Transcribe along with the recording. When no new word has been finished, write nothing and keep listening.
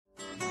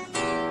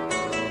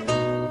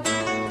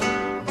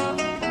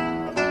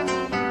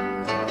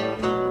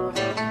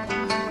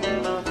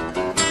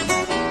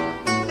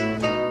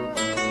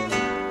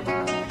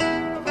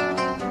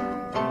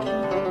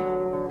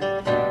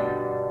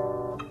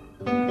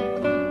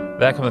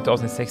Välkommen till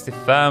avsnitt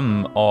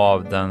 65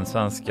 av den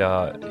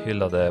svenska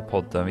hyllade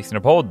podden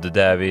Visning podd,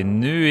 där vi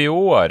nu i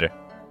år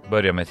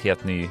börjar med ett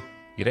helt ny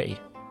grej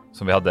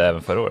som vi hade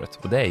även förra året.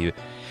 Och det är ju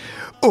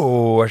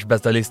Årets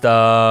bästa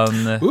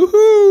listan.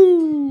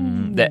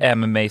 Det är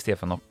med mig,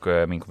 Stefan, och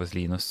min kompis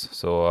Linus.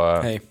 Så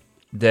hej.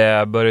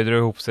 Det började dra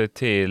ihop sig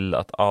till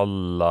att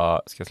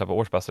alla ska släppa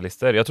års bästa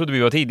listor. Jag trodde vi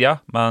var tidiga,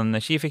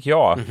 men tji fick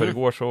jag. För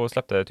igår så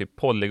släppte typ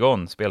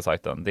Polygon,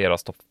 spelsajten,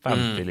 deras topp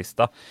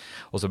 50-lista.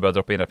 Och så började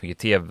droppa in rätt mycket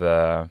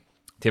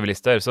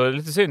tv-listor. Så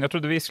lite synd, jag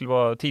trodde vi skulle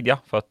vara tidiga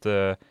för att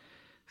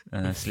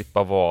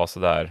slippa vara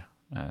sådär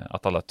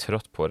att alla är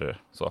trött på det.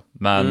 Så.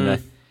 Men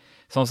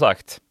som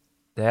sagt,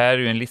 det här är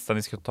ju en lista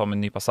ni ska ta med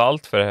en nypa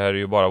salt. För det här är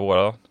ju bara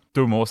våra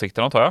dumma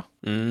åsikter, antar jag.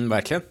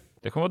 Verkligen.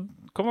 Det kommer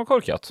vara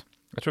korkat.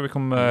 Jag tror vi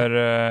kommer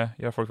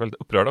göra folk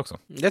väldigt upprörda också.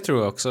 Det tror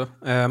jag också.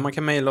 Man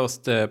kan mejla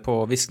oss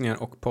på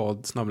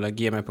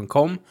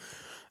viskningarochpodd@gmail.com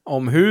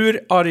om hur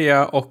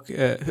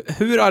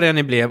arga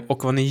ni blev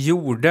och vad ni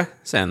gjorde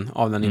sen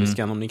av den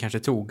ilskan. Om ni kanske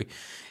tog,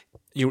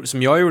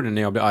 som jag gjorde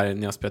när jag blev arg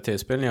när jag spelade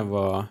tv-spel när jag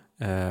var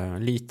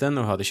liten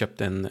och hade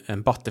köpt en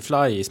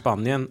butterfly i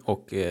Spanien,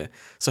 och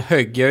så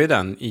högg jag ju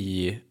den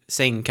i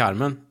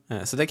sängkarmen.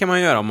 Så det kan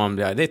man göra om man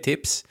blir arg. Det är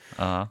tips.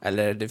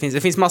 Eller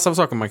det finns massor av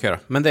saker man kan göra,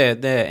 men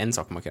det är en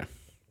sak man kan göra.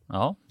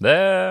 Ja, det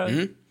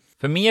är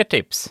för mer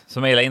tips så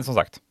mejla in, som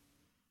sagt.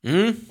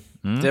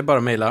 Det är bara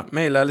att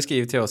mejla eller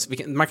skriv till oss.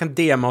 Man kan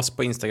DMa oss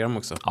på Instagram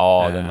också.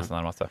 Ja, det är nästan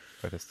närmast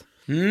faktiskt.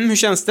 Hur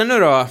känns det nu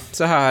då,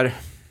 så här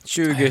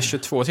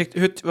 2022?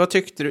 Vad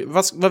tyckte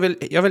du?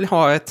 Jag vill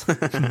ha ett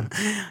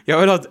jag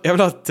vill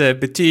ha ett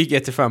betyg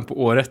 1-5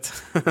 på året.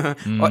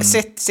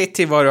 Sett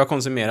till vad du har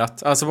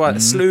konsumerat. Alltså bara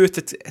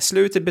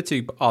slutet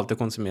betyg på allt du har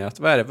konsumerat.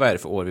 Vad är det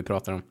för år vi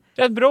pratar om?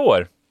 Ett bra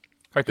år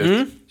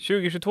faktiskt.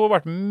 2022 har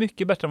varit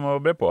mycket bättre än vad jag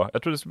var beredd på.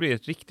 Jag trodde det skulle bli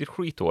ett riktigt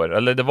skitår.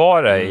 Eller det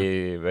var det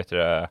i,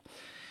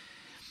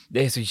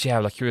 det är så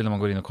jävla kul när man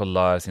går in och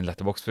kollar sin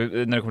letterbox.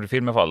 För när det kommer till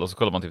film i alla fall, och så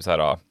kollar man typ så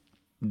här.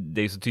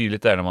 Det är ju så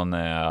tydligt där när man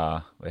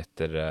när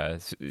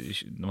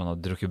man har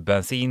druckit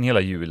bensin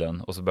hela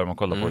julen, och så börjar man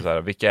kolla på så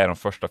här, vilka är de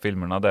första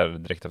filmerna där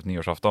direkt efter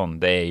nyårsafton.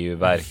 Det är ju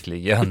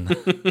verkligen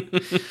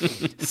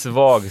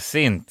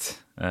svagsint.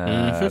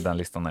 Den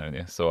listan är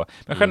det. Så,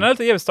 men generellt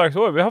är det jävligt starkt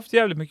år. Vi har haft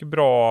jävligt mycket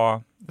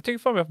bra, jag tycker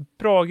fan vi har haft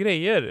bra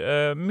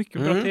grejer.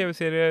 Mycket bra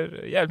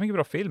tv-serier, jävligt mycket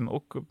bra film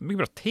och mycket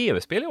bra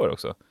tv-spel i år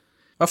också.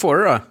 Vad får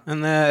du då?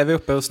 Är vi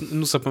uppe och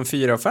nosar på en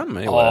 4 av 5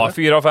 i år? Ja,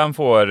 4 av 5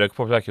 får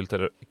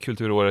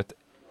populärkulturåret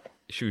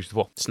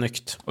 2022.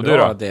 Snyggt. Och du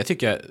då? Det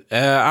tycker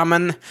jag.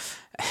 Men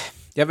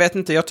jag vet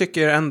inte, jag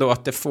tycker ändå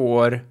att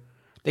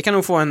det kan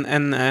nog få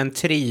en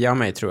 3 av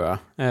mig, tror jag.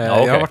 Okay.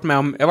 Jag har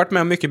varit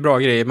med om mycket bra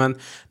grejer, men det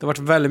har varit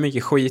väldigt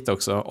mycket skit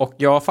också. Och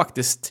jag har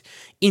faktiskt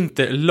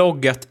inte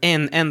loggat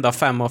en enda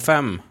 5 av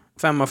 5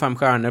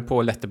 stjärnor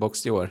på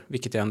Letterboxd i år,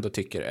 vilket jag ändå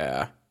tycker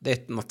det är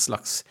något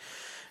slags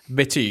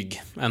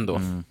betyg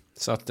ändå.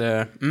 Så att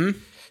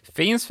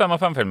finns 5 av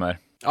 5 filmer?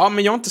 Ja,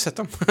 men jag har inte sett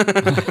dem.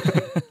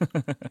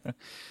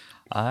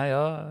 Nej,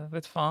 jag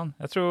vet fan.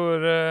 Jag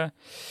tror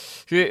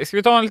ska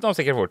vi ta en liten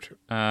avstickare fort?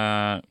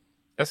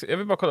 Jag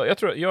vill bara kolla. Jag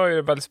tror jag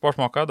är väldigt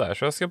sparsmakad där,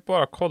 så jag ska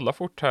bara kolla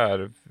fort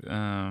här.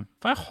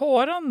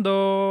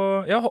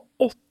 Jag har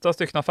 8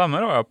 stycken 5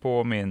 har jag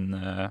på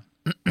min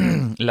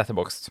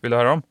letterbox. Vill du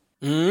höra dem?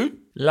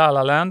 La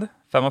La Land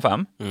 5 av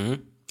 5.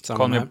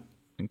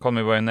 Call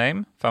Me By Your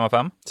Name 5 av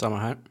 5. Samma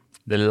här.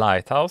 The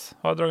Lighthouse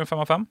har jag dragit 5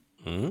 av 5.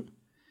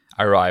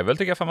 Arrival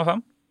tycker jag 5 av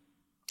 5.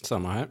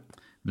 Samma här.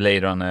 Blade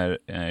Runner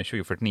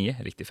 2049,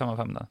 riktigt 5 av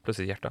 5 där. Plus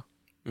ett hjärta.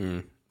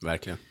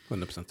 Verkligen,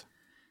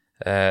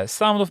 100%.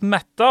 Sound of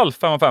Metal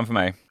 5 av 5 för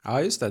mig.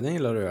 Ja, just det, den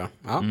gillar du. Ja.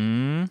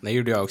 Det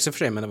gjorde jag också för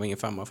sig, men det var ingen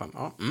 5 av 5.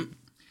 Ja.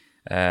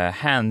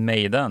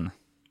 Handmaiden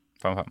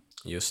 5 av 5.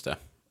 Just det.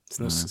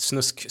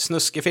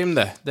 Snuskefilm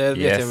det. Det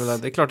vet jag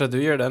väl. Det är klart att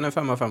du gör det. Den är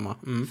 5 av 5.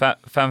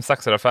 5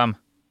 saxar av 5.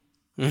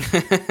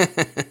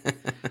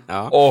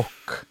 Ja.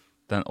 Och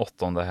den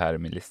 8:e här i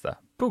min lista.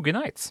 Boogie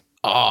Nights.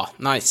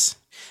 Nice.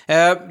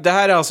 Det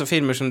här är alltså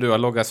filmer som du har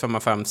loggat 5 av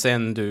 5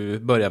 sen du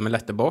började med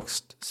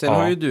Letterboxd. Sen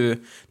har ju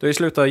du har ju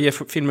slutat ge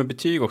filmer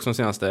betyg också de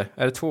senaste.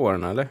 Är det 2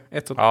 åren eller?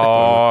 Jag tror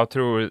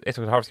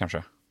 1,5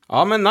 kanske.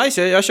 Ja, men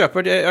nice, jag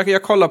köper det.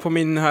 Jag kollar på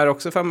min här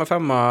också, 5 av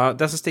 5.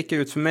 Det som sticker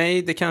ut för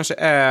mig, det kanske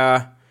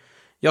är...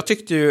 Jag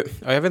tyckte ju...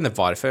 jag vet inte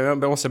varför,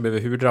 jag måste ha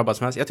blivit hur drabbad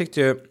som helst. Jag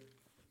tyckte ju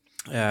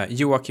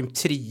Joakim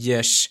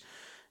Triers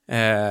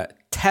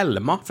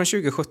Thelma från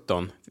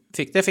 2017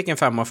 fick en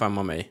 5 av 5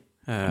 av mig.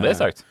 Det är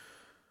sagt.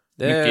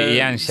 Mycket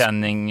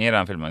igenkänning i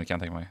den filmen, kan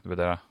jag tänka mig. Det är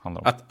det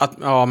handlar om.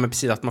 Ja, men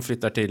precis, att man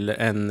flyttar till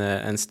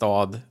en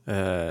stad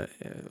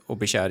och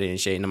blir kär i en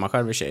tjej när man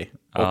själv är tjej.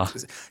 Och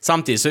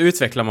samtidigt så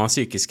utvecklar man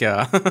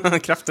psykiska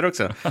krafter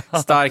också.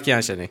 Stark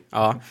igenkänning.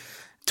 Ja.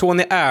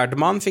 Tony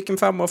Erdmann fick en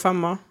 5 av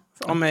 5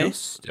 av mig.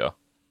 Just, ja.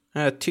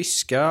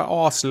 Tyska,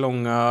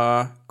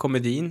 aslånga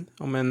komedin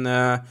om en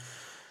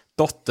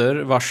dotter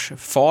vars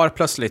far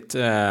plötsligt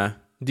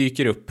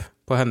dyker upp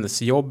på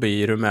hennes jobb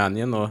i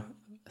Rumänien och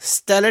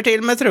ställer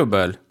till med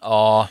trubbel.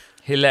 Ja,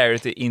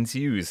 Hilarity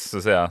ensues, så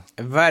att säga.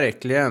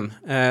 Verkligen.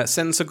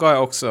 Sen så gav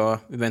jag också,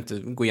 vi behöver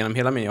inte gå igenom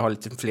hela min, jag har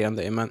lite fler än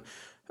dig, men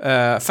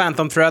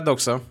Phantom Thread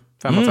också,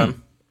 5 av 5.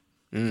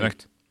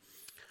 Snyggt.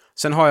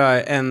 Sen har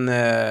jag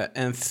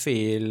en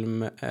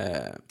film,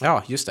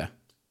 ja just det,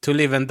 To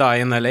Live and Die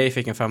in LA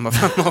fick en 5 av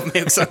 5 av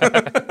mig också.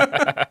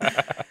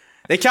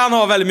 Det kan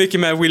ha väldigt mycket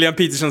med William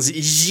Petersons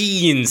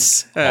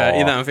jeans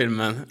i den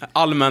filmen.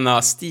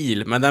 Allmänna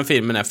stil, men den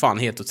filmen är fan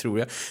helt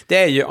otrolig. Det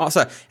är ju,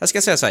 alltså, jag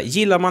ska säga så här,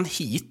 gillar man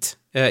Heat,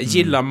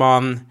 gillar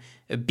man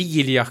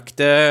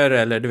biljakter,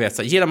 eller du vet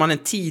så här, gillar man en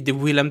tidig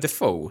Willem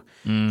Dafoe,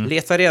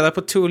 leta reda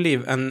på To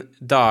Live and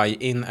Die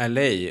in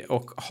LA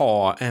och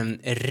ha en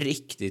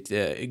riktigt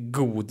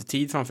god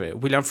tid framför er.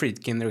 William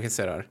Friedkin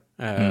regisserar.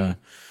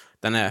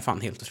 Den är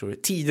fan helt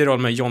otrolig. Tidig roll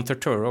med John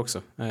Turturro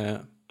också.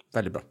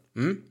 Väldigt bra.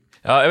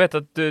 Ja, jag vet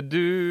att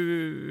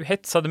du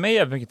hetsade mig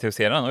jävligt mycket till att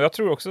se den, och jag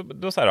tror också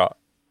då så här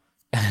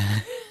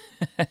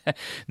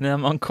när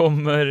man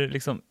kommer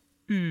liksom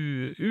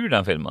ur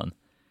den filmen,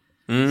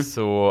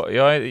 så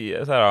jag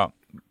är så här,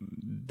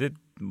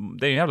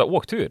 det är en jävla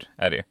åktur,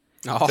 är det.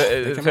 Ja,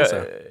 det kan man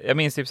säga. Jag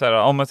minns typ så här,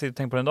 om man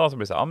tänker på den dag så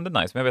blir det så här, men det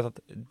är nice, men jag vet att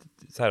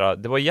så här,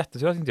 det var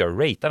jättesynd att inte jag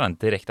ratade den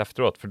direkt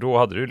efteråt, för då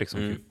hade du liksom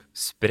typ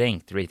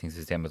sprängt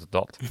ratingsystemet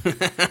totalt.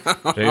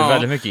 Det är ju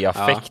väldigt mycket i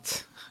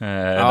affekt. Den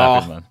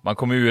här filmen. Man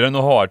kommer ur den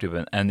och har typ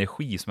en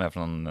energi som är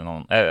från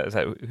någon, så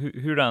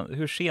här,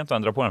 hur sent du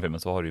ändrar på den filmen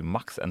så har du ju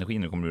max energi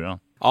när du kommer ur den.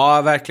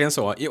 Ja, verkligen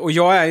så. Och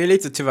jag är ju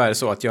lite tyvärr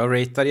så att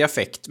jag ratear i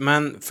affekt,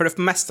 men för det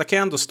mesta kan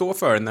jag ändå stå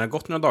för det när det har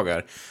gått några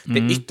dagar. Det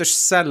är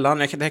ytterst sällan,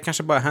 det har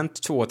kanske bara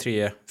hänt 2,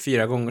 3,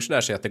 4 gånger så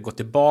där, så att det går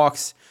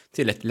tillbaks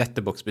till ett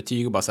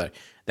letterboxbetyg och bara så här,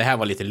 det här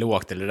var lite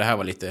lågt eller det här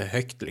var lite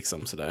högt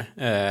liksom sådär.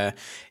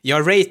 Jag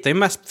ratear ju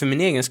mest för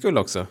min egen skull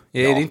också.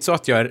 Det är inte så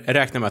att jag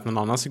räknar med att någon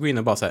annan ska gå in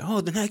och bara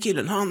säga, den här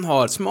killen, han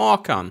har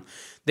smak han.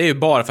 Det är ju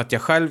bara för att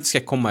jag själv ska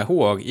komma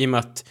ihåg, i och med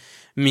att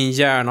min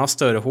hjärna har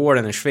större hår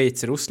än en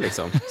schweizerost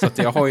liksom. Så att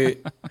jag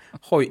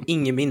har ju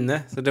ingen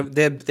minne. Så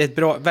det är ett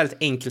bra, väldigt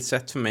enkelt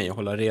sätt för mig att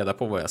hålla reda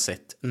på vad jag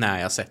sett,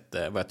 när jag sett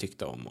det, vad jag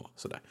tyckte om och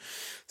sådär.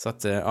 Så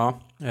att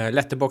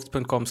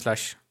letterboxd.com/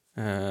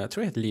 jag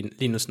tror det heter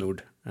Linus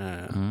Nord.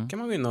 Kan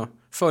man gå in och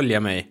följa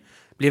mig.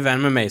 Bli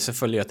vän med mig så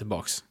följer jag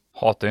tillbaks.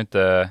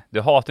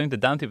 Du hatar inte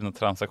den typen av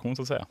transaktion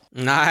så att säga.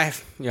 Nej,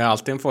 jag är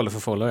alltid en follow för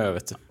follow, jag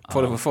vet.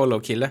 Follow för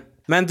follow-kille.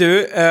 Men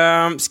du,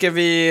 ska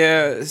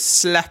vi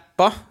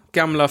släppa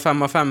gamla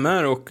 5 av 5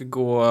 och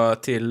gå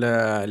till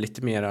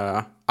lite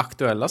mera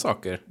aktuella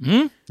saker?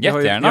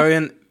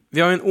 Jättegärna.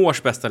 Vi har en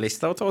årsbästa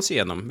lista att ta oss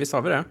igenom. Visst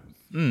har vi det?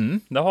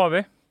 Det har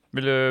vi.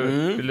 Vill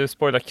du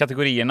spoila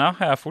kategorierna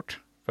här fort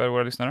för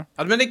våra lyssnare?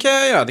 Ja, men det kan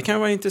jag göra. Det kan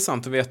vara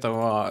intressant att veta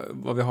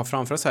vad vi har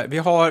framför oss här.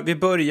 Vi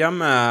börjar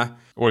med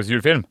Årets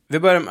julfilm. Vi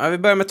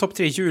börjar med topp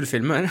 3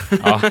 julfilmer.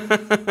 Ja.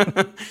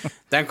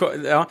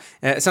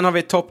 Sen har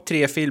vi topp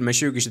 3 filmer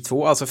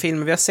 2022. Alltså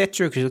filmer vi har sett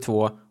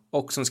 2022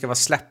 och som ska vara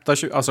släppta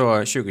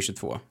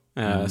 2022.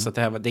 Så att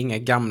det är inga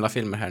gamla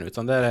filmer här nu,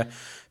 utan det är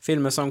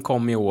filmer som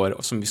kom i år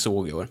och som vi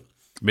såg i år.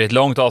 Det blir ett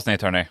långt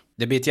avsnitt, hörni.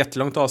 Det blir ett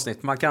jättelångt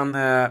avsnitt. Man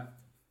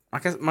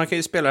kan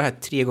ju spela det här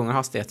 3 gånger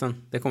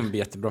hastigheten. Det kommer bli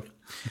jättebra.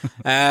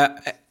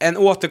 En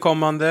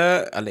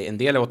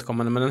del är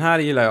återkommande, men den här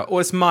gillar jag.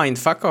 Årets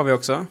Mindfuck har vi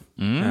också.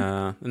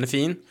 Den är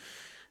fin.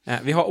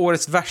 Vi har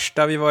Årets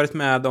värsta vi varit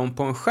med om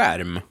på en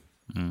skärm.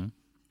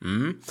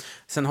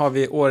 Sen har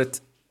vi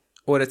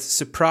Årets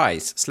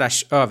surprise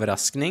 /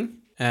 överraskning.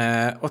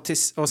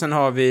 Och sen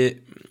har vi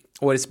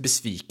Årets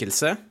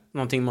besvikelse.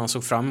 Någonting man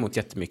såg fram emot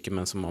jättemycket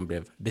men som man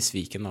blev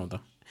besviken av då.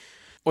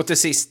 Och till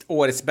sist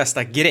Årets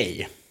bästa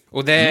grej.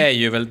 Och det är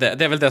ju väl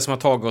det är väl det som har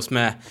tagit oss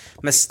med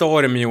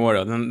storm i år.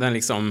 Den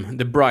liksom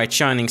the bright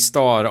shining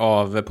star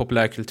av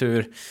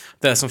populärkultur.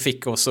 Det som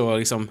fick oss att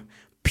liksom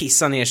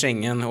pissa ner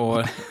sängen,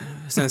 och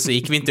sen så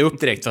gick vi inte upp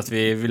direkt för att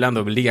vi vill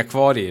ändå ligga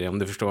kvar i det, om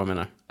du förstår vad jag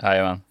menar.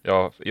 Jajamän,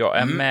 jag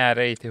är med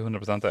dig till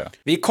 100%. Ja.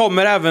 Vi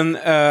kommer även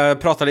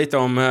prata lite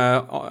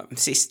om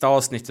sista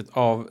avsnittet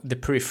av The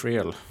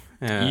Peripheral.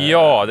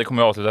 Ja, det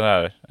kommer jag avsluta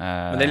där.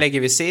 Men det lägger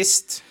vi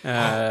sist,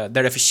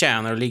 där det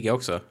förtjänar att ligga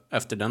också,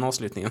 efter den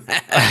avslutningen.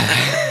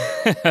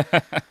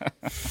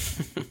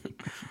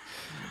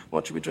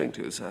 What should we drink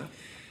to, sir?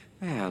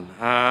 Well,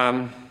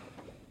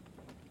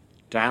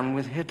 down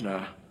with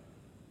Hitler.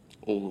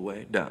 All the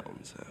way down,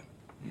 sir.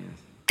 Yes.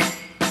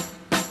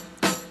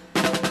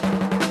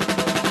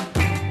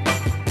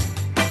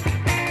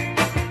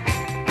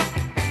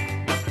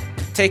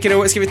 Take it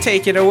away. Ska vi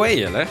take it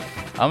away, eller?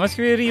 Ja, men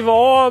ska vi riva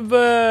av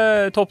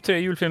topp 3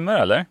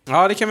 julfilmer, eller?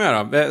 Ja, det kan vi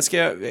göra.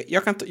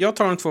 Jag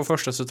tar de 2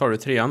 första, så tar du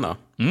 3:an då.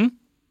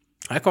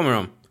 Här kommer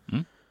de.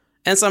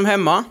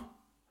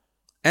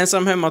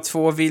 Ensam hemma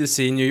 2,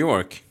 Vilse i New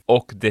York.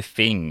 Och The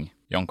Thing,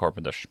 John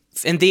Carpenters.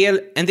 En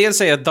del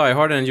säger att Die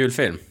Hard är en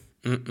julfilm.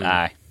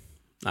 Nej.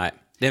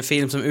 Det är en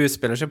film som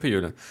utspelar sig på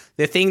julen.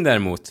 The Thing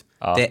däremot,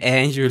 det är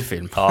en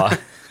julfilm. Ja.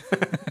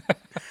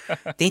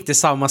 Det är inte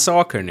samma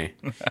sak, hörni.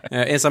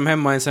 Ensam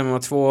hemma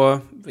 2,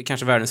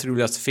 kanske världens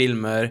roligaste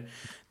filmer.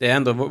 Det är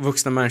ändå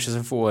vuxna människor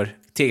som får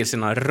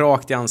tegelstenar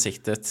rakt i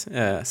ansiktet.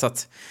 Så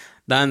att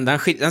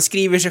Den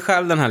skriver sig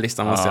själv, den här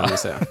listan, måste jag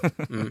säga.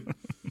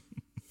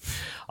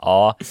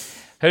 Ja.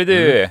 Hörru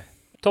du,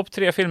 topp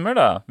 3 filmer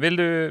då.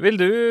 Vill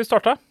du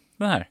starta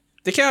den här?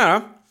 Det kan jag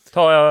göra.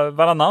 Tar jag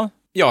varannan?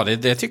 Ja,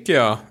 det tycker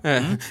jag.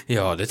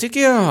 Ja, det tycker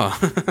jag.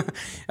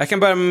 Jag kan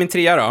börja med min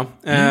 3 då.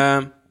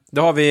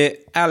 Då har vi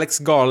Alex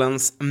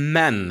Garlands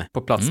Men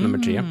på plats nummer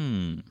 3.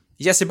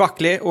 Jessie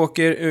Buckley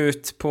åker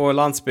ut på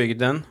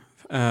landsbygden.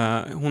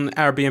 Hon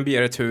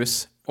Airbnb-ar ett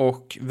hus.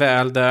 Och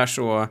väl där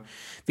så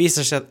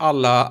visar sig att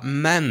alla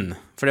män,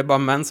 för det är bara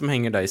män som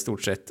hänger där i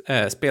stort sett,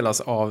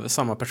 spelas av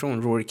samma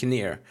person, Rory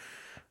Kinnear.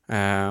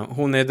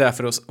 Hon är där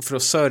för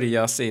att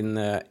sörja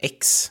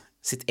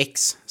sitt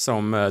ex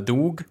som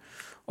dog.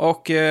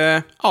 Och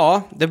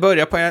ja, det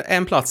börjar på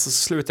en plats och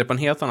slutar på en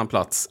helt annan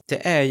plats.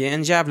 Det är ju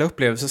en jävla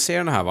upplevelse att se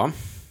den här, va?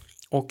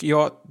 Och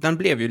den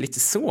blev ju lite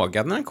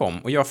sågad när den kom.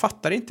 Och jag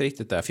fattar inte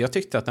riktigt det, för jag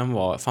tyckte att den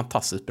var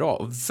fantastiskt bra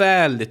och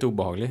väldigt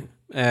obehaglig.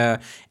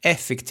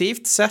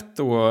 Effektivt sätt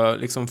att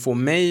liksom få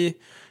mig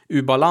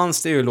ur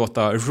balans, det är ju att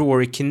låta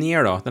Rory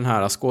Kinnear då, den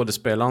här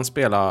skådespelaren,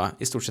 spela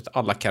i stort sett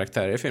alla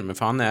karaktärer i filmen.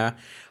 För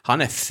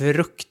han är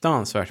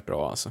fruktansvärt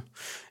bra alltså.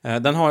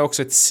 Den har ju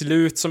också ett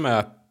slut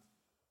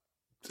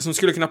som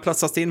skulle kunna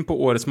platsas in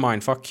på årets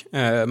mindfuck.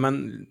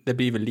 Men det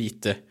blir väl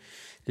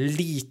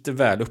lite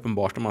väl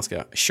uppenbart om man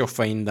ska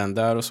tjoffa in den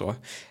där och så.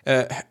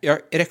 Jag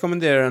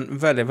rekommenderar den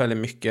väldigt, väldigt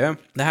mycket.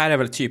 Det här är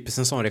väl typiskt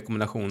en sån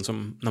rekommendation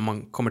som när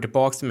man kommer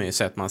tillbaka till mig och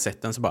säger att man har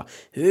sett den, så bara,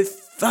 hur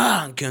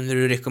fan kunde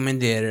du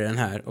rekommendera den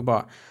här? Och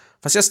bara,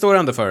 fast jag står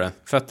ändå för den.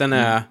 För att den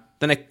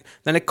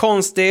är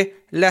konstig,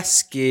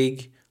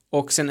 läskig,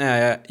 och sen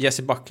är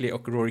Jessie Buckley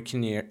och Rory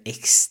Kinnear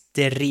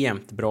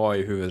extremt bra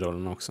i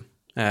huvudrollen också.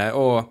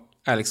 Och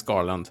Alex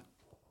Garland,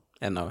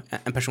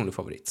 en personlig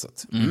favorit. Så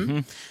att,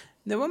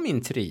 det var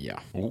min 3.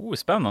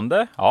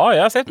 Spännande. Ja,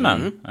 jag har sett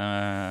den.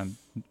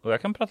 Och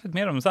jag kan prata lite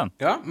mer om den sen.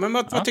 Ja, men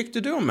vad tyckte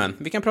du om den?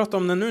 Vi kan prata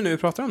om den nu när vi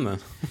pratar om den.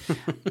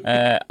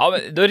 Ja,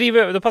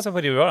 men då passar jag på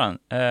att riva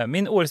den.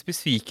 Min årets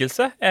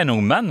besvikelse är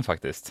nog Men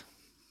faktiskt.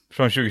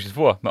 Från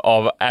 2022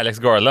 av Alex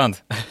Garland.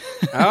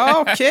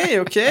 Ja,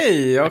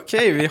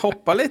 okej. Vi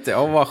hoppar lite.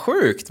 Vad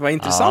sjukt. Vad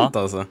intressant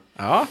alltså.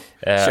 Ja,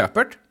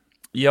 köpert.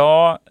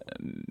 Ja,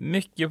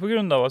 mycket på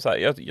grund av att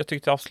jag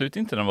tyckte absolut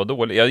inte den var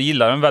dålig. Jag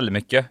gillar den väldigt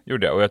mycket,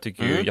 gjorde jag. Och jag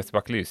tycker ju Jessie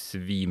Buckley är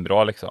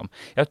svinbra liksom.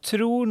 Jag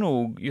tror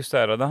nog just det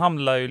här, den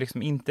hamnar ju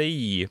liksom inte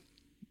i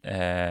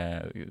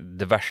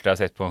det värsta jag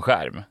sett på en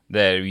skärm.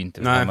 Det är ju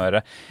inte för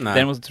det.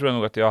 Däremot tror jag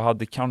nog att jag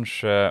hade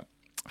kanske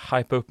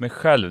hypat upp mig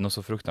själv något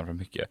så fruktansvärt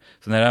mycket.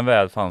 Så när den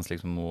väl fanns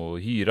liksom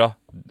att hyra,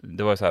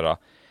 det var ju så här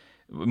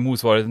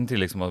motsvarigheten till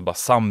liksom att bara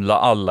samla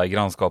alla i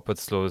grannskapet,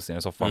 slå sig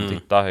i soffan och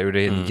titta. Jag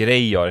gjorde en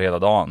grej hela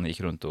dagen,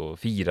 gick runt och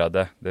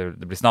firade. Det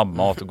blir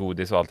snabbmat och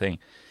godis och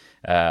allting.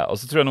 Och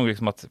så tror jag nog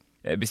liksom att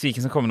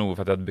besvikelsen kommer nog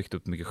för att jag hade byggt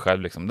upp mycket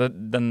själv liksom.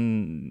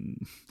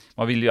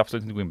 Man vill ju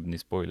absolut inte gå in på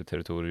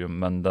spoiler-territorium,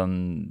 men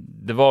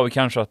det var väl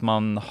kanske att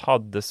man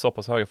hade så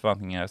pass höga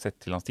förväntningar sett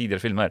till hans tidigare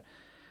filmer.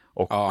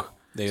 Och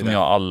som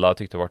jag alla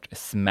tyckte har varit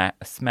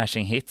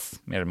smashing hits,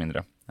 mer eller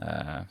mindre.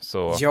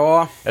 Så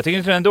jag tycker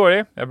inte den är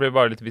dålig. Jag blev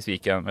bara lite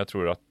besviken, men jag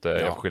tror att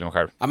jag får skylla mig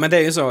själv. Ja, men det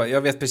är ju så.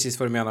 Jag vet precis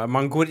vad du menar.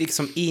 Man går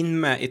liksom in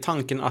med i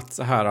tanken att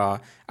så här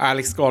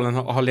Alex Garland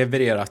har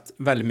levererat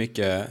väldigt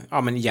mycket,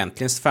 ja men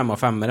egentligen 5 av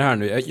 5 det här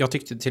nu. Jag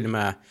tyckte till och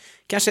med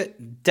kanske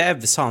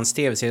Devs, hans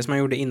tv-serie som han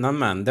gjorde innan,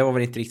 men det var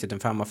väl inte riktigt en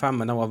 5 av 5,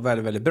 men den var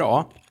väldigt, väldigt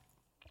bra.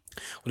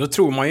 Och då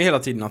tror man ju hela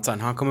tiden att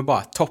han kommer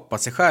bara toppa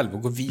sig själv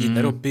och gå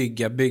vidare och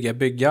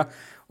bygga.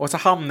 Och så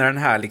hamnar den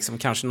här liksom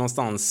kanske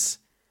någonstans,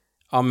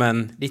 ja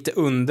men lite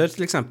under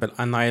till exempel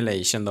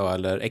Annihilation då,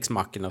 eller Ex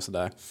Machina och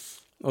sådär.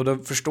 Och då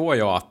förstår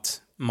jag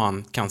att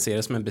man kan se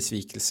det som en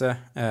besvikelse.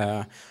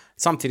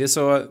 Samtidigt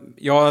så,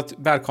 jag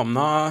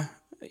välkomnar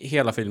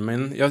hela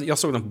filmen. Jag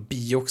såg den på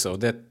bio också.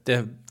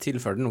 Det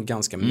tillförde nog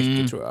ganska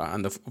mycket tror jag.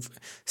 Ändå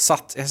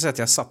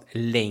jag satt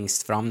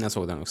längst fram när jag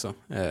såg den också.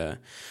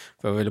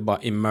 För jag ville bara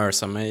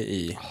immersa mig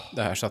i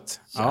det här. Så att,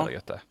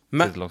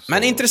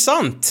 men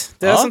intressant.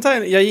 Det är sånt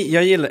här,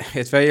 jag gillar, vet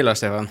du vad jag gillar,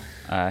 Stefan?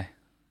 Nej.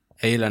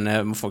 Jag gillar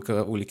när folk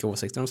har olika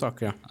åsikter om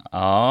saker.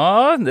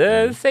 Ja,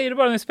 det säger du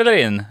bara när vi spelar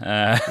in.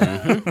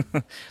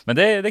 Men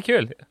det är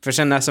kul. För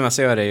sen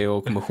smsar jag dig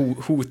och kommer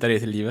hota dig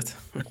till livet.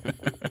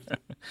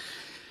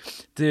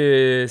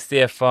 Du,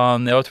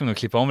 Stefan, jag var tvungen att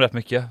klippa om rätt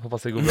mycket.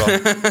 Hoppas det går bra.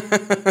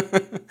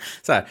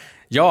 Så här,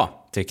 jag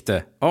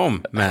tyckte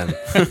om, men...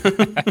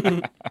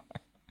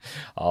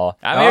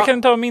 Men jag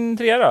kan ta min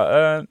 3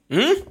 då.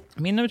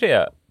 Min nummer 3.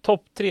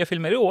 Topp 3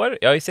 filmer i år.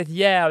 Jag har ju sett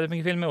jävligt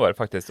mycket filmer i år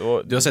faktiskt.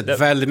 Och du har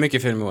sett väldigt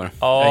mycket film i år.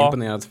 Jag är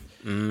imponerad.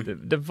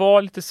 Det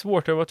var lite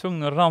svårt. Jag var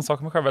tvungen att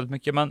rannsaka mig själv väldigt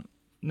mycket. Men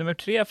nummer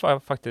 3 var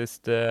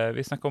faktiskt,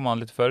 vi snackade om han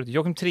lite förut,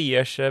 Joachim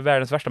Triers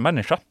Världens värsta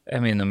människa är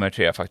min nummer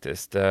 3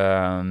 faktiskt.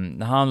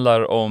 Det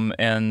handlar om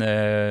en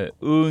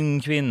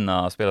ung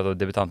kvinna spelad av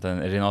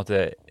debutanten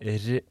Renate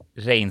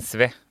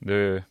Reinsve.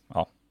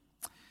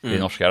 Det är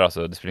norskar,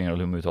 alltså det spelar ingen roll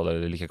hur man uttalar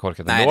det lika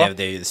korkat ändå. Nej,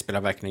 det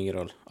spelar verkligen ingen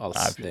roll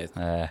alls.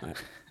 Nej.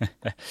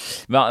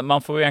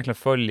 Man får ju egentligen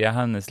följa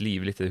hennes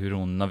liv lite, hur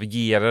hon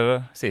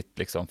navigerar sitt,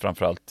 liksom,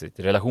 framförallt sitt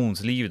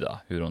relationsliv då,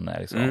 hur hon är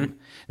liksom.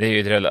 Det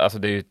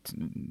är ju ett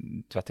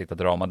tvättigt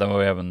drama. De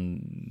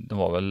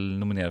var väl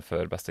nominerad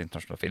för bästa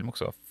internationella film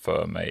också,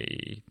 för mig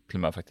till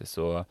och med faktiskt.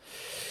 Så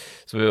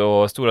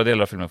och stora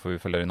delar av filmen får vi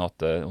följa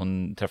Renate.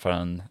 Hon träffar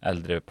en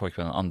äldre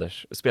pojkvän,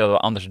 spelad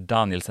av Anders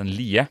Danielsen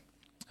Lie.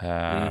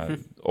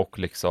 Och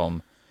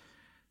liksom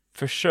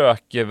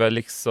försöker väl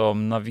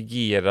liksom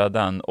navigera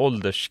den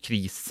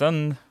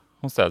ålderskrisen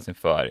hon ställs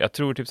inför. Jag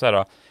tror typ så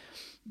här,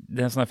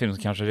 det är en sån här film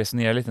som kanske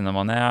resonerar lite när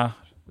man är,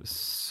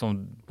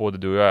 som både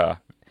du och jag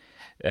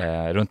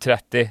är, runt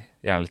 30,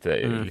 gärna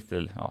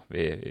lite ja,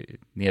 vi är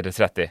nedre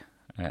 30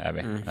 är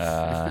vi.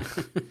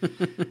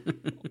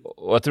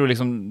 Och jag tror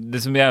liksom det är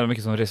så jävla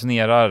mycket som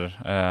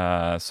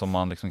resonerar, som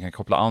man liksom kan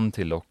koppla an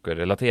till och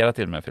relatera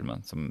till med den här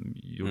filmen, som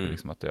gjorde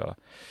liksom att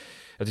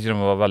jag tycker den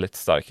var väldigt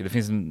stark. Det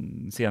finns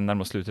en scen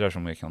närmast slutet där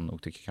som jag kan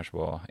nog tycka kanske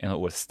var en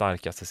av årets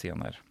starkaste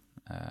scener.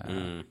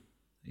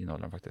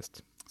 Innehåller den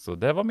faktiskt. Så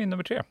det var min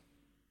nummer 3.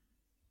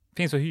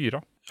 Finns att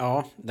hyra.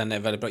 Ja, den är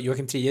väldigt bra.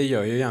 Joakim Trier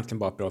gör ju egentligen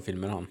bara bra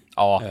filmer han.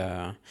 Ja.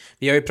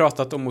 Vi har ju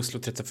pratat om Oslo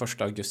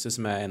 31 augusti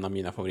som är en av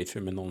mina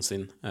favoritfilmer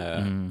någonsin.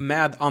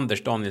 Med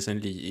Anders Danielsen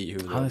Lie i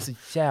huvudet. Han är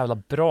så jävla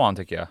bra, han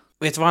tycker jag.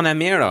 Vet du vad han är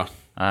mer då?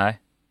 Nej.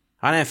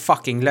 Han är en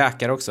fucking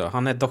läkare också.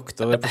 Han är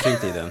doktor på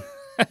fritiden.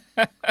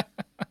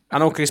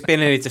 Han åker och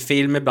spelar lite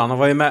film ibland. Han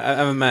var ju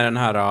även med den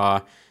här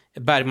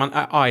Bergman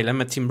Island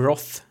med Tim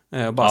Roth.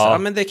 Och bara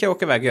så, men det kan jag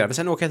åka iväg och göra. Men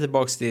sen åker jag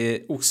tillbaka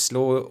till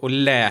Oslo och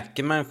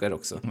läker människor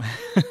också.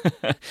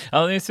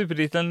 Han är en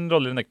superliten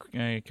roll i den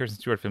där Kirsten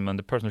Stewart-filmen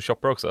The Personal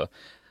Shopper också.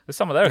 Det är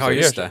samma där också. Ja,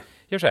 just det.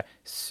 Gör så här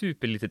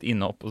superlitet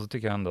inhopp, och så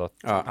tycker jag ändå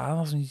att han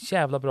har sån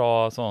jävla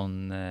bra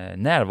sån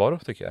närvaro,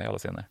 tycker jag, i alla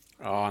scener.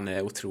 Ja, han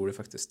är otrolig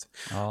faktiskt.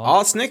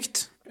 Ja,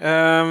 snyggt.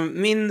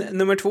 Min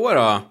nummer 2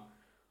 då.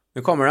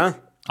 Nu kommer den.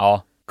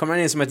 Ja. Kommer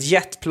den in som ett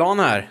jetplan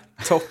här.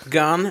 Top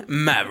Gun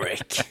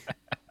Maverick.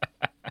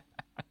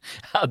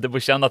 Jag hade på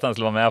känna att den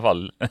skulle vara med i alla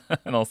fall.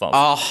 Någonstans.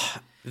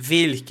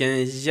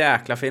 Vilken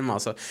jäkla film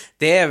alltså.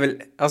 Det är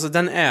väl, alltså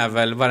den är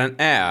väl vad den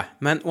är.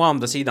 Men å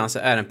andra sidan så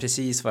är den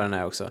precis vad den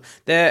är också.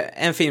 Det är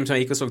en film som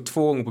jag gick och såg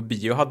 2 gånger på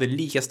bio. Hade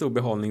lika stor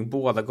behållning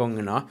båda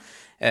gångerna.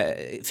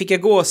 Fick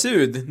jag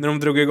gåshud när de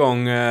drog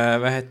igång,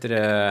 vad heter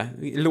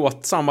det,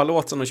 samma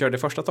låt som de körde i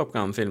första Top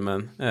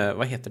Gun-filmen.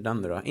 Vad heter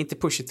den då? Inte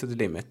Push It To The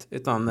Limit,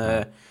 utan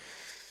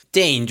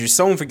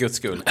Danger Zone för guds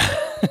skull.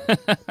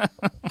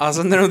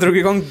 Alltså när de drog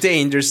igång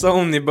Danger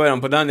Zone i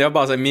början på den, jag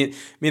bara så här,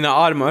 mina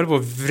armar höll på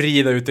att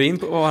vrida ut och in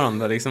på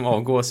varandra liksom,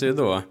 av gåshud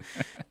då.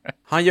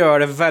 Han gör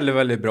det väldigt,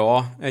 väldigt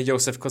bra.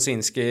 Josef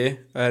Kosinski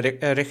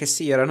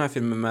regisserar den här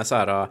filmen med så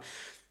här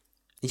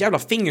jävla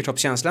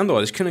fingertoppskänslan då.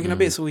 Det skulle kunna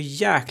bli så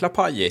jäkla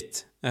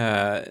pajigt.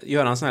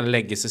 Göra en sån här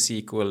legacy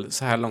sequel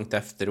så här långt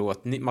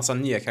efteråt. Massa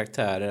nya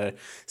karaktärer.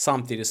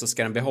 Samtidigt så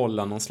ska den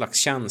behålla någon slags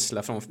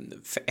känsla från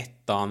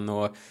ettan.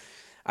 Och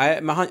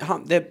men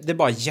det är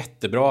bara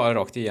jättebra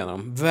rakt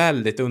igenom.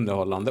 Väldigt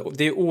underhållande.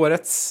 Det är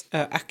årets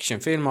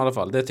actionfilm i alla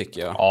fall, det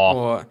tycker jag. Ja.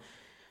 Och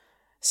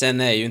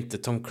sen är ju inte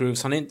Tom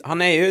Cruise,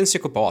 han är ju en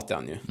psykopat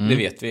han ju. Det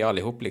vet vi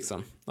allihop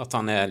liksom. Att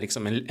han är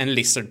liksom en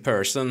lizard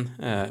person.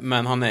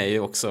 Men han är ju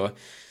också,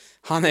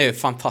 han är ju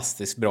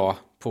fantastiskt bra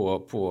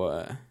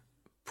på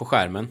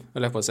skärmen,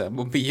 eller på att säga,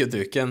 på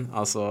bioduken.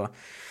 Alltså,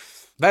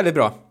 väldigt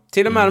bra.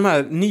 Till och med de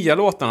här nya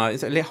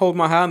låtarna, Hold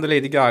My Hand och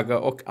Lady Gaga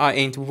och I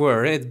Ain't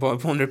Worried på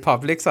One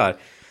Republic så här.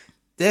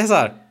 Det är så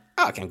här,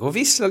 jag kan gå och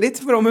vissla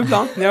lite för dem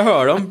ibland när jag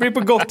hör dem. Blir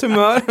på gott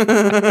humör.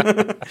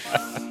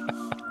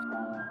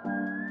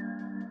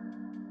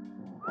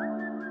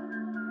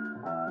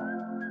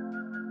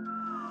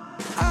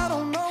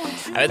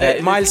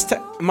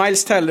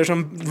 Miles Teller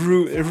som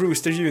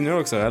Rooster Jr.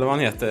 också, eller vad han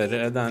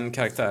heter, den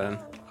karaktären.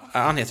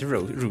 Han heter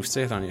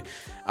Rooster heter han ju.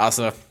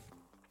 Alltså,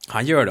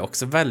 han gör det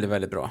också väldigt,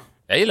 väldigt bra.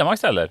 Jag gillar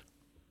Max Teller.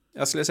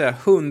 Jag skulle säga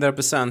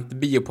 100%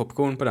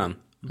 biopopcorn på den.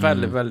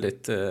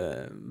 Väldigt,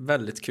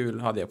 väldigt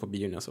kul hade jag på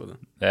bio när jag såg den.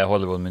 Det är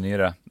Hollywood-meny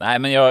det. Nej,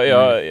 men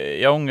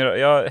jag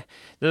ångrar.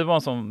 Det var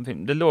en sån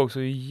film. Det låg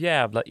så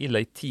jävla illa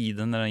i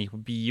tiden när den gick på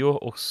bio.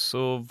 Och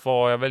så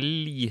var jag väl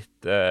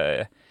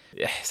lite...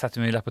 satte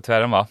mig lätt på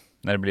tvären, va?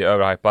 När det blir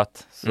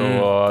överhypat. Så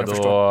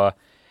då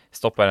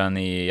stoppar jag den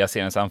i... Jag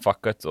ser den sen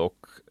facket. Och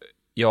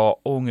jag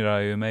ångrar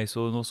ju mig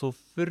så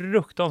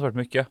fruktansvärt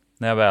mycket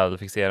när jag väl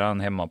fick se den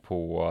hemma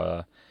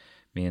på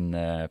min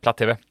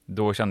platt-tv.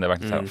 Då kände jag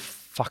verkligen så här,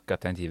 fuck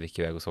att jag inte gick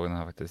iväg och såg den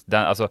här faktiskt.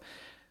 Den, alltså,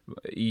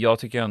 jag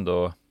tycker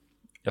ändå,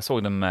 jag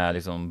såg den med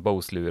liksom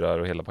Bose-lurar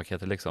och hela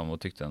paketet liksom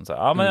och tyckte den så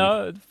här,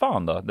 men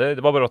fan då,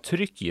 det var bara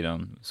tryck i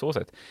den, så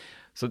sett.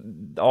 Så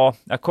ja,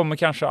 jag kommer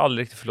kanske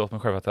aldrig riktigt förlåta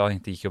mig själv att jag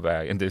inte gick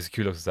iväg. Det är så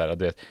kul också så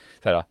här,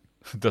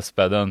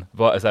 dödsbädden,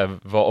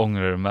 vad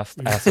ångrar du mest?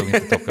 Jag såg inte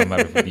Top Gun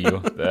Maverick på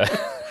bio.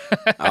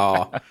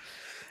 Ja.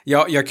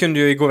 Jag kunde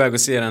ju gå iväg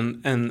och se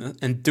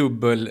en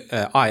dubbel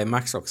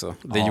IMAX också.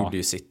 Det gjorde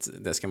ju sitt.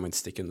 Det ska man inte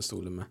sticka under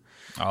stolen med.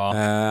 Ja.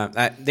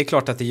 Nej, det är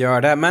klart att det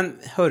gör det. Men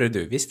hörru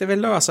du, visst det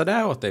vill lösa det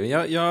här åt dig.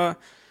 Jag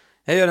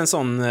gör en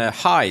sån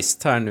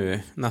heist här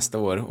nu nästa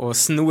år och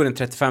snor en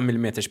 35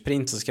 mm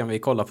print, så ska vi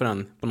kolla på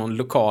den på någon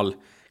lokal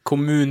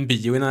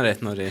kommunbio i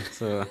närheten av det.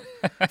 Så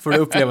får du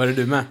uppleva det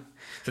du med.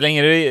 Så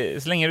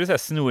länge du så här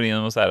snor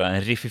igenom och så här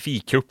en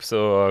riffifi-kupp,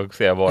 så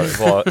ser jag vad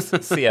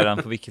ser den,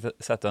 på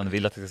vilket sätt den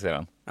vill att jag ska se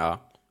den.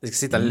 Ja, det ska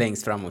sitta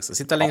längst fram också.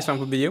 Sitta längst fram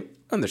på bio,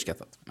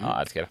 underskattat. Ja,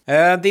 jag älskar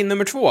det. Din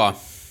nummer 2.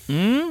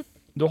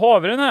 Då har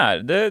vi den här.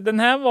 Den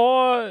här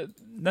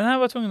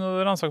var jag tvungen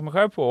att rannsaka mig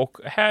själv på, och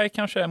här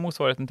kanske är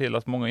motsvarigheten till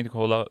att många inte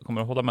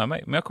kommer att hålla med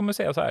mig. Men jag kommer att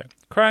säga så här.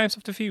 Crimes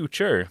of the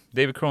Future.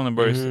 David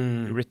Cronenbergs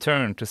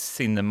Return to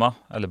Cinema,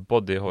 eller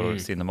Body Horror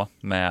Cinema,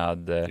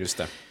 med Just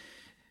det.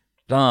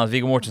 bland annat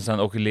Viggo Mortensen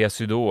och Lea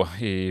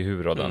Seydoux i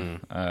huvudrollen.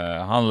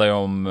 Handlar ju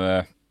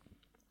om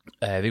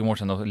Viggo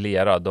Mortensen och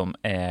Lera. De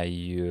är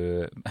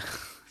ju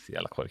så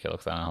jävla korkad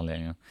också, den här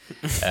handlingen.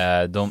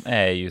 De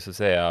är ju så att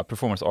säga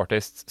performance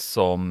artists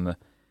som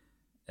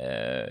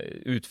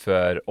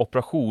utför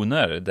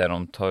operationer där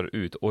de tar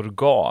ut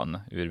organ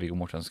ur Viggo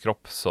Mortensens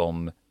kropp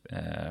som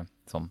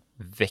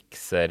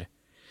växer.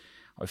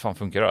 Hur fan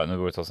funkar det? Nu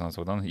går det att ta sådana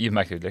sådan. I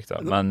märkligt direkt.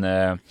 Men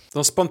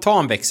de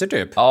spontan växer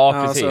typ.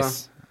 ja, precis.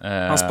 Alltså,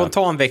 han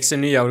spontan växer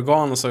nya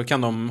organ, och så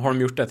har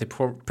de gjort det till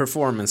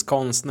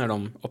performance-konst när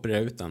de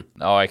opererar ut den.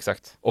 Ja,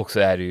 exakt. Och så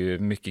är det ju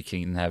mycket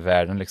kring den här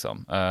världen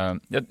liksom.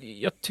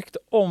 Jag tyckte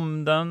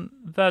om den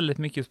väldigt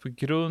mycket just på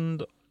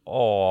grund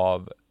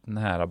av den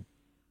här.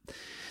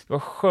 Det var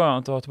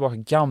skönt att ha tillbaka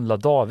gamla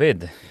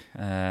David.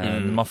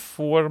 Man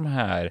får de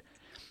här.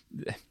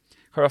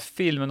 Själva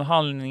filmen och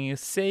handlingen i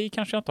sig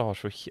kanske jag inte har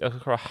så.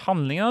 Själva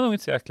handlingen har nog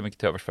inte så jäkla mycket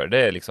till övers för.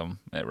 Det är liksom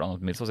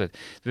Ronald Mills.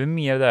 Det är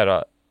mer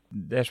där.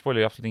 Det här spoilar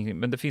ju absolut ingenting.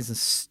 Men det finns en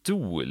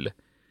stol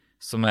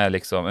som är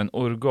liksom en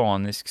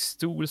organisk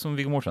stol som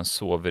Viggo Mortensen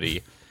sover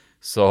i.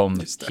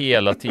 Som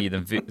hela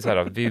tiden så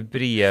här,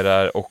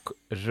 vibrerar och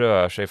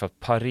rör sig för att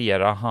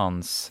parera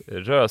hans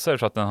rörelser,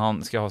 så att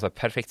han ska ha så här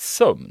perfekt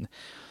sömn.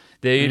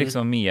 Det är ju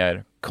liksom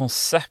mer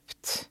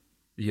koncept.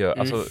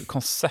 Alltså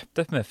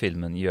konceptet med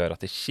filmen gör att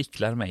det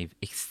kittlar mig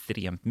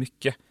extremt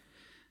mycket.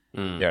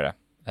 Gör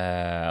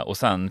det. Och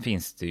sen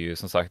finns det ju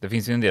som sagt, det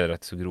finns ju en del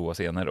rätt så grova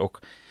scener, och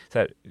så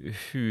här,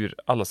 hur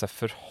alla så här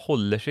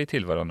förhåller sig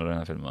till varandra i den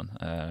här filmen.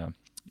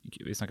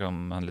 Vi snackade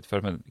om han lite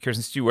förut, men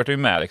Kirsten Stewart är ju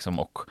med liksom,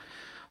 och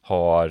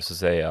har så att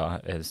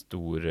säga en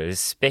stor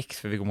respekt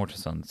för Viggo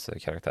Mortensens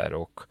karaktär,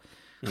 och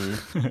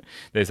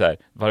det är så här,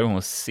 varje gång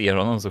hon ser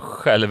honom så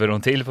skälver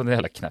hon till på en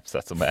jävla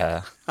knäppsätt som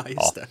är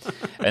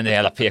en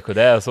jävla PK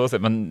där, så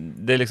men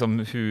det är liksom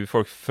hur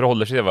folk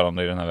förhåller sig till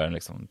varandra i den här världen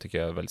liksom, tycker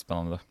jag är väldigt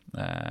spännande.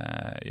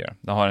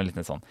 Det har en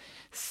liten sån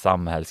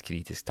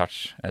samhällskritisk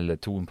touch eller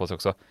ton på sig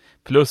också,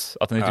 plus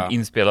att den är typ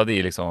inspelad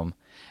i liksom,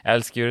 jag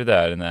älskar ju det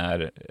där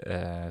när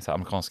så här,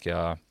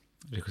 amerikanska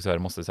regissörer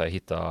måste så här,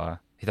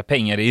 hitta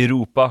pengar i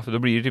Europa, för då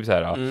blir det typ så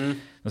här,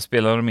 då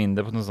spelar de in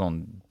det på någon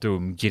sån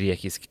dum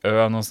grekisk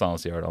ö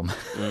någonstans, gör de.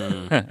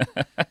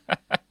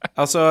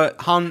 Alltså,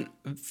 han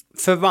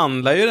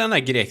förvandlar ju den här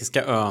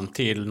grekiska ön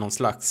till någon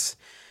slags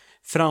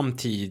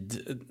framtid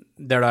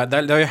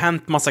där det har ju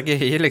hänt massa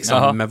grejer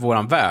liksom med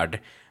våran värld.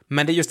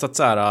 Men det är just att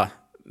så här,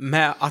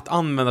 med att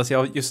använda sig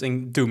av just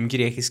en dum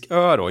grekisk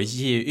ö då,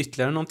 ger ju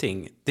ytterligare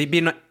någonting. Det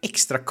blir något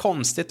extra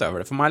konstigt över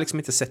det, för man har liksom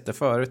inte sett det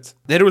förut.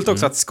 Det är roligt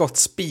också att Scott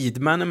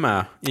Speedman är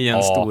med i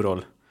en stor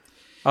roll.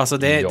 Alltså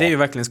det är ju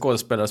verkligen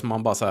skådespelare som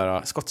man bara så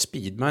här, Scott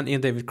Speedman i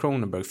en David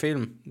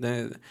Cronenberg-film.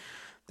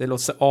 Det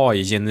låter så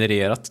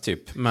AI-genererat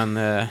typ, men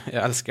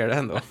jag älskar det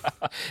ändå.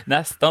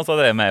 Nästan så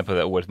det är med på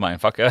det årets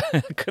mindfuck.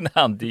 Kunde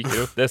han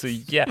dyka upp? Det är så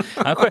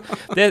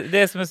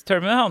det som är så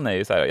törr med han är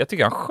ju så här, jag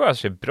tycker han sköter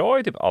sig bra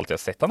i typ allt jag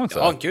sett han också.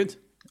 Ja, gud.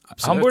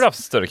 Absolut. Han borde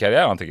haft större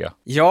karriär, han tycker jag.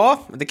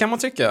 Ja, det kan man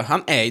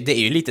tycka. Det är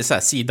ju lite så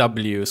här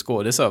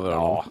CW-skådis över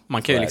honom.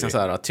 Man kan ju liksom så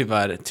här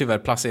tyvärr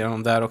placera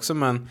honom där också,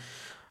 men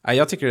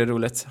jag tycker det är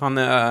roligt. Han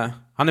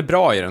är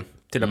bra i den.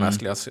 Till och med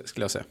skulle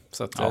jag säga.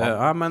 Så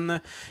att, men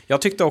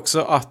jag tyckte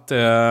också att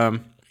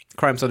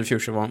Crimes of the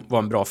Future var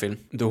en bra film.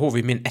 Då har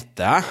vi min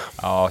etta.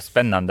 Ja,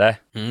 spännande.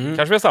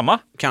 Kanske vi har samma?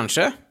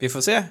 Kanske, vi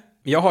får se.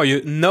 Jag har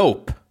ju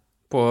Nope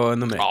på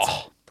nummer 1.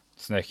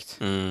 Snyggt.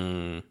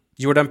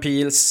 Jordan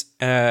Peels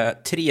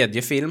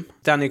tredje film.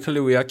 Danny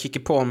Kaluuya, Kiki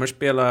Palmer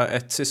spelar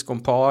ett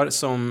syskonpar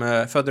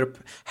som föder upp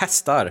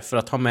hästar för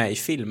att ha med i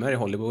filmer i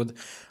Hollywood.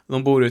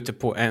 De bor ute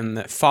på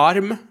en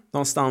farm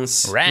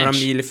någonstans några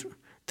mil ifrån.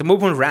 De bor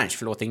på en ranch,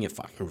 ingen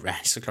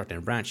ranch, såklart det är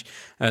en ranch.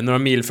 Några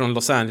mil från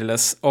Los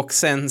Angeles. Och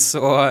sen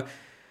så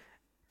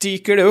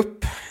dyker det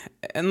upp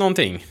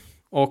någonting.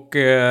 Och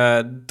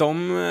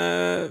de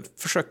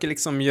försöker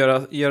liksom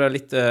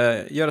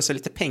göra sig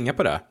lite pengar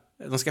på det.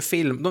 De ska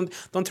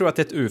de tror att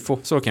det är ett UFO,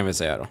 så kan vi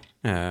säga då.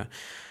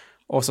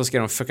 Och så ska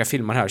de försöka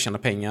filma det här och tjäna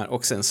pengar.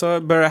 Och sen så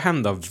börjar det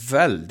hända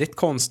väldigt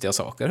konstiga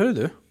saker, hör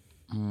du?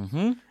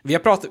 Vi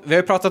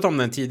har pratat om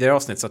den tidigare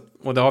avsnitt,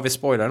 och det har vi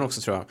spoilat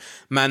också tror jag.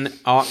 Men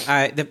ja,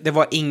 det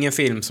var ingen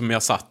film som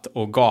jag satt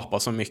och gapade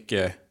så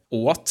mycket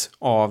åt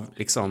av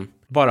liksom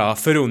bara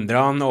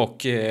förundran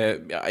och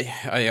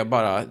jag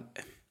bara...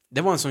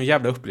 Det var en sån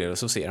jävla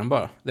upplevelse att se den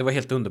bara. Det var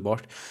helt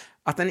underbart.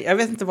 Jag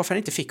vet inte varför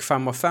den inte fick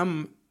 5 av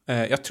 5.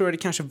 Jag tror det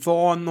kanske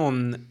var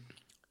någon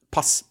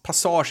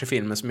passage i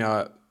filmen som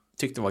jag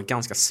tyckte var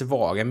ganska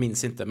svag. Jag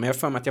minns inte. Men jag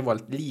för mig att jag var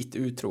lite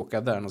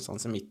uttråkad där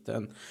någonstans i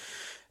mitten.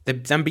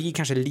 Den blir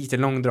kanske lite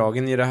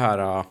långdragen i det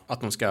här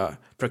att de ska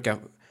försöka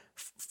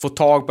få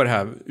tag på det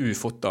här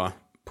UFOt då,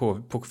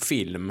 på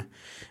film.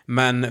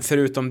 Men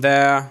förutom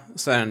det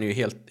så är den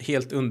ju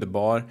helt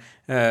underbar.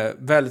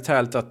 Väldigt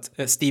härligt att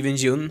Steven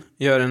Yeun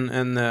gör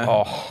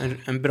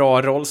en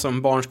bra roll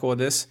som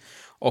barnskådis.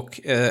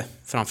 Och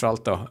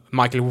framförallt då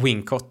Michael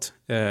Wincott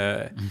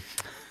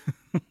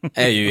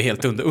är ju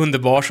helt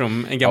underbar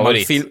som en gammal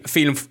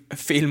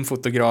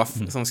filmfotograf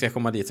som ska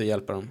komma dit och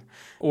hjälpa dem.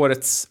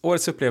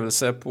 Årets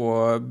upplevelse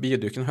på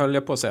bioduken höll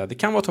jag på att säga. Det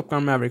kan vara Top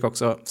Gun Maverick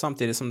också,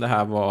 samtidigt som det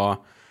här var...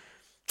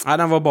 Ja,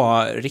 den var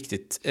bara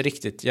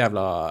riktigt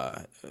jävla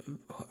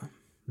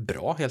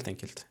bra helt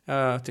enkelt.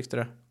 Jag tyckte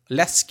det.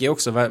 Läskig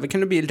också. Det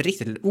kunde bli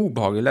riktigt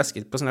obehagligt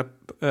läskigt på såna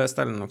här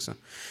ställen också.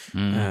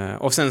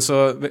 Och sen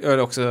så är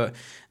det också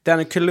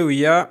Daniel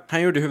Kaluuya,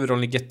 han gjorde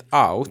huvudrollen i Get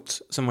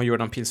Out, som var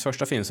Jordan Peels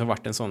första film, som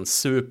varit en sån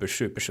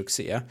super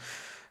succé.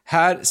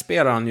 Här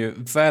spelar han ju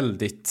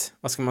väldigt,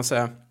 vad ska man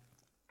säga,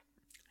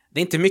 det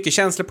är inte mycket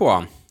känslor på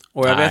han.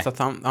 Och jag vet att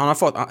han har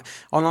fått,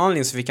 av någon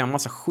anledning så fick han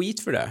massa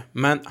skit för det.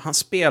 Men han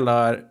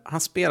spelar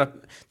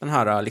den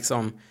här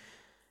liksom...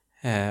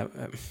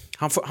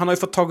 Han har ju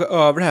fått ta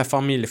över det här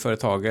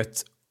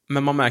familjeföretaget,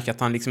 men man märker att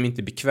han liksom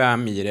inte är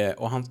bekväm i det.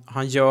 Och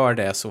han gör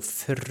det så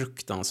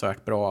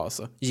fruktansvärt bra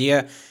alltså.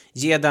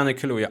 Ge Daniel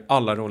Kaluuya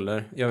alla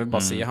roller. Jag vill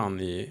bara se han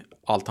i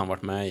allt han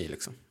varit med i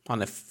liksom.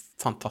 Han är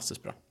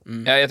fantastiskt bra.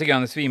 Ja, jag tycker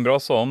han är svinbra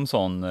som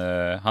sån.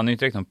 Han är ju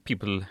inte riktigt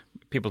någon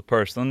people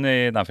person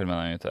i den filmen,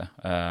 han är ju inte.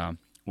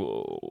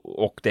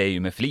 Och det är ju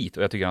med flit,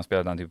 och jag tycker han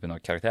spelar den typen av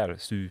karaktär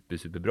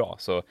super bra.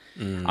 Så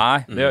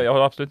jag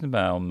håller absolut inte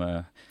med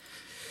om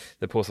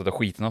det påstådda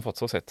skiten har fått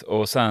så sett.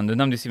 Och sen, du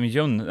nämnde Steven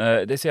Yeun,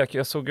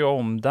 jag såg ju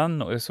om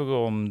den, och jag såg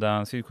om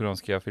den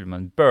sydkoreanska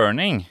filmen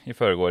Burning i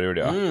förrgår, gjorde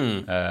jag.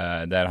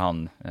 Där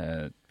han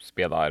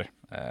spelar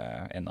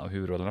en av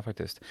huvudrollerna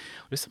faktiskt.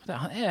 Och det är som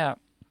att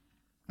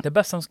det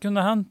bästa som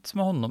kunde ha hänt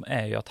med honom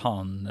är ju att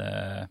han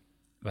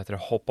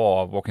hoppa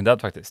av Walking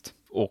Dead faktiskt.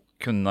 Och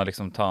kunna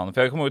liksom ta han.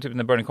 För jag kommer ihåg typ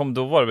när Burning kom,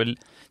 då var det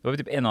väl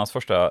typ en av hans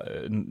första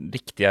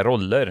riktiga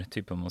roller,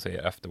 typ om man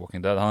säger, efter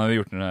Walking Dead. Han har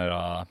gjort den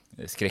här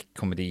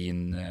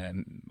skräckkomedin,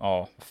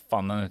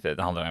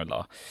 det handlar väl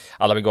om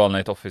alla blir galna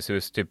i ett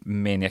officehus, typ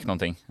Maniac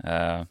någonting.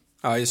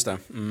 Ja, just det.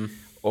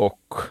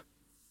 Och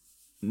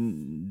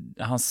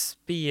han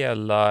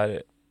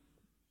spelar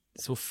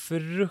så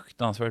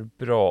fruktansvärt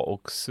bra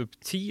och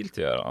subtilt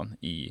gör han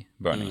i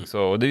Burning.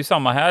 Så det är ju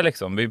samma här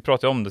liksom. Vi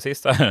pratade om det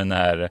sista här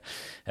när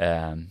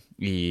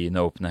i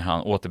Nope, när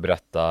han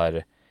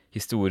återberättar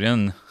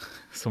historien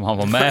som han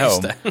var med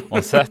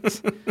om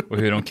set och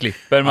hur de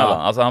klipper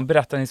mellan. Alltså han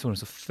berättar en historia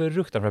så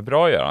fruktansvärt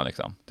bra gör han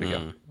liksom, tycker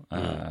jag.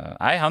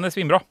 Nej, han är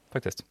svinbra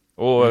faktiskt.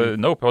 Och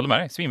Nope, jag håller med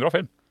dig. Svinbra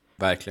film.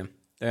 Verkligen.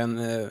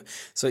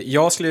 Så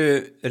jag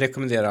skulle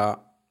rekommendera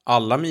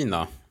alla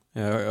mina.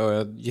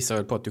 Jag gissar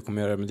väl på att du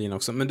kommer göra det med din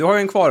också. Men du har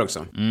ju en kvar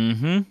också.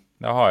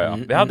 Det har jag.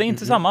 Vi hade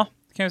inte samma,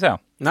 kan jag säga.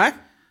 Nej.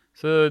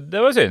 Så det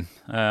var synd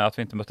att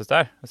vi inte möttes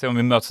där. Jag ser om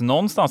vi möts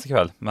någonstans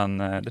ikväll, men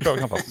det tror jag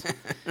knappast.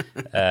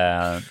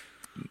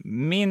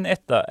 Min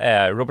etta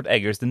är Robert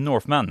Eggers The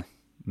Northman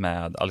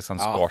med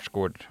Alexander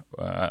Skarsgård,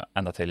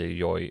 Anna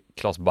Taylor-Joy,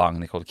 Claes Bang,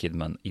 Nicole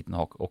Kidman, Ethan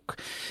Hawke och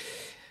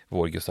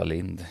vår Gustav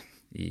Lind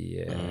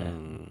i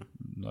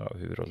några av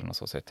huvudrollerna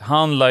så sett.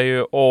 Handlar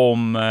ju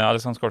om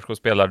Alexander Skarsgård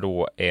spelar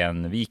då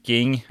en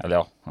viking,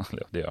 eller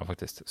det gör han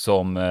faktiskt,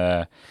 som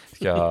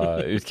ska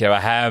utkräva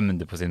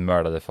hämnd på sin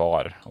mördade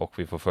far, och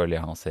vi får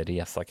följa hans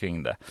resa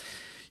kring det.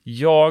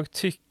 Jag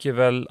tycker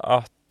väl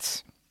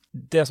att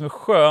det som är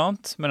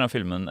skönt med den här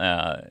filmen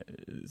är,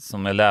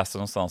 som jag läste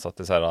någonstans, att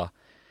det är så här: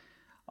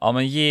 ja,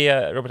 men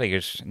ge Robert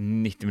Eggers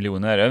 90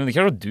 miljoner. Det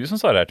kanske var du som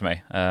sa det här till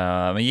mig.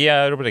 Men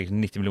ge Robert Eggers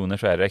 90 miljoner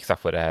så är det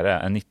exakt vad det här är.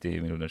 En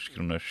 90 miljoners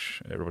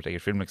kronors Robert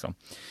Eggers-film liksom.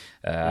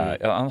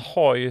 Han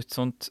har ju ett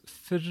sånt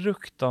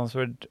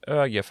fruktansvärt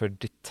öga för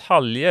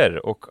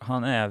detaljer, och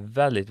han är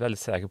väldigt, väldigt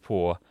säker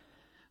på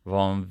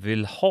vad han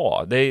vill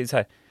ha. Det är så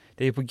här,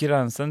 det är på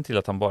gränsen till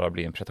att han bara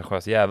blir en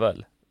pretentiös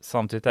jävel.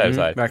 Samtidigt är det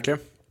så här, verkligen.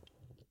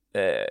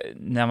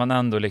 När man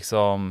ändå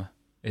liksom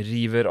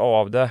river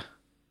av det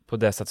på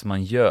det sätt som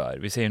man gör.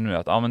 Vi ser nu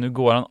att men nu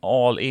går han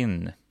all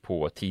in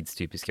på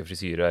tidstypiska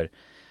frisyrer.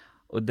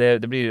 Och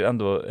det blir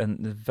ändå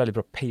en väldigt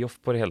bra payoff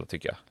på det hela,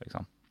 tycker jag.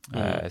 Liksom.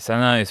 Sen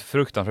är han ju så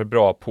fruktansvärt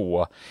bra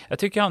på... Jag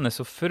tycker han är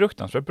så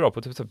fruktansvärt bra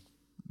på typ så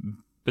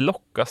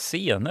blocka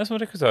scener som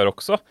regissör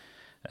också.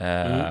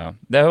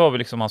 Det var väl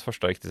liksom hans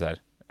första riktigt så här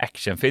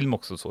actionfilm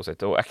också så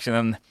sätt. Och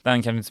actionen,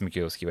 den kan inte så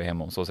mycket att skriva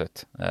hem om så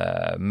sätt.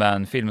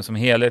 Men filmen som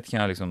helhet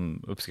kan jag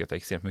liksom uppskatta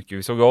extremt mycket.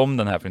 Vi såg om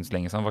den här för inte så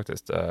länge sedan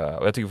faktiskt.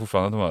 Och jag tycker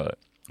fortfarande att den var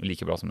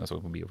lika bra som jag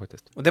såg på bio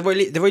faktiskt. Och det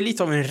var ju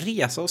lite av en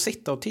resa att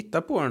sitta och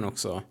titta på den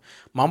också.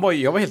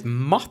 Jag var helt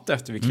matt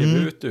efter vi klev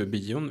ut ur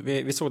bion.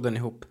 Vi såg den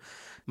ihop.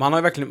 Man har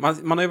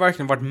ju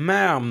verkligen varit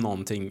med om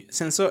någonting.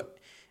 Sen så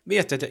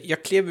vet jag att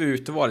jag klev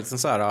ut och var liksom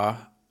så här...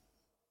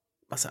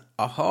 Alltså,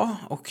 aha,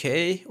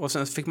 okej. Och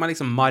sen fick man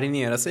liksom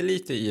marinera sig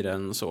lite i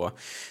den och så.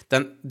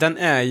 Den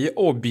är ju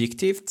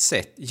objektivt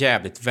sett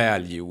jävligt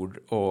välgjord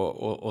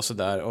och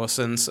sådär. Och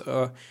sen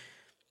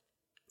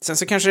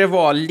så kanske det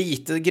var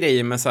lite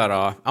grejer med så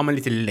här, ja men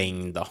lite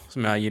längd då,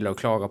 som jag gillar att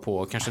klaga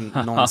på. Kanske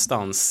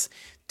någonstans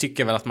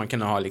tycker väl att man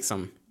kunde ha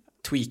liksom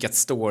tweakat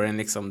storyn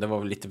liksom. Det var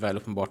väl lite väl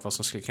uppenbart vad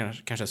som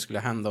kanske skulle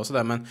hända och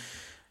sådär. Men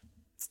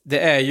det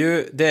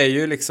är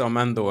ju liksom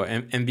ändå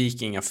en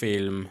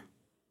vikingafilm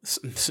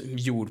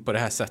gjord på det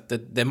här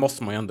sättet. Det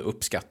måste man ju ändå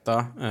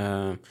uppskatta.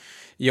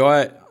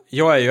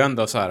 Jag är ju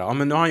ändå så här, ja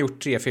men nu har han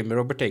gjort 3 filmer,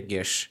 Robert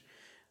Eggers.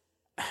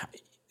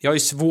 Jag har ju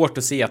svårt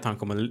att se att han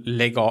kommer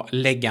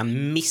lägga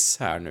en miss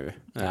här nu.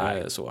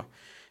 Så.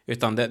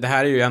 Utan det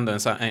här är ju ändå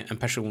en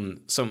person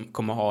som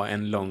kommer ha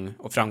en lång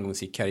och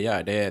framgångsrik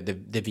karriär.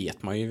 Det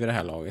vet man ju vid det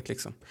här laget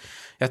liksom.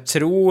 Jag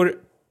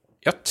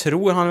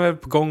tror han är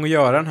på gång att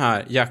göra den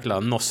här jäkla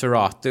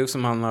Nosferatu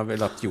som han har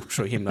velat gjort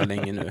så himla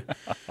länge nu.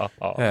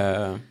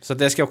 Så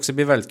det ska också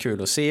bli väldigt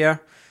kul att se.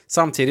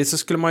 Samtidigt så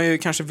skulle man ju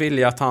kanske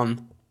vilja att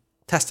han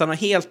testar något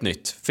helt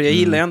nytt. För jag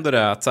gillar ändå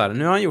det att så här,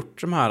 nu har han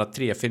gjort de här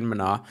 3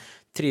 filmerna.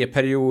 3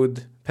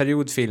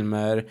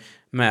 periodfilmer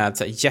med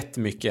så här,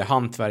 jättemycket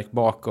hantverk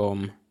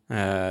bakom.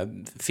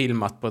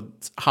 Filmat på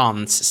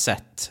hans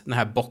sätt. Den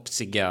här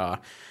boxiga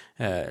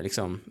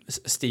liksom,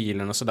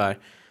 stilen och sådär.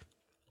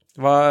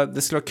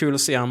 Det skulle vara kul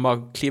att se han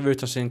bara kliva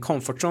ut av sin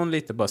comfort zone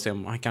lite, bara se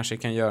om han kanske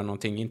kan göra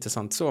någonting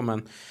intressant så,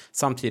 men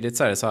samtidigt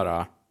så är det så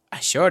här,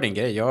 kör din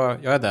grej,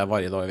 jag är där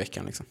varje dag i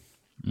veckan liksom.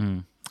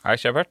 Ja,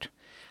 Shepard.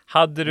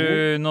 Hade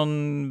du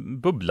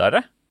någon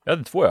bubblare? Jag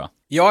hade 2, ja.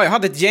 Ja, jag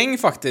hade ett gäng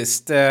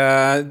faktiskt.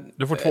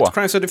 Du får 2.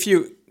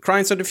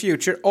 Crimes of the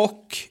Future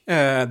och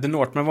The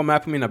Northman var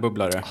med på mina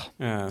bubblare.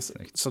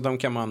 Så de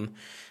kan man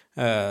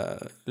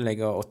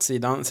lägga åt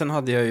sidan. Sen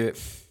hade jag ju...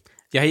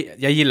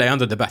 Jag gillar ju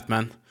ändå The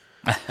Batman.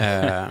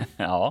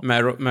 Ja.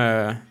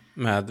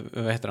 Med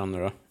vad heter han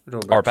nu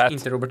då?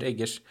 Inte Robert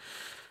Eggers.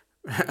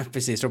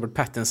 Precis, Robert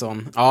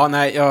Pattinson. Ja,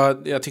 nej,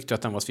 jag tyckte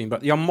att den var svinbra.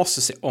 Jag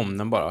måste se om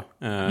den bara.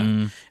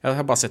 Jag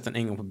har bara sett den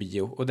en gång på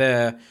bio. Och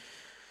det...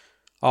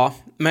 Ja,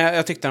 men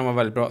jag tyckte den var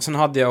väldigt bra. Sen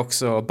hade jag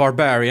också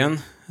Barbarian,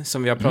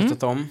 som vi har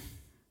pratat om.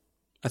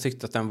 Jag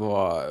tyckte att den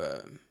var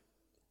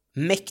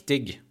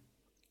mäktig.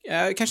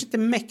 Kanske inte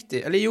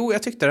mäktig. Eller jo,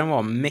 jag tyckte den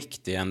var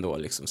mäktig ändå.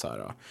 Liksom så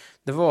här.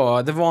 Det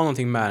var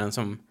någonting med den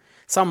som...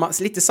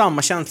 lite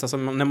samma känsla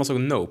som när man såg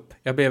Nope.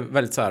 Jag blev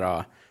väldigt så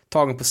här...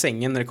 tagen på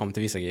sängen när det kom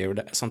till vissa grejer. Och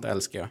sånt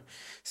älskar jag.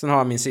 Sen har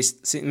jag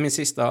min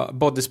sista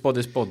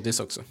Bodies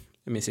också.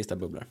 Min sista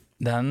bubbla.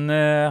 Den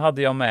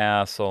hade jag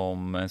med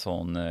som en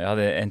sån... Jag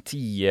hade en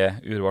 10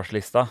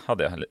 urvalslista.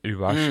 Eller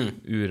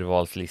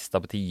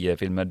urvalslista på 10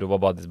 filmer. Då var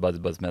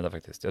Bodies med där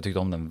faktiskt. Jag tyckte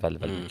om den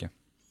väldigt, väldigt mycket.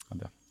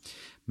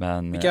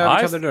 Men, vilka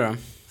hade du då?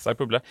 Stark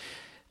bubbla.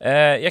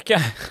 Jag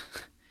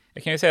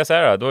kan ju säga så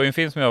här. Det var ju en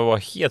film som jag var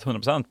helt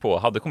 100% på.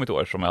 Hade kommit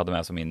år som jag hade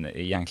med som min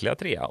egentliga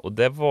 3. Och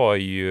det var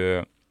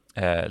ju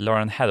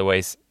Lauren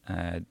Hathaways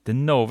The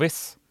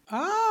Novice.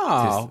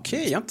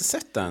 Okej. Jag har inte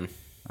sett den.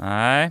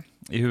 Nej.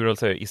 I huvudroll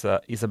så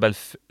är Isabel...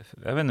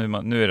 Jag vet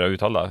inte nu är det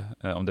uttala.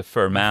 Om det är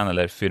Furman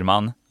eller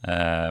Fyrman.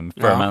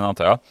 Furman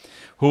antar jag.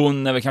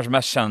 Hon är väl kanske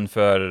mest känd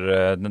för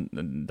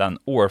den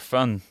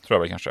Orphan, tror jag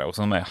väl kanske. Och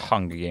som är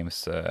Hunger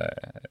Games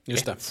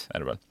 1, är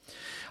det väl.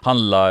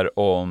 Handlar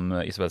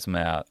om Isabel som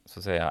är så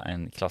att säga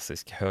en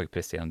klassisk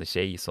högpresterande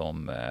tjej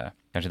som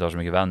kanske inte har så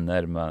mycket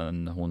vänner,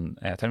 men hon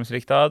är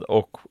tävlingsriktad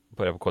och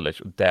börjar på college.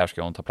 Och där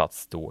ska hon ta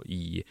plats då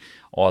i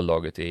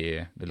A-laget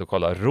i det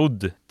lokala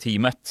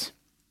rodd-teamet.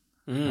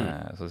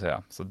 Så att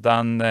säga. Så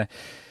den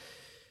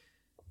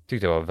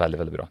tyckte jag var väldigt,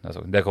 väldigt bra.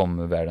 Det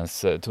kom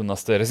världens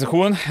tunnaste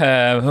recension.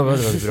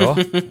 Väldigt bra.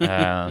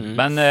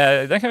 Men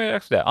den kan vi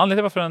acceptera.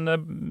 Anledningen varför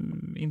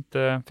den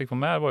inte fick vara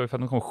med var ju för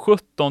att den kom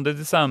 17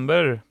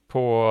 december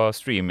på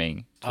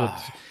streaming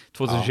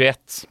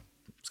 2021.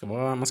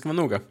 Man ska vara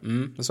noga.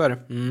 Så är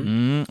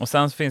det. Och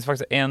sen finns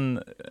faktiskt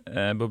en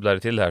bubblare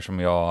till här som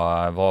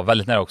jag var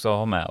väldigt nära också att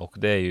ha med. Och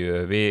det är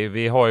ju,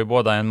 vi har ju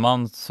båda en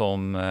man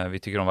som vi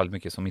tycker om väldigt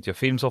mycket, som inte gör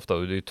film så ofta.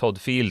 Och det är ju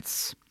Todd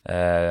Fields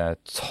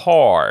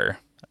Tar,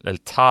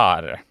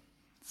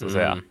 så att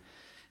säga.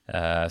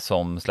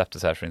 Som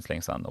släpptes här för inte så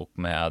länge sedan. Och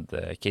med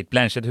Kate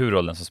Blanchett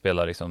huvudrollen som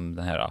spelar liksom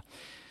den här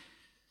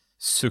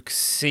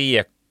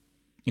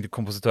inte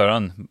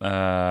kompositören,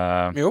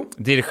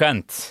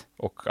 dirigent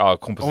och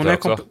kompositör. Hon är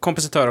också.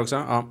 Kompositör också,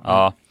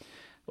 ja.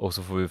 Och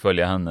så får vi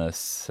följa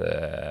hennes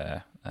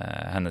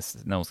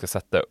när hon ska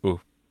sätta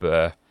upp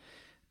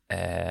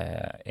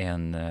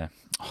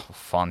vad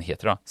fan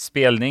heter det?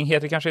 Spelning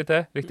heter det kanske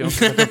inte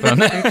riktigt.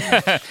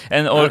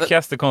 En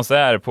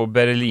orkesterkonsert på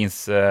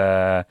Berlins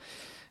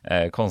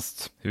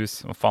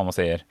konsthus, vad fan man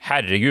säger.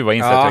 Herregud, vad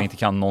inser att jag inte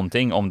kan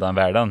någonting om den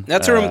världen.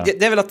 Jag tror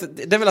det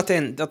är väl att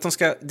de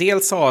ska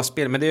dels ha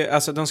spel, men det är,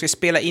 alltså, de ska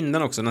spela in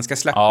den också. Den ska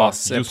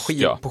släppas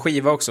på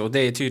skiva också. Och det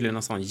är tydligen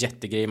en sån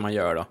jättegrej man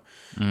gör då.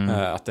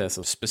 Att det är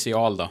så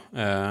special då.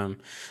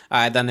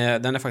 Nej, den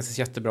är faktiskt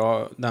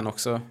jättebra, den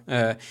också.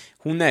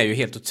 Hon är ju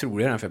helt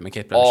otrolig, den filmen,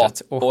 Kate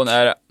Blanchett. Och hon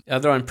är...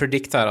 Jag drar en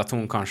predict här att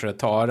hon kanske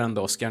tar en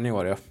Oscar i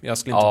år. Jag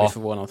skulle inte bli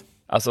förvånad.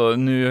 Alltså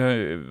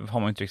nu har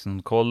man inte riktigt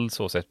någon koll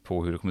så sett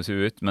på hur det kommer se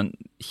ut, men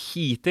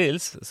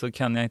hittills så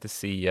kan jag inte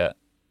se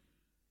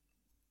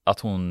att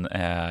hon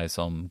är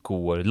som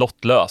går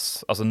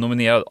lottlös. Alltså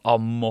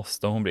nominerad,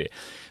 måste hon bli.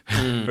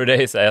 För det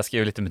är så här, jag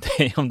skrev lite med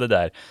dig om det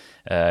där.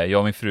 Jag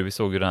och min fru, vi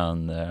såg ju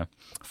den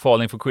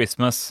Falling for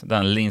Christmas,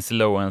 den Lindsay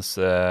Lohans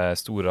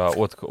stora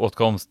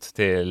åtkomst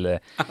till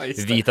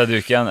vita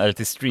duken, eller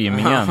till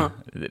streamingen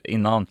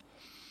innan.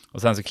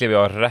 Och sen så klev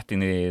jag rätt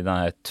in i den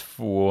här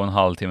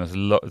 2,5 timmars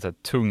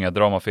tunga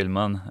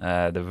dramafilmen.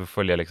 Där vi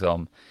följer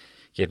liksom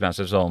Kate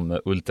Blanchett som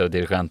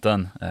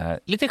ultradirigenten.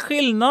 Lite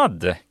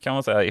skillnad kan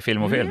man säga i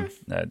film och film.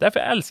 Därför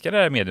älskar jag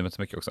det här mediumet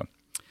så mycket också.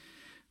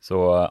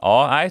 Så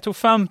det tog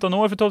 15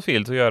 år för Todd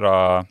Field att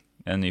göra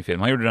en ny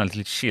film. Han gjorde den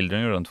Little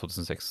Children gjorde den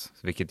 2006.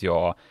 Vilket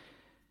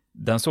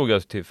den såg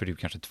jag för typ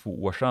kanske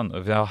 2 år sedan.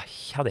 Och jag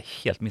hade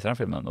helt missat den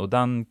filmen. Och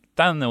den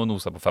är att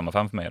nosa på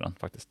 5/5 för mig den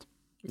faktiskt.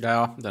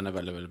 Ja, den är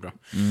väldigt, väldigt bra.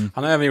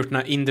 Han har även gjort den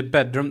här In the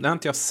Bedroom. Den har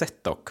inte jag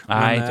sett dock.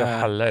 Nej, inte jag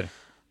heller.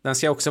 Den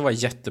ska också vara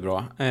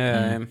jättebra.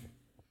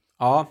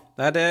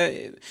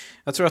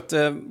 Jag tror att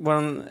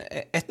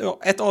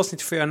ett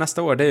avsnitt för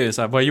nästa år, det är ju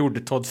så här, vad gjorde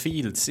Todd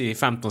Fields i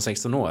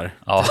 15-16 år?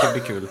 Det ska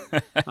bli kul.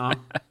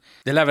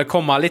 Det lär väl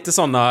komma lite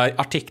sådana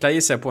artiklar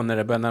i sig på när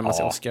det börjar närma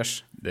sig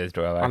Oscars. Det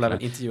tror jag verkligen. Han lär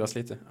väl intervjuas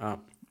lite.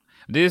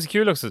 Det är så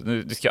kul också,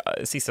 det ska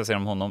sista säga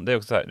om honom, det är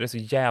också så här, det är så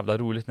jävla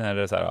roligt när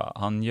det är så här,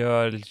 han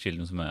gör Little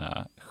Children som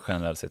är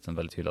generellt sett en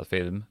väldigt hyllad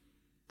film.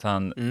 Så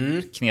han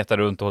knetar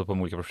runt och håller på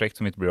med olika projekt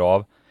som inte blir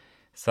av.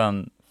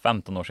 Sen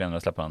 15 år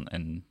senare släpper han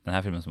den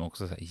här filmen som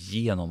också är så här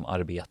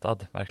genomarbetad,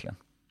 verkligen.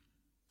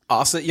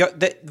 Alltså,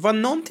 det var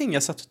någonting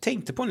jag satt och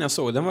tänkte på när jag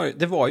såg den.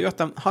 Det var ju att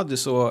han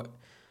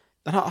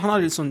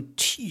hade en sån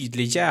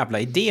tydlig jävla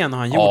idé när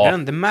han gjorde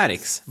den. Det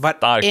märks.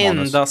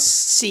 Varenda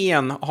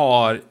scen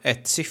har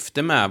ett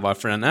syfte med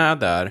varför den är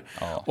där.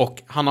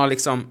 Och han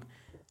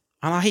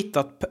har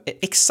hittat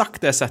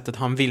exakt det sättet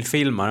han vill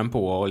filma den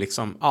på och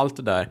liksom allt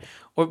det där.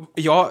 Och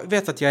jag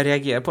vet att jag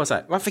reagerar på så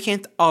här, varför kan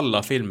inte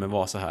alla filmer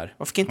vara så här?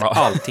 Varför kan inte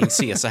allting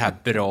se så här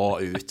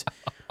bra ut?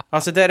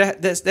 Alltså det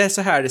är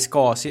så här det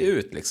ska se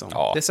ut liksom.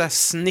 Det är så här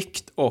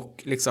snyggt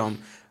och liksom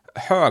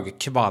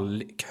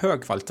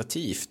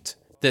högkvalitativt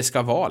det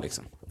ska vara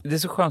liksom. Det är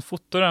så skönt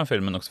foto den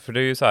filmen också, för det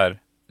är ju så här,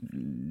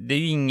 det är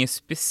ju inget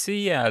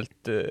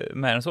speciellt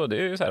med den så, det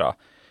är ju så här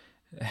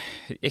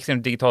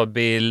extremt digital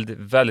bild,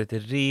 väldigt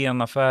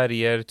rena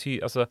färger,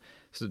 alltså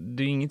så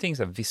det är ju ingenting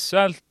så här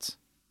visuellt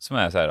som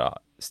är så här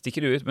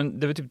sticker ut, men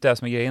det är väl typ det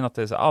som är grejen, att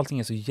det är så, allting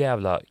är så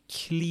jävla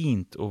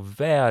cleant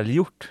och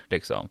välgjort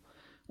liksom.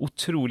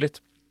 Otroligt.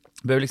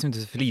 Behöver liksom inte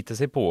förlita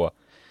sig på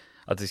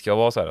att det ska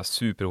vara så här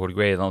superhård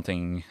grade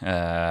någonting.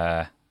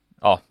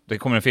 Det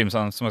kommer en film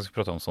som jag ska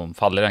prata om som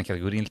faller i den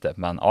kategorin lite,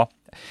 men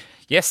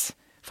yes.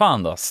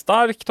 Fan då,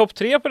 stark topp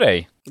 3 på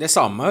dig. Det är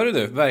samma, hörru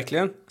du,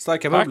 verkligen.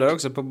 Starka bubblor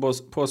också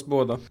på oss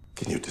båda.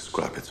 Can you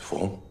describe its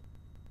form?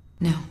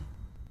 No.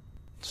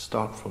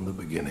 Start from the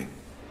beginning.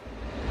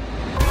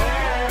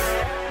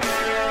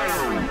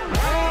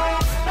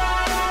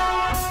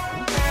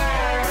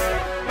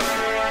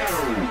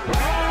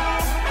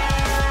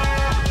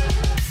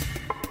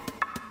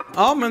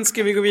 Ja, men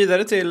ska vi gå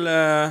vidare till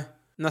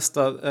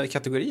nästa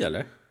kategori,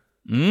 eller?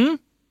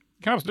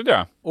 Kan absolut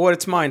göra.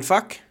 Årets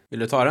mindfuck. Vill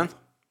du ta den?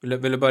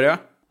 Vill du börja?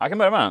 Jag kan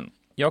börja med den.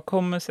 Jag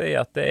kommer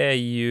säga att det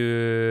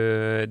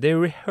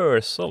är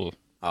Rehearsal.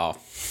 Ja.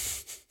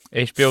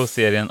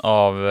 HBO-serien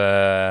av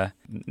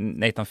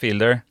Nathan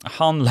Fielder.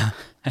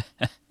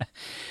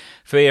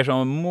 För er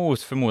som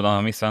mot förmodan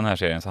har missat den här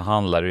serien så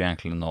handlar det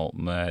egentligen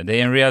om... det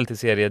är en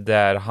reality-serie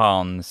där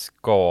han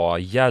ska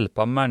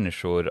hjälpa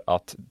människor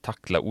att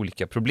tackla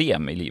olika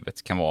problem i livet.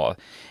 Det kan vara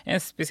en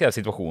speciell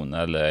situation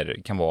eller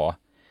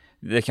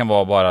det kan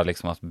vara bara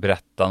liksom att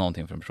berätta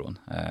någonting för en person.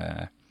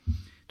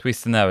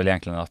 Twisten är väl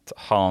egentligen att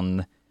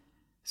han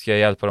ska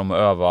hjälpa dem att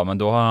öva, men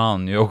då har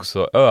han ju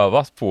också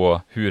övat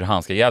på hur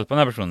han ska hjälpa den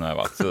här personen att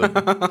öva. Så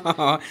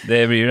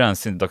det blir ju den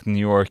Dr.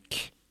 New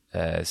York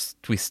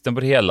twisten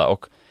på det hela,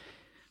 och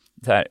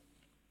så här,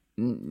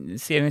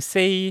 serien i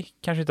sig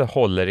kanske inte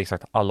håller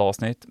exakt alla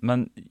avsnitt,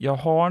 men jag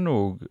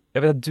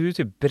vet att du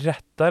typ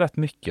berättar rätt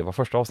mycket vad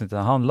första avsnittet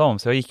handlar om,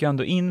 så jag gick ju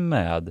ändå in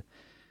med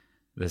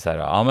det så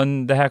här,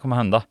 men det här kommer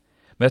hända.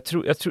 Men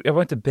jag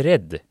var inte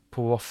beredd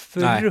på vad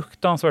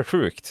fruktansvärt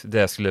sjukt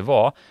det skulle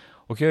vara.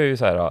 Och jag är ju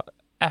så här,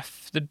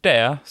 efter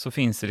det så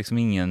finns det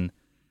liksom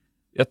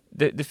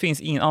det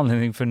finns ingen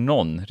anledning för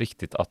någon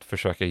riktigt att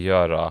försöka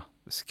göra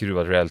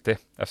skruvad reality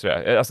efter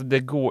det. Alltså det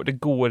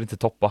går inte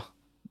toppa.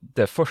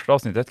 Det första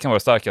avsnittet kan vara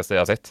det starkaste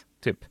jag sett,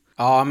 typ.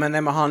 Ja,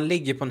 men han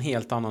ligger på en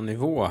helt annan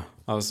nivå.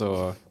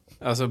 Alltså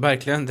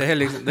verkligen, det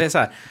är så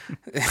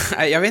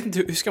här. Jag vet inte,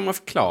 hur ska man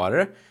förklara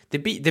det?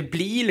 Det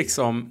blir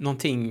liksom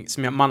någonting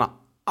som man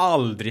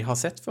aldrig har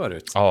sett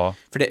förut. Ja.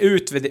 För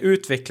det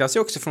utvecklas ju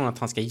också från att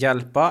han ska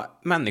hjälpa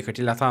människor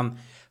till att han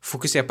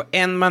fokuserar på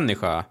en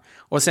människa.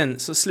 Och sen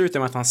så slutar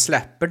med att han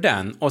släpper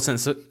den. Och sen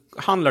så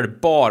handlar det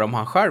bara om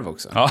han själv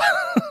också. Ja.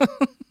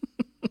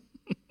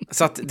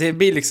 Så att det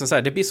blir liksom så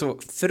här, det blir så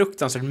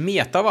fruktansvärt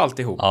meta av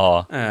alltihop.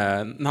 Ja.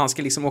 När han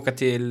ska liksom åka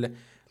till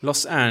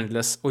Los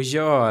Angeles och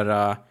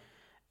göra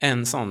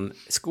en sån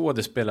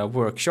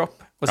skådespelar-workshop.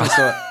 Och sen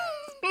så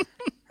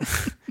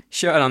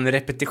kör han en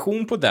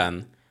repetition på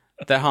den.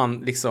 Där han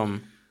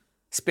liksom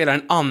spelar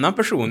en annan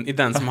person i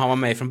den som han var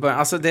med i från början.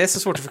 Alltså det är så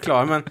svårt att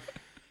förklara, men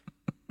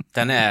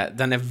den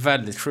är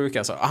väldigt sjuk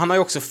alltså. Han har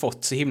ju också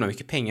fått så himla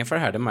mycket pengar för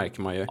det här, det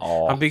märker man ju.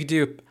 Ja.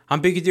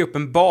 Han byggde ju upp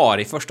en bar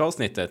i första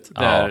avsnittet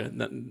där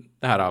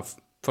det här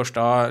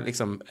första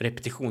liksom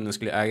repetitionen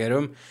skulle äga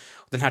rum.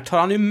 Den här tar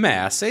han ju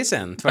med sig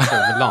sen tvärs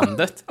över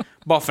landet.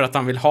 Bara för att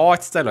han vill ha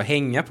ett ställe att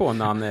hänga på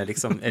när han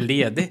är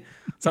ledig.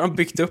 Så har de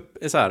byggt upp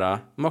så här.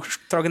 De har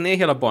dragit ner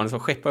hela barnet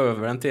och skeppat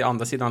över den till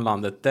andra sidan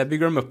landet. Där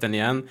bygger de upp den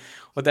igen.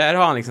 Och där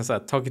har han liksom så här,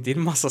 tagit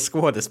in massa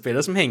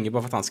skådespelare som hänger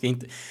bara för att han ska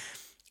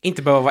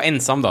inte behöva vara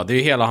ensam då. Det är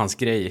ju hela hans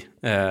grej.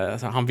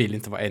 Han vill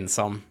inte vara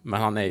ensam.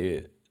 Men han är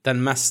ju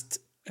den mest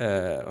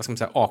vad ska man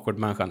säga, awkward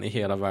människan i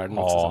hela världen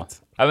också.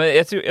 Så ja, men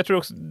jag tror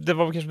också, det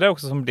var kanske det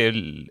också som blev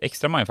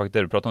extra mindfuck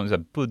där du pratade om så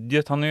här,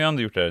 budget. Han har ju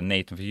ändå gjort det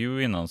Nathan for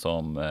You innan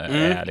som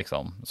är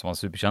liksom, som han är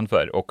superkänd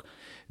för. Och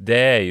det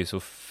är ju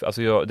så,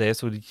 alltså det är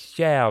så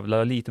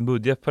jävla liten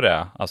budget på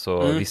det.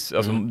 Alltså,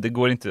 det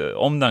går inte,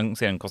 om den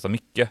serien kostar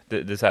mycket,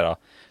 det är så här,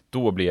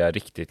 då blir jag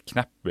riktigt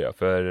knäpp.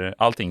 För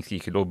allting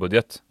skriker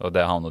lågbudget. Och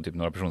det är han och typ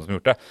några personer som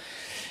gjort det.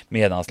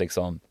 Medans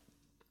liksom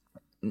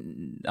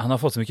han har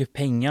fått så mycket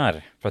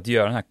pengar för att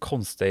göra den här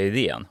konstiga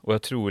idén. Och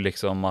jag tror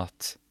liksom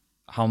att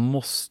han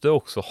måste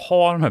också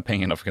ha de här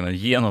pengarna för att kunna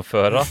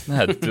genomföra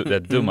det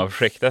dumma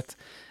projektet.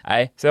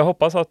 Nej, så jag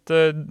hoppas att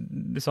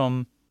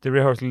liksom The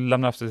Rehearsal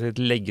lämnar efter sig ett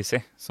legacy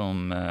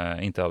som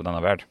inte är av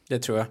denna värld. Det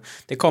tror jag.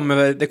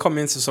 Det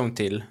kommer en säsong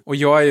till. Och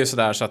jag är ju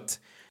sådär så att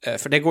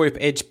för det går ju på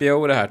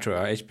HBO det här tror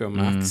jag, HBO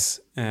Max.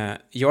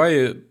 Jag är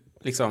ju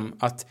liksom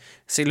att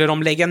skulle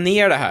de lägga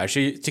ner det här så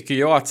tycker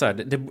jag att så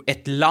här,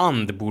 ett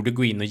land borde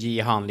gå in och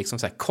ge han liksom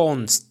så här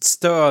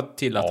konststöd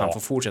till att han får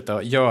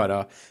fortsätta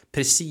göra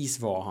precis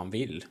vad han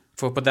vill.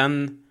 För på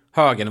den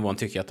höga nivån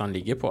tycker jag att han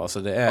ligger på. Alltså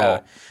det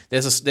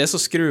är så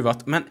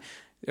skruvat. Men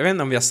jag vet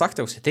inte om vi har sagt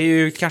det också. Det är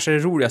ju kanske det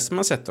roligaste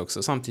man sett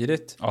också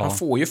samtidigt. Han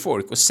får ju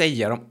folk att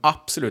säga de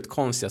absolut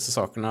konstigaste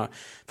sakerna.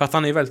 För att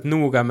han är ju väldigt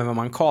noga med vad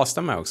man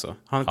castar med också.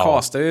 Han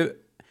castar ju,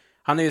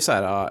 han är ju så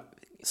här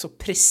så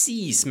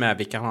precis med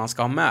vilka han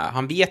ska ha med.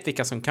 Han vet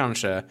vilka som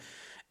kanske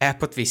är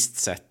på ett visst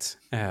sätt.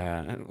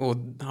 Och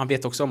han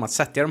vet också om att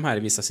sätta de här i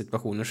vissa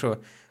situationer så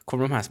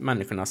kommer de här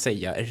människorna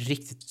säga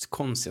riktigt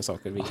konstiga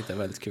saker, vilket är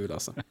väldigt kul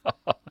alltså.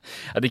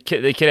 Ja,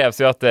 det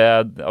krävs ju att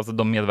alltså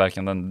de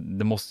medverkande,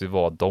 det måste ju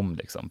vara dem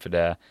liksom, för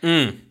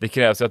det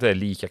krävs ju att det är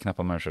lika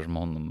knappa människor som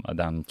honom,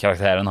 den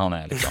karaktären han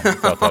är liksom,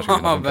 för att det här ska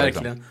kunna funka,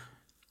 verkligen. Liksom.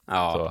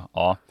 Ja. Så,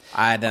 ja.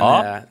 Nej,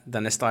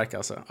 den är stark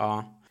alltså.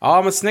 Ja.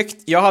 Ja, men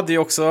snyggt. Jag hade ju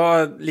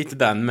också lite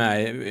den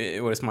med i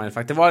Årets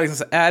mindfuck. Det var liksom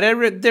så, är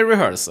det The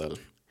Rehearsal?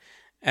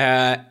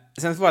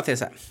 Sen var det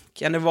så här,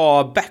 kan det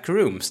vara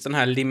Backrooms, den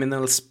här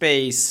liminal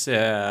space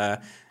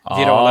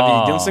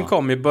virala videon som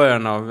kom i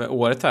början av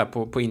året här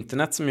på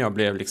internet, som jag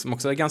blev liksom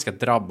också ganska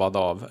drabbad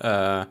av.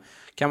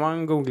 Kan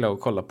man googla och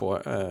kolla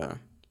på.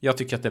 Jag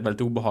tycker att det är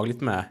väldigt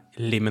obehagligt med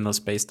liminal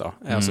space då.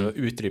 Alltså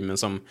utrymmen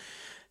som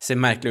ser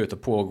märkliga ut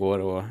och pågår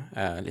och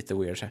lite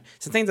weird.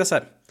 Sen tänkte jag så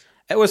här,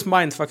 it was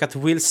mindfuck att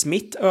Will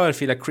Smith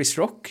örfilar Chris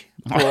Rock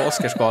på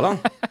Oscarsgalan.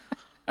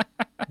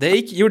 Det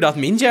gjorde att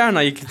min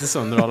hjärna gick lite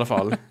sönder i alla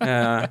fall.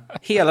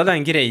 Hela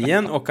den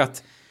grejen, och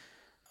att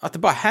det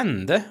bara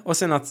hände. Och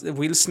sen att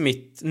Will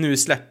Smith nu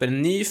släpper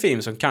en ny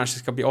film som kanske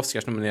ska bli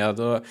Oscars-nominerad.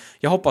 Och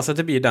jag hoppas att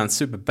det blir den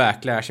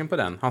super-backlashen på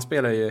den. Han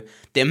spelar ju,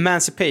 The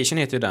Emancipation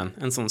heter ju den.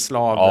 En sån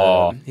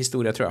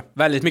slav-historia tror jag.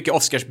 Väldigt mycket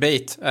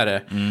Oscars-bait är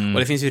det. Och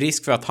det finns ju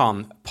risk för att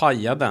han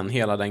pajar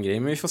hela den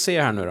grejen. Men vi får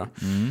se här nu då.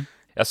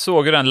 Jag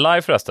såg ju den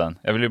live förresten.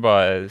 Jag vill ju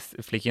bara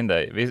flika in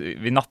dig.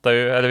 Vi nattar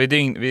ju,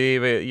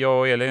 eller jag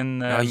och Elin,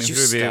 min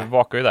fru, vi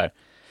vakar ju där.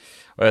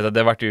 Och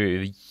det vart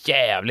ju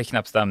jävligt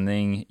knäpp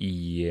stämning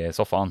i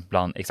soffan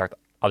bland exakt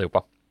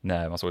allihopa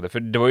när man såg det. För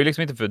det var ju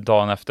liksom inte för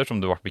dagen efter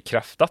som det vart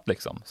bekräftat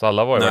liksom. Så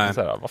alla var ju verkligen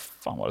såhär, vad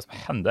fan var det som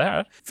hände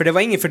här? För det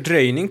var ingen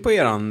fördröjning på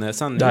eran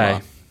sändning.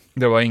 Nej,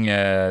 det var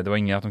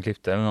inget att de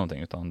klippte eller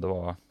någonting, utan det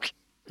var...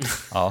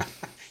 Ja.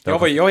 Jag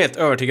var helt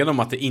övertygad om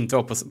att det inte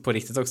var på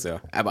riktigt också.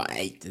 Jag bara,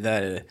 nej,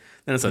 det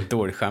är så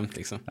dåligt skämt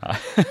liksom. Ja.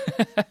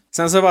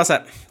 Sen så bara så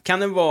här, kan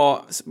det vara...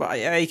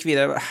 Jag gick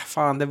vidare,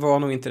 fan, det var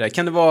nog inte det.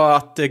 Kan det vara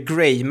att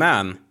Grey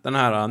Man, den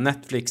här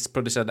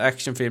Netflix-producerade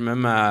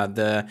actionfilmen med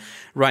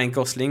Ryan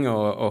Gosling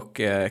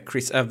och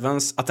Chris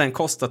Evans, att den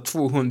kostar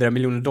 $200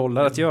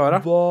 miljoner att göra?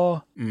 Vad?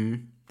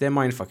 Det är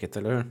mindfucket,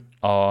 eller hur?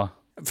 Ja.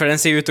 För den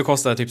ser ut att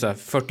kosta typ så här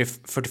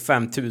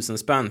 40-45 000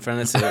 spänn. För den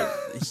är så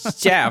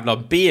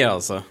jävla B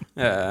alltså.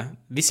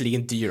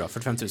 Visserligen dyr då,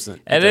 45 000.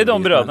 Är det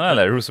de bröderna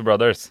eller? Russo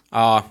Brothers?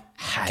 Ja,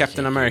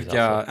 Captain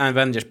America, alltså.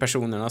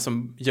 Avengers-personerna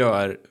som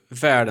gör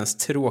världens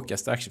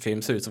tråkigaste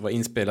actionfilm. Ser ut att vara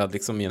inspelad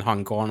liksom i en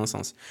hangar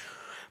någonstans.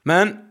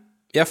 Men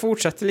jag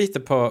fortsätter lite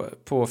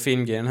på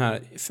filmgrejen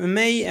här. För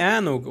mig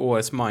är nog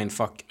årets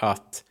mindfuck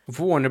att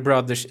Warner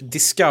Brothers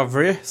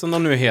Discovery, som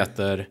de nu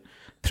heter,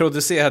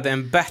 producerade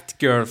en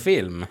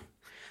Batgirl-film.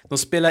 De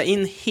spelade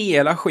in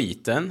hela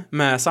skiten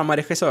med samma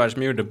regissör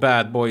som gjorde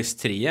Bad Boys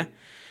 3.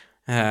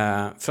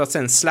 För att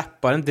sen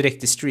släppa den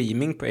direkt i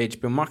streaming på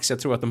HBO Max. Jag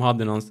tror att de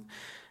hade någon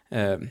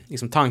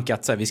liksom tanke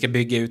att så här, vi ska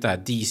bygga ut det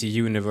här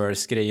DC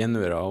Universe-grejen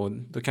nu då. Och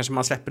då kanske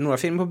man släpper några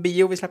filmer på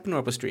bio och vi släpper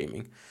några på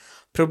streaming.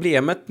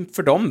 Problemet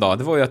för dem då,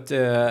 det var ju att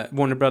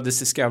Warner Brothers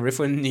Discovery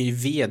får en ny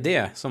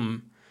vd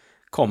som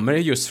kommer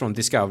just från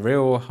Discovery.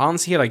 Och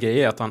hans hela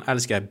grej är att han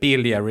älskar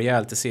billiga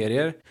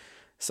reality-serier.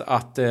 Så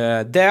att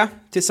det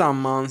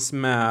tillsammans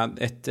med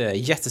ett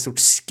jättestort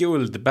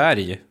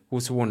skuldberg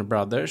hos Warner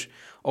Brothers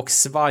och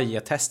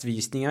svajiga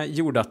testvisningar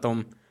gjorde att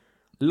de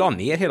la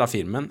ner hela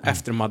filmen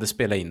efter de hade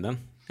spelat in den.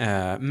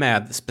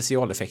 Med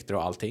specialeffekter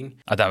och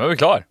allting. Ja, den var väl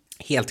klar?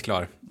 Helt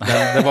klar.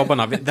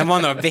 Den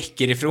var några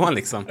veckor ifrån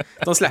liksom.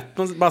 De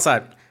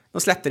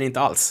släppte det inte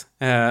alls.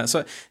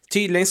 Så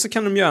tydligen så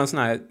kan de göra en sån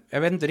här,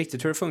 jag vet inte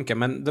riktigt hur det funkar,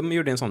 men de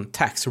gjorde en sån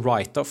tax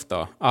write-off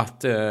då.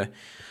 Att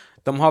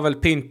de har väl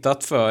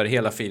pyntat för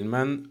hela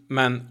filmen,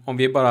 men om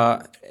vi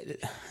bara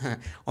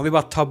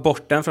tar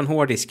bort den från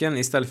hårddisken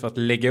istället för att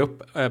lägga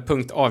upp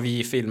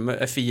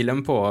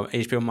 .avi-filen på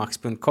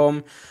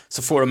hbomax.com,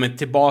 så får de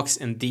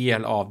tillbaks en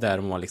del av där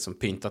de har liksom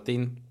pyntat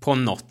in på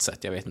något sätt,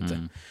 jag vet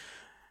inte.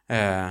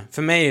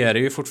 För mig är det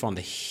ju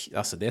fortfarande,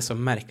 alltså det är så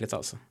märkligt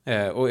alltså.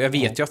 Och jag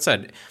vet ju att så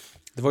här,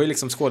 det var ju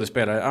liksom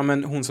skådespelare, ja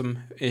men hon som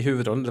är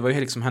huvudrollen, det var ju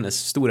liksom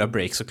hennes stora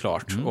break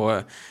såklart.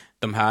 Och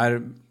de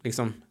här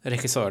liksom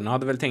regissörerna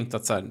hade väl tänkt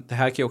att så här, det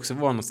här kan ju också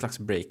vara något slags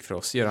break för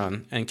oss, göra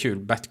en kul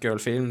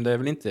Batgirl-film, det är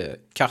väl inte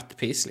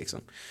kattpiss liksom.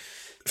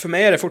 För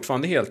mig är det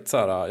fortfarande helt så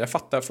här, jag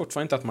fattar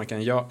fortfarande inte att man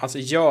kan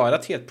göra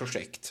ett helt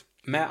projekt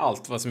med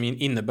allt vad som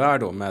innebär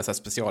då med så här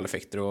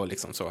specialeffekter och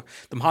liksom så.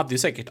 De hade ju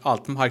säkert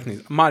allt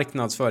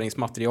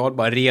marknadsföringsmaterial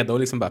bara redo och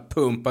liksom bara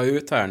pumpa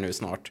ut här nu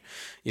snart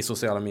i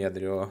sociala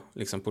medier och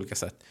liksom på olika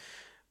sätt.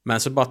 Men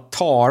så bara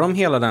tar de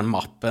hela den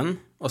mappen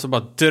och så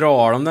bara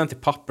drar de den till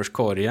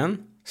papperskorgen,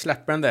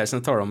 släpper den där,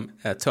 sen tar de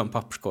töm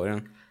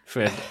papperskorgen.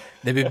 För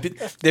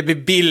det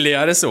blir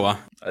billigare så.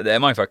 Det är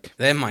mindfuck.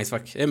 Det är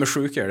mindfuck. Jag är med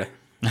sjuk, gör det.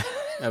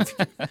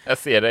 Jag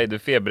ser dig, du är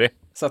febrig.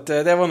 Så att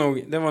det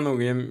var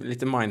nog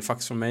lite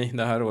mindfucks för mig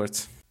det här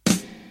året.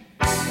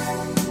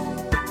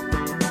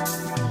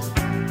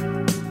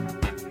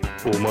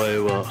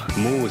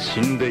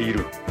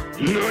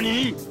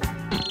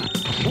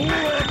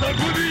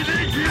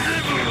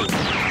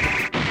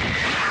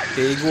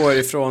 Vi går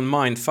ifrån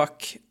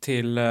mindfuck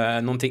till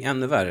någonting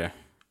ännu värre.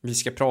 Vi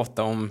ska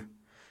prata om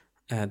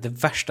det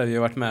värsta vi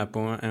har varit med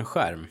på en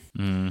skärm.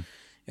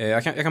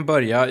 Jag kan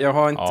börja. Jag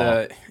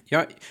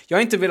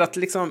har inte velat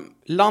liksom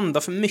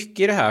landa för mycket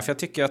i det här, för jag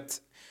tycker att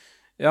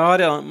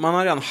man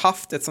har redan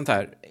haft ett sånt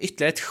här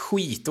ytterligare ett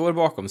skitår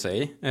bakom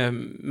sig.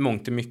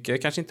 Mångt och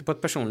mycket, kanske inte på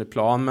ett personligt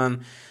plan,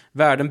 men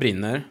världen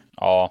brinner.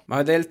 Ja.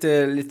 Det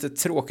är lite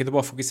tråkigt att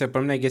bara fokusera på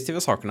de negativa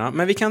sakerna,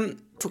 men vi kan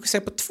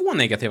fokusera på två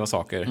negativa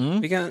saker.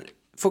 Vi kan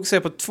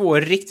fokusera på två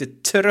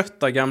riktigt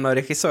trötta gamla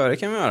regissörer,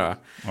 kan vi göra.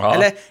 Ja.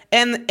 Eller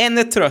en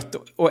är trött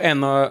och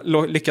en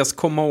har lyckats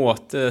komma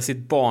åt sitt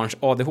barns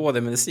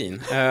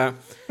ADHD-medicin.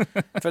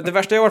 För det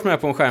värsta jag har varit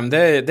med på en skärm, det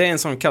är en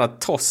sån kallad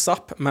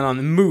toss-up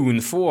mellan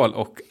Moonfall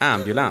och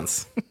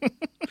Ambulance.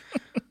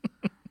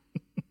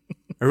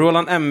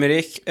 Roland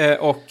Emmerich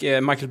och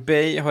Michael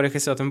Bay har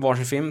regisserat en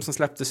varsin film som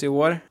släpptes i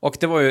år. Och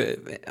det var ju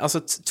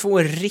alltså två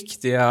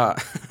riktiga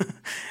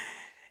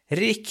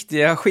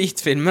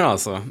skitfilmer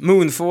alltså.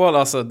 Moonfall,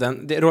 alltså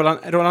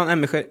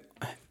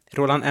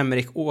Roland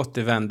Emmerich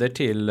återvänder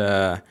till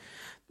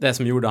det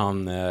som gjorde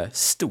han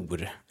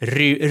stor.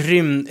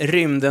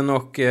 Rymden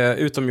och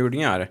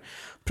utomjordingar.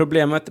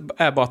 Problemet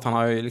är bara att han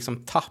har ju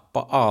liksom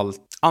tappat all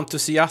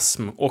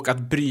entusiasm och att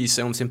bry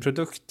sig om sin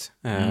produkt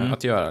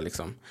att göra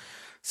liksom.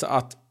 Så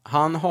att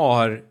han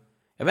har,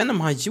 jag vet inte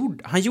om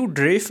han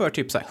gjorde det ju för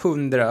typ så här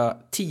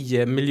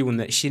 110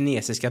 miljoner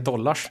kinesiska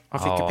dollars. Han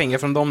fick ju pengar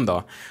från dem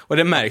då. Och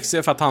det märks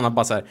ju för att han har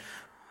bara så här,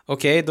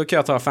 okej, då kan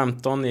jag ta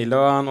 15 i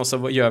lön och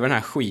så gör vi den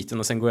här skiten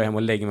och sen går jag hem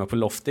och lägger mig på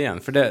loft igen.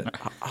 För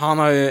han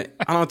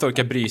har inte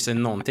orkat bry sig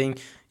någonting.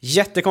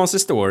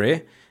 Jättekonstig story.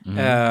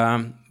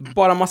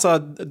 Bara massa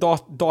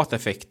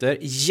dataeffekter.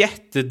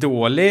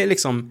 Jättedålig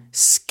liksom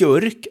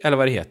skurk, eller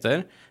vad det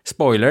heter.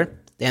 Spoiler,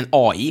 det är en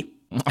AI.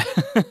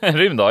 En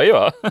rymd-AI,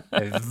 va?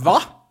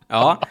 Va?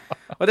 Ja.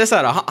 Och det är så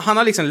här, han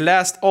har liksom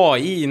läst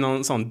AI i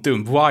någon sån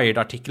dum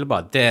Wired-artikel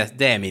bara,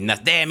 det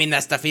är min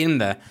nästa film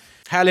det.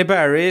 Halle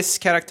Berrys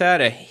karaktär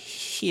är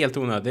helt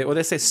onödig och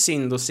det är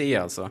synd att se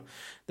alltså.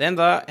 Det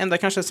enda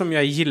kanske som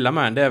jag gillar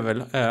med den, det är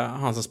väl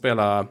han som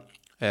spelar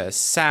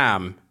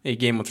Sam i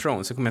Game of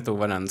Thrones. Jag kommer inte ihåg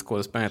vad den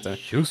skådespelaren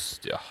heter.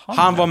 Just ja.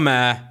 Han var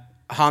med.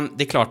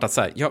 Det är klart att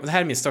så här, det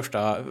här är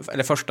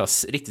min första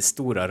riktigt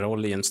stora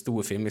roll i en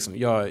stor film liksom.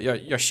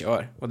 Jag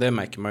kör och det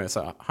märker man ju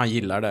så här, han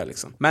gillar det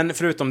liksom. Men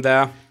förutom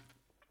det,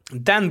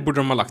 den borde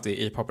de ha lagt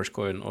i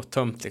papperskorgen och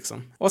tömt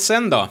liksom. Och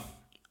sen då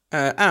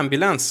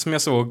Ambulance som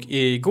jag såg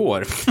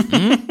igår.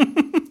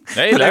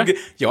 Jag gillar det.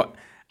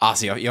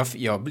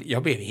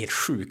 Jag blev helt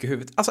sjuk i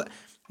huvudet. Alltså,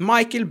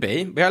 Michael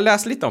Bay, jag har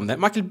läst lite om det.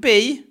 Michael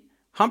Bay,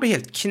 han blev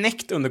helt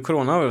knäckt under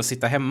corona av att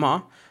sitta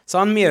hemma. Så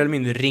han mer eller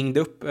mindre ringde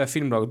upp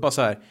filmbolaget bara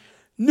så här: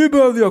 nu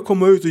behöver jag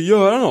komma ut och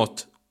göra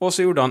något. Och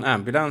så gjorde han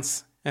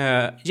Ambulance.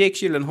 Jake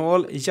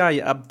Gyllenhaal,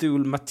 Yahya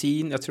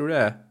Abdul-Mateen, jag tror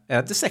det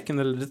är the second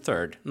eller the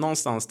third,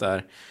 någonstans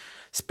där,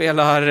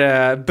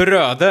 spelar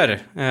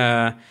bröder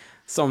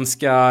som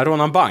ska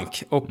råna en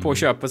bank. Och på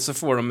köpet så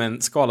får de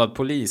en skadad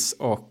polis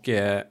och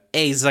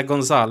Eiza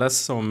Gonzalez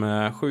som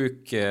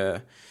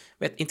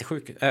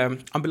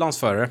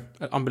ambulansförare,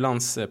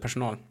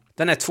 ambulanspersonal.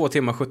 Den är 2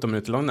 timmar 17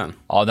 minuter lång den.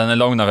 Ja, den är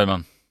lång den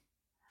filmen.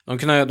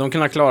 De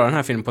kunde klara den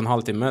här filmen på en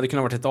halvtimme. Det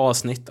kunde ha varit ett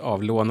avsnitt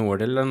av Law &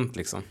 Order eller något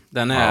liksom.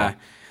 Den är... Ja.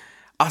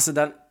 Alltså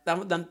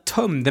den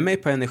tömde mig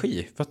på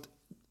energi. För att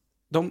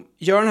de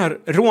gör den här...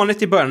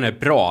 Rånet i början är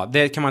bra.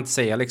 Det kan man inte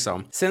säga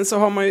liksom. Sen så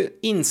har man ju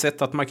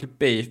insett att Michael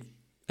Bay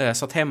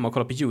satt hemma och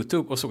kollade på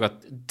YouTube och såg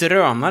att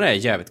drönare är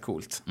jävligt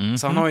coolt.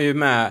 Så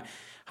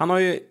han har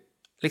ju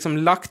liksom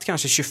lagt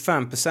kanske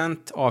 25%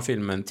 av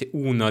filmen till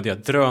onödiga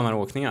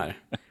drönaråkningar.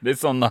 Det är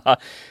sådana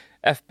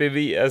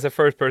FPV, alltså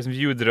first person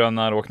view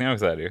drönaråkningar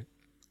också är det ju.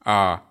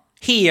 Ja.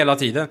 Hela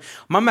tiden.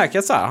 Man märker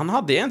att så här, han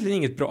hade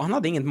egentligen han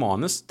hade inget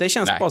manus. Det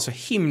känns bara så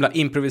himla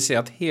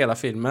improviserat hela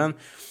filmen.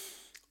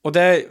 Och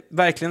det är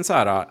verkligen så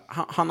här,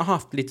 han har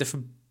haft lite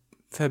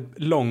för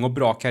lång och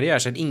bra karriär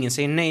så att ingen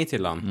säger nej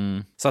till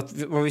han. Så att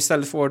vad vi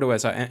istället får då är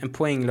så här, en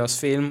poänglös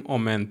film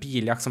om en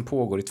biljakt som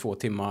pågår i 2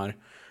 timmar.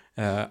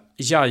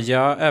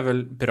 Jaja är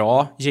väl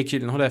bra. Jake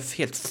Gyllenhaal är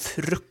helt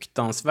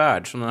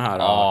fruktansvärd som den här.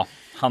 Ja,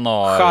 han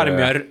har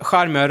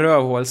charmiga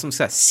rövhål som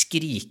så här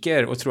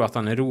skriker och tror att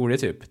han är rolig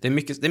typ. Det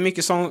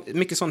är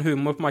mycket sån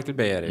humor på Michael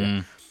Bay är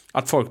det.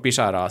 Att folk blir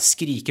så här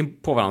skriker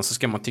på varandra så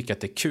ska man tycka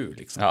att det är kul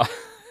liksom. Ja.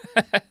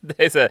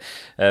 Det är så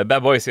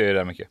Bad Boys gör ju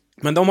det mycket.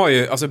 Men de har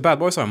ju, alltså Bad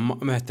Boys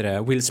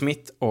har Will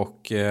Smith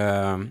och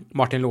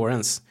Martin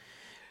Lawrence.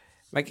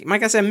 Man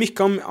kan säga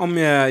mycket om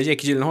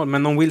Jake Gyllenhaal,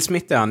 men om Will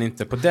Smith är han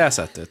inte på det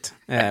sättet.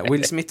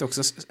 Will Smith är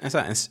också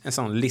en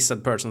sån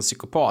lizard person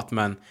psykopat,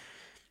 men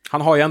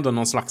han har ju ändå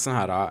någon slags sån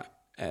här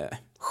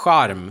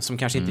charm som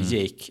kanske inte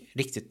Jake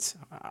riktigt...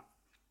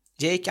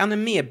 Jake, han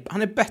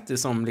är bättre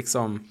som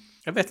liksom...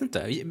 Jag vet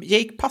inte.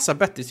 Jake passar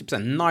bättre i typ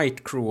såhär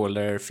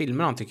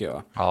Nightcrawler-filmer, han tycker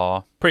jag.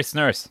 Ja,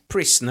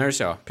 Prisoners,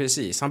 ja,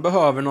 precis. Han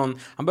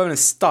behöver en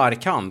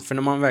stark hand, för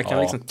när man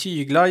verkligen liksom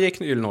tyglar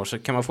Jake Gyllenhaal så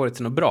kan man få det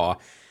till något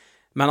bra.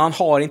 Men han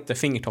har inte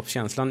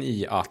fingertoppskänslan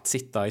i att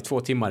sitta i 2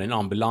 timmar i en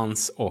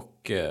ambulans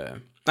och...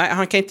 nej,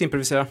 han kan inte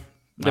improvisera.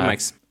 Det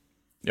märks.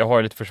 Jag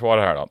har lite försvar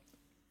här då.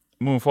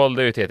 Moonfall,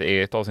 det är ju till ett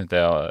eget avsnitt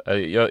där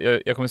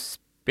jag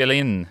kommer spela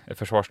in ett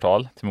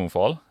försvarstal till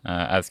Moonfall.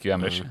 Älskar ju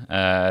Emmerich.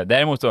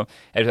 Däremot så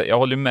är det så, jag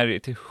håller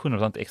med till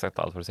 100% exakt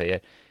allt vad du säger.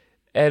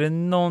 Är det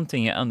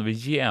någonting jag ändå vill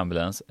ge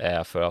Ambulance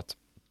är för att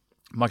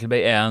Michael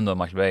Bay är ändå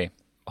Michael Bay.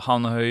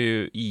 Han har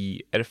ju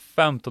är det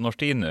 15 års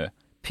tid nu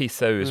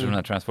pissa ut de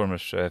här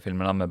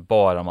Transformers-filmerna med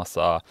bara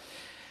massa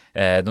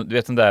du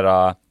vet den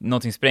där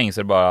någonting sprängs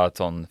så är det bara ett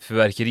sån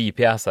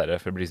fyrverkeripjäsare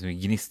för det blir som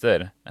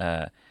gnister.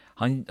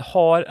 Han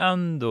har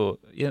ändå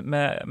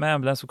med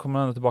Ambulance så kommer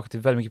han tillbaka till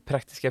väldigt mycket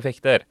praktiska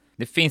effekter.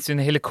 Det finns ju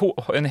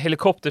en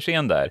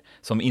helikopterscen där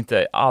som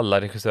inte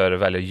alla regissörer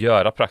väljer att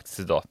göra praktiskt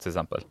idag till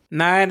exempel.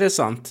 Nej, det är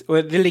sant. Och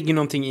det ligger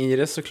någonting i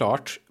det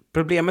såklart.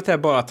 Problemet är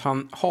bara att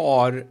han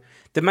har...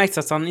 Det märks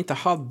att han inte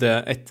hade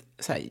ett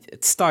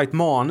starkt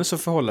manus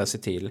att förhålla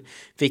sig till.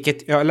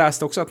 Vilket, jag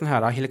läste också att den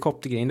här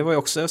helikoptergrejen, det var ju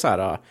också så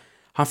här...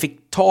 Han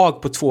fick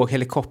tag på 2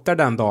 helikopter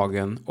den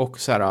dagen och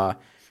så här...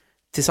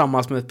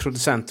 Tillsammans med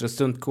producenter och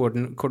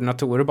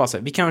stuntkoordinatorer bara så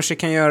här, vi kanske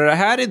kan göra det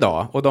här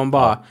idag. Och de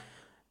bara...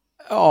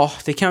 Ja,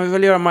 det kan vi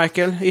väl göra,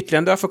 Michael.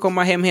 Ytterligare du får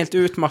komma hem helt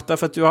utmattad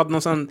för att du hade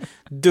någon sån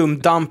dum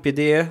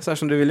dampidé så här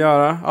som du vill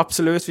göra.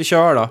 Absolut, vi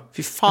kör då.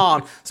 Fy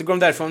fan. Så går de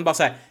därifrån och bara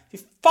så här, fy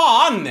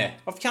fan!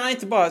 Varför kan han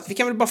inte bara... Vi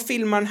kan väl bara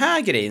filma den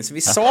här grejen så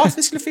vi sa att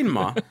vi skulle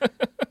filma.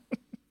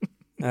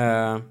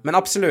 Men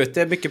absolut,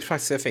 det är mycket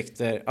praktiska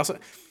effekter. Alltså,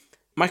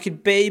 Michael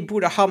Bay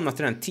borde ha hamnat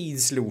i den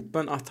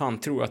tidsloopen att han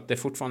tror att det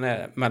fortfarande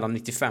är mellan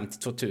 95 till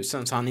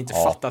 2000, så han inte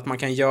fattar att man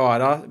kan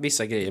göra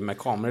vissa grejer med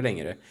kameror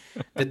längre.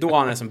 Det är då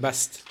han är som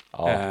bäst.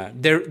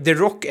 The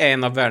Rock är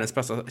en av världens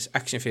bästa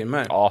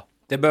actionfilmer.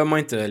 Det behöver man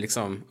inte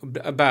liksom...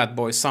 Bad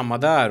Boys, samma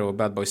där, och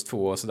Bad Boys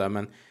 2 och sådär,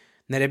 men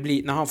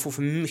när han får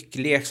för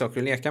mycket leksaker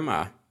att leka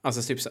med,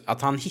 alltså typ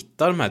att han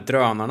hittar de här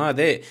drönarna,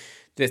 det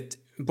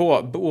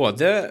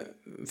både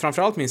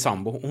framförallt min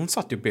sambo, hon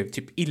satt ju och blev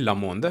typ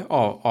illamående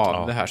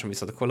av det här som vi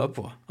satt och kollade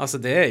på. Alltså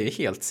det är ju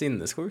helt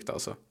sinnessjukt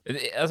alltså.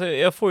 Alltså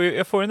jag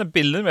får den där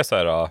bilden med så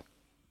här,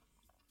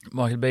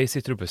 Michael Bay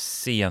sitter uppe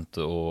sent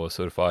och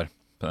surfar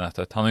på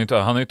nätet. Han har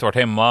ju inte varit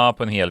hemma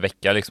på en hel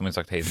vecka liksom, och inte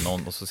sagt hej till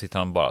någon, och så sitter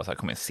han bara så här,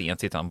 kommer sent,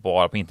 sitter han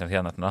bara på internet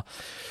hela nätterna.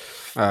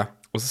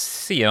 Och så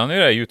ser han ju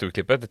det här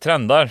YouTube-klippet, det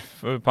trendar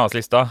på hans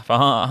lista. För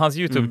hans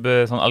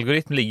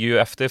YouTube-algoritm ligger ju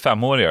efter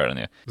 5 år, gör den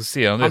ju. Så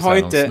ser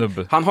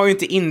han har ju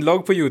inte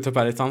inlogg på YouTube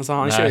här, utan så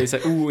han kör ju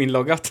sig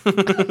oinloggat.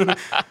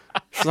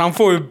 Så han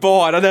får ju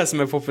bara det som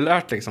är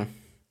populärt liksom.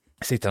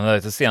 Sitter han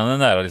där och ser den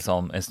där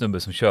liksom, en snubbe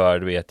som kör,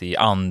 du vet, i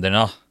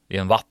Anderna, i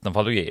en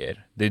vattenfall och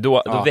grejer. Det är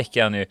då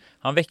väcker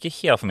han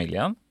väcker hela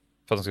familjen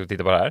för att de ska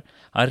titta på det här.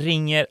 Han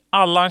ringer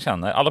alla han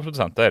känner, alla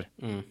producenter.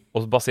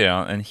 Och så baserar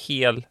han en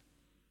hel...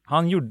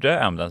 Han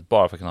gjorde Ambulance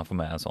bara för att kunna få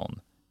med en sån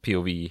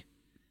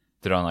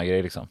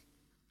POV-drönargrej liksom.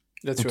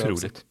 Det tror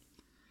otroligt. Jag också.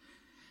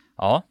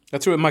 Ja.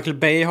 Jag tror att Michael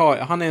Bay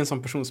han är en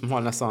sån person som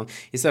har nästan,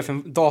 istället för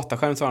en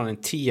dataskärm så har han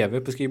en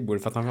tv på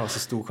skrivbordet för att han vill ha så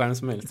stor skärm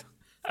som möjligt.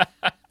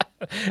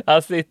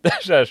 Han sitter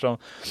så här som...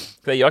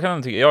 Jag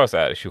kan tycka, jag är så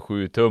här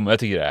 27 tum, och jag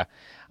tycker det är...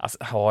 Alltså,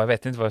 jag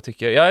vet inte vad jag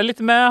tycker. Jag är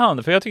lite med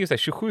han, för jag tycker så här,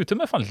 27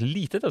 tum är fan lite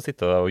litet att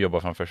sitta och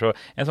jobba framför. Så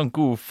en sån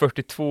god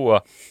 42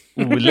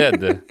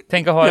 OLED.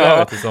 Tänk att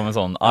ha det som en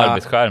sån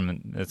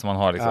arbetsskärm som man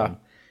har liksom.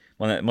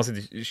 Man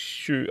sitter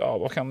 20,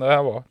 vad kan det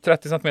här vara?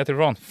 30 cm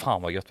ifrån.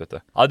 Fan vad gött, vet du.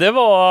 Ja, det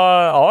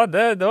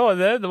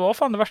var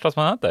fan det värsta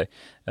som har hänt dig.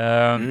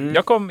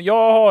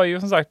 Jag har ju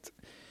som sagt,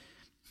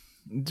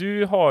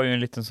 du har ju en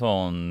liten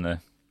sån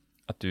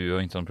att du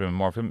har inte någon problem med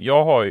Marvel-film.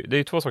 Det är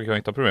ju 2 saker jag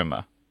inte har problem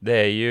med.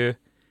 Det är ju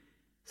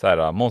så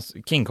här,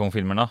 King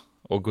Kong-filmerna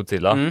och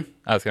Godzilla.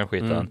 Älskar den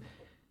skiten.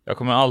 Jag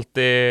kommer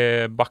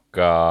alltid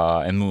backa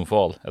en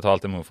Moonfall. Jag tar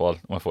alltid en Moonfall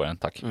om jag får en,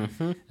 tack.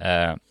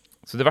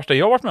 Så det värsta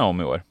jag har varit med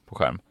om i år på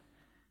skärm,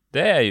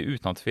 det är ju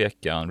utan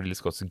tvekan Ridley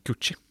Scotts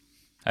Gucci.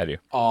 Är det ju.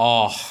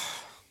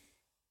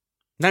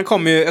 Den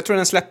kom ju, jag tror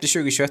den släppte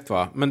 2021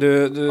 va? Men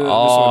du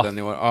såg den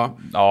i år.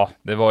 Ja,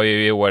 det var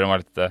ju i år den var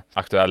lite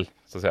aktuell,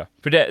 så att säga.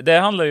 För det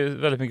handlar ju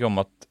väldigt mycket om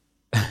att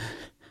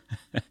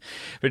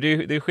för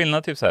det är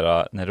skillnad typ så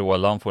här när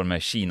Roland får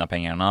med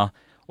Kina-pengarna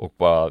och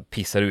bara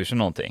pissar ur sig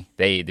någonting.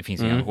 Det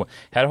finns ju ingen relation.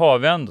 Här har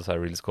vi ändå så här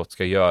Ridley Scott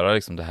ska göra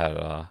liksom det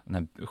här,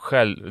 den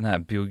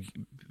här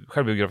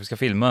självbiografiska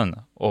filmen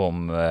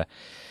om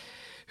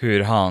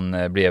hur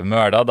han blev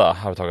mördad,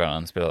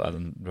 arvtagaren spelade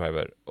Adam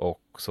Driver,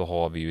 och så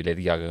har vi ju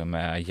Lady Gaga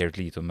med, Jared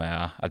Leto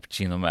med, Al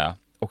Pacino med,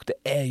 och det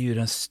är ju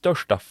den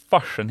största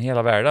farsen i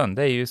hela världen.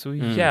 Det är ju så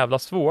jävla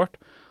svårt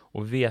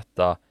att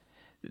veta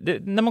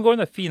när man går den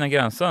där fina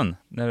gränsen,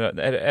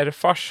 är det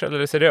fars eller är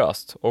det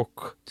seriöst, och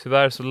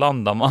tyvärr så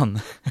landar man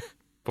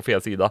på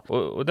fel sida,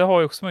 och det har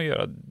ju också med att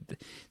göra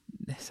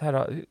så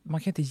här,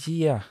 man kan inte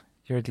ge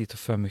Jared Leto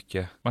för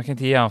mycket. Man kan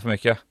inte ge han för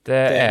mycket. Det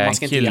är en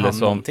kille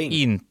som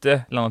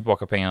inte lämnar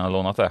tillbaka pengarna och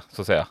lånat det,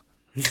 så att säga.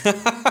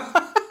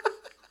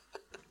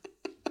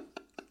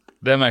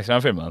 Det märks i den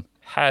här filmen.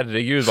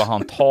 Herregud vad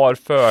han tar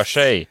för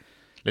sig.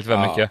 Lite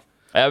för mycket.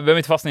 Jag behöver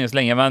inte fastna in så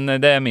länge, men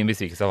det är min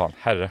besvikelse av han.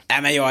 Herre.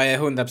 Nej, men jag är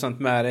 100%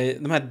 med dig.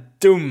 De här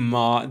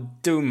dumma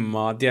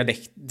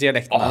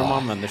dialekterna de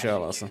använder sig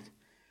av, alltså.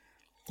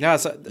 Ja,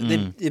 alltså,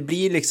 det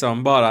blir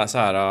liksom bara så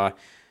här...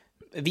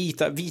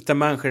 Vita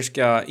människor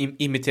ska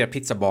imitera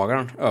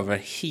pizzabagaren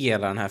över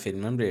hela den här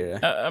filmen, blir det.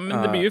 Ja,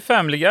 men det blir ju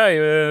Family Guy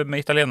med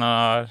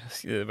italienarna,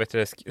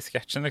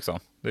 sketchen liksom.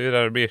 Det är ju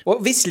där det blir.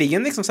 Och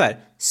visserligen liksom så här,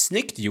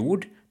 snyggt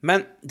gjord,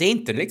 men det är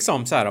inte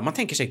liksom så här, om man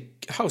tänker sig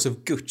House of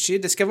Gucci,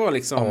 det ska vara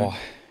liksom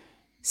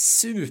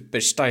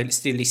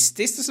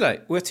superstilistiskt och sådär.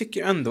 Och jag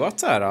tycker ändå att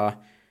så här,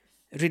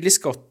 Ridley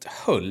Scott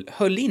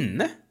höll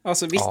inne.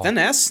 Alltså visst, den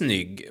är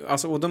snygg.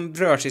 Alltså, och de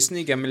rör sig i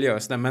snygga miljöer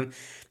och sådär, men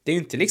det är ju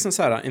inte liksom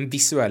så här en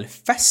visuell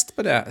fest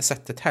på det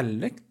sättet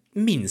heller.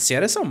 Minns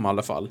jag det som i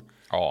alla fall.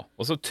 Ja,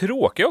 och så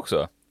tråkig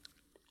också.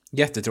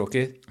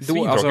 Jättetråkig.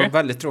 Alltså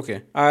väldigt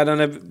tråkig. Ja, den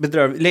är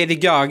bedrövlig. Lady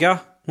Gaga,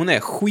 hon är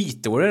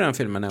skitdålig i den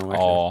filmen.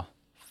 Ja,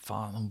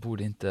 fan, hon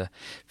borde inte... Det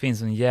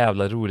finns en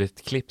jävla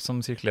roligt klipp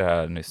som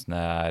cirkulerar nyss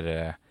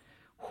när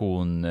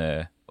hon...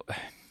 Det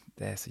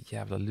är så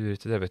jävla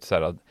lurigt. Det vet du, så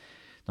här,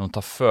 när hon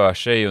tar för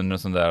sig under en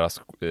sån där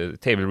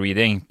table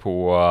reading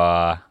på...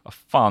 vad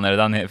fan är det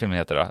den filmen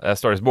heter då?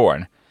 Star is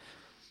Born.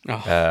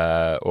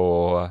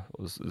 Och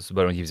så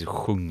börjar hon givetvis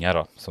sjunga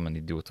då, som en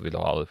idiot och vill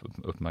ha all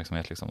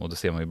uppmärksamhet liksom. Och då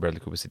ser man ju Bradley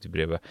Cooper sitter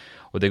bredvid.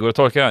 Och det går att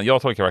tolka,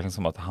 jag tolkar verkligen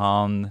som att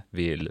han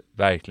vill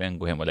verkligen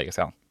gå hem och lägga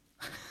sig an.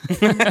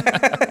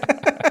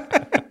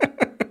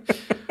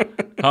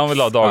 Han vill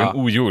ha dagen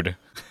ogjord.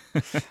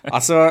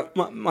 Alltså,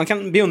 man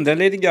kan beundra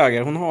Lady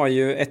Gaga. Hon har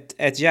ju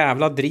ett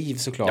jävla driv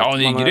såklart. Ja,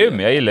 hon är grym.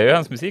 Jag gillar ju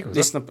hans musik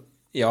också.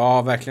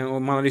 Ja, verkligen.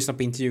 Och man har lyssnat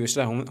på intervjuer så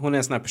där. Hon är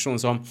en sån här person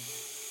som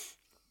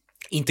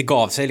inte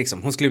gav sig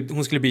liksom.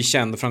 Hon skulle bli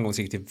känd och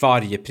framgångsrik till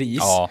varje pris.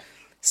 Ja.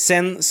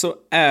 Sen så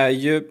är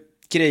ju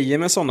grejer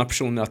med sådana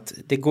personer att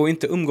det går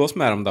inte att umgås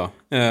med dem då. Och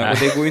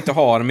det går inte att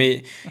ha dem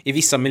i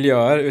vissa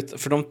miljöer.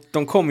 För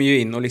de kommer ju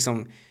in och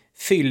liksom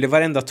fyller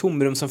varenda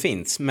tomrum som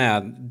finns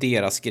med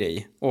deras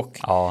grej. Och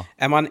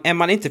är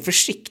man inte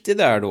försiktig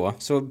där då,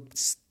 så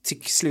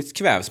till slut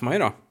kvävs man ju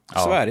då.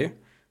 Så är det ju.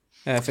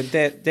 För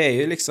det är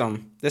ju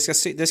liksom,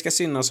 det ska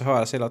synas och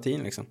höras hela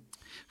tiden liksom.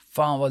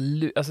 Fan vad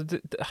alltså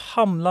det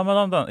hamnar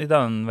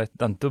mellan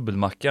den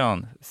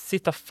dubbelmackan.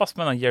 Sitta fast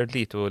mellan Jared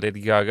Leto och Lady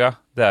Gaga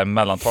där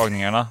mellan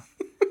tagningarna.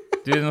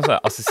 Du är någon sån här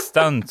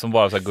assistent som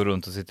bara så här går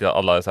runt och sitter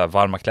alla så här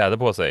varma kläder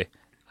på sig.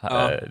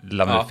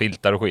 Lämnar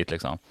filtar och skit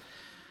liksom.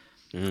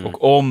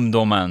 Och om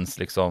de ens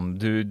liksom,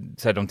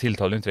 de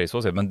tilltalar inte dig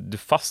så, men du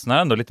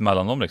fastnar ändå lite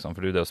mellan dem liksom,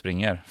 för du är där och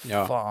springer.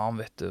 Fan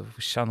vet du,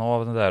 känna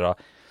av den där.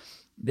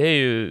 Det är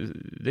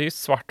ju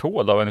svart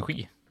hål av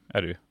energi,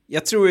 är det ju.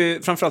 Jag tror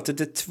ju framförallt att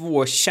det är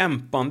två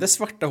kämpande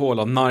svarta hål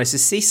av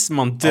narcissism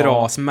man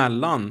dras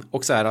mellan.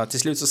 Och så här, till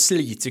slut så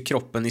slits ju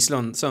kroppen i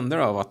sönder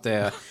av att det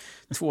är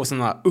två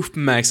sådana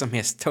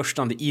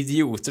uppmärksamhetstörstande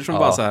idioter som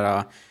bara så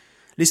här...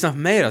 Lyssna på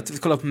mig då,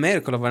 kolla på mig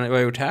och kolla vad jag har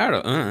gjort här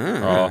då.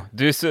 Ja,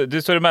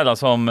 du står emellan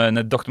som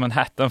när Dr.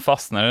 Manhattan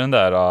fastnar i den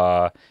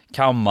där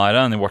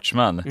kammaren i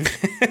Watchmen.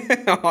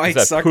 Ja,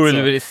 exakt.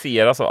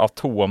 Pulveriseras av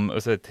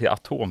till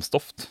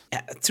atomstoft.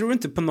 Jag tror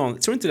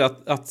inte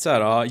att så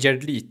här,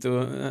 Jared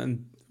Leto,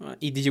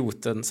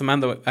 idioten, som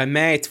ändå är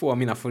med i 2 av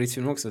mina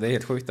favoritfilmer också, det är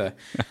helt sjukt det.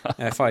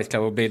 Fight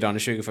Club och Blade Runner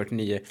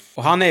 2049.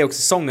 Och han är ju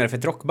också sångare för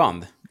ett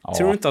rockband. Ja.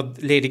 Tror du inte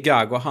att Lady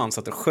Gaga och han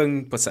satt och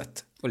sjöng på ett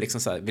sätt och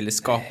liksom så här ville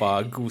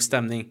skapa god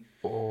stämning?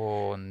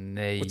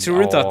 Nej. Och tror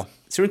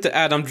du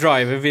inte Adam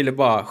Driver ville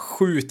bara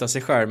skjuta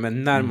sig själv med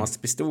närmaste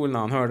pistol när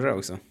han hörde det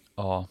också?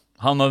 Ja,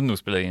 han hade nog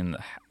spelat in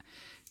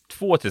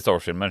 2 till Star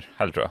Wars-filmer,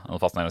 heller tror jag. Han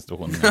fastnade i den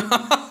situationen.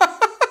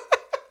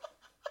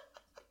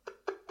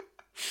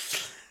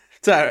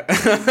 Så här.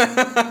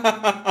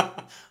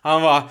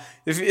 Han var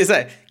så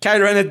här,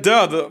 Kylo Ren är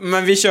död,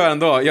 men vi kör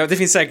ändå. Ja, det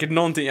finns säkert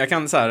någonting jag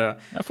kan så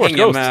här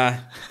hänga med.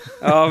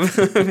 Ja,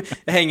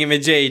 jag hänger med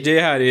JJ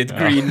här i ett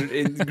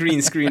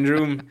green screen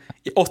room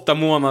i 8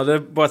 månader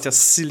bara att jag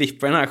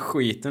slipper den här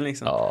skiten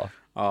liksom.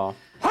 Ja.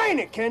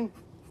 Heineken,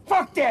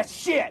 fuck that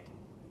shit.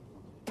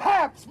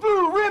 Pabst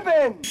Blue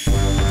Ribbon.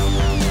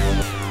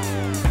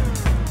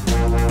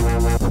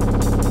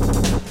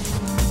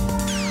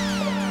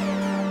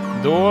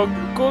 Då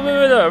går vi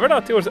väl över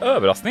då till årets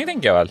överraskning,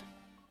 tänker jag väl.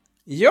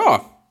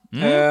 Ja,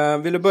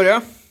 vill du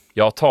börja?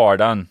 Jag tar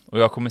den och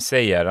jag kommer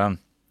säga den.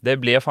 Det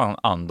blev fan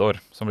Andor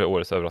som blev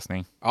årets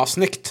överraskning. Ja,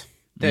 snyggt.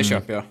 Det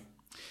köper jag.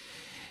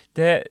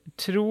 Det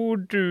tror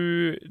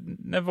du...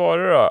 När var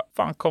det då?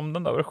 Fan kom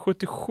den då? Var det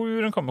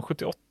 77 den kom?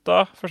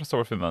 78 första Star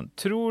Wars-filmen.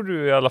 Tror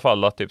du i alla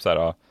fall att typ så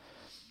här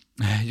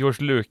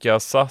George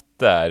Lucas satt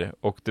där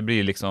och det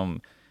blir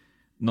liksom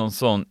någon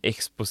sån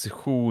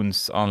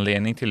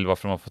expositionsanledning till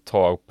varför man får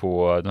tag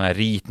på de här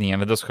ritningarna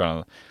med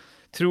dödsstjärnan.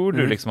 Tror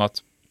du liksom att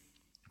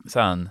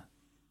sen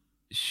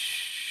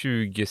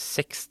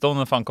 2016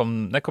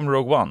 när kom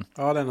Rogue One?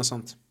 Ja, det är något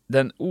sånt.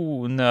 Den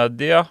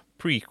onödiga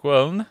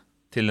prequeln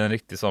till en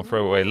riktig sån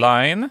throwaway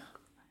line.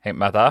 Häng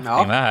med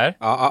här.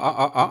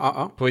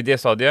 Ja. På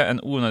idéstadiet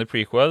en onödig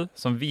prequel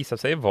som visar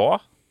sig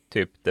vara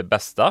typ det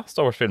bästa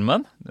Star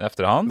Wars-filmen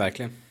efterhand.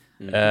 Verkligen.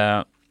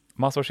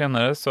 Massor år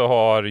senare så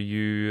har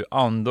ju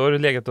Andor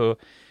legat och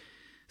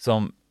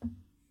som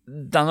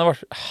den har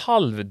varit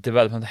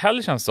halvdevelopment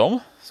hell känns som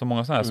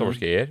många sådana här Star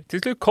Wars-grejer.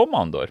 Till slut kom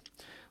Andor.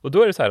 Och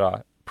då är det så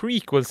här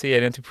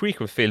prequel-serien till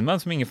prequel-filmen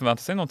som ingen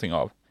förväntar sig någonting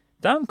av.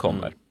 Den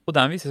kommer. Och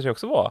den visar sig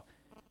också vara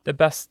det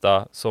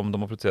bästa som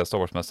de har producerat Star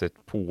Wars-mässigt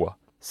på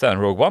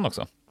sen Rogue One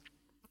också.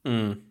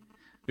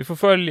 Vi får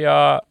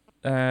följa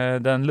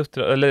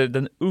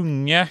den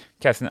unge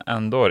Cassian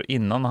Andor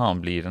innan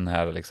han blir den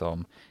här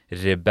liksom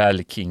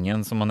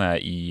rebellkingen som han är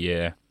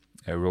i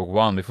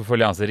Rogue One. Vi får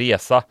följa hans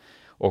resa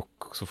och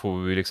så får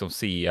vi liksom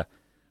se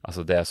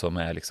alltså det som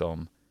är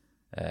liksom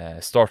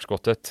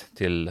startskottet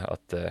till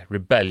att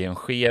rebellion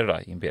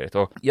sker i imperiet.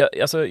 Och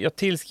jag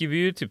tillskriver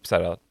ju typ så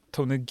här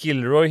Tony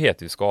Gilroy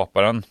heter ju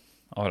skaparen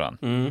av den.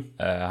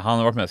 Han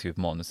har varit med och skrivit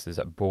manus till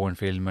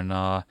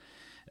Bourne-filmerna.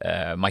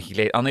 Michael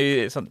Glade, han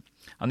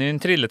är ju en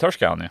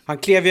thriller-törska han ju. Han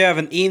klev ju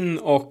även in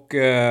och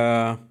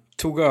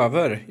tog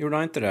över, gjorde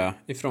han inte det?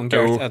 Ifrån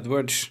Gareth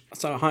Edwards.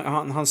 Alltså,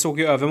 han såg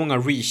ju över många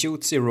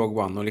reshoots i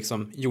Rogue One och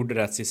liksom gjorde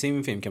rätt i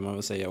sin film kan man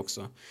väl säga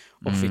också.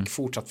 Och fick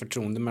fortsatt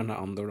förtroende med den här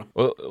Andor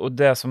då. Och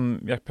det som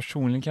jag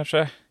personligen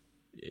kanske,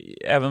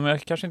 även om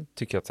jag kanske inte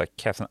tycker att så här,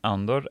 Cassian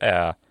Andor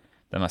är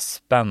den mest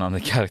spännande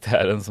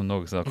karaktären som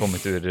någonsin har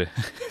kommit ur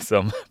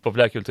som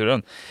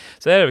populärkulturen,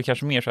 så är det väl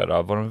kanske mer så här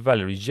vad de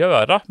väljer att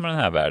göra med den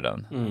här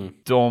världen.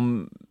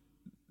 De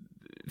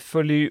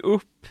följer ju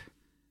upp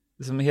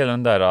som hela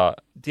den där,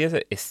 det är så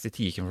här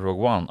estetiken från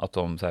Rogue One, att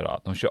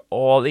de kör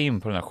all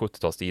in på den här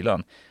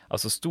 70-talsstilen.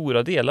 Alltså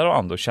stora delar av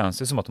Andor känns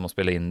det som att de har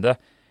spelat in det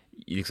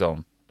i,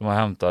 liksom, de har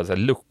hämtat, så här,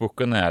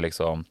 lookbooken är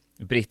liksom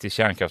brittisk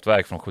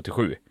kärnkraftverk från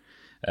 77.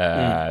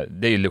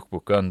 Det är ju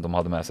lookbooken de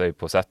hade med sig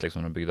på set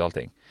liksom, när de byggde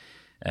allting.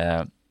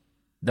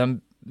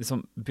 Den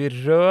liksom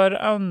berör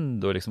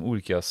ändå liksom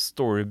olika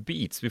story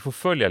beats. Vi får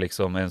följa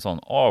liksom en sån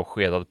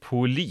avskedad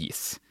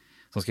polis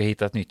som ska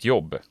hitta ett nytt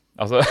jobb.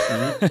 Alltså,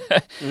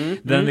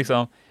 den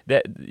liksom,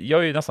 jag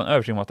är ju nästan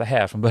övertygad om att det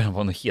här från början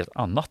var något helt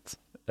annat.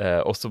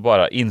 Och så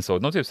bara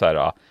insåg de typ så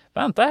här,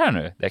 vänta här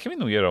nu, det kan vi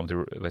nog göra om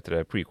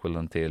till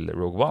prequelen till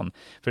Rogue One.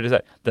 För det är så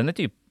här,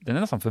 den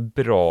är nästan för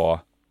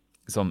bra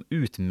som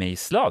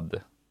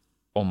utmejslad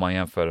om man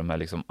jämför med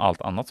liksom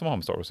allt annat som har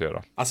med Star Wars att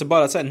göra. Alltså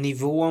bara så här,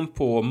 nivån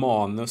på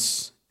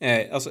manus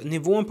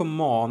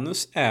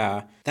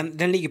är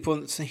den ligger på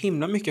en så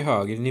himla mycket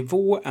högre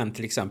nivå än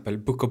till exempel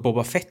Book of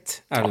Boba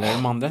Fett eller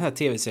de andra här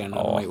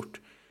tv-serierna de har gjort.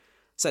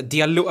 Så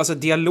här,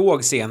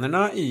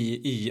 dialogscenerna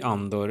i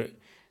Andor,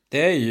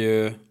 det är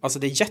ju, alltså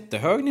det är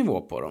jättehög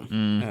nivå på dem.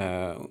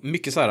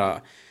 Mycket så här,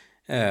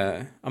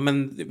 ja,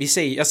 men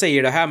jag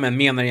säger det här men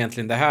menar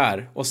egentligen det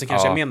här, och så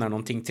kanske jag menar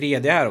någonting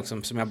 3D här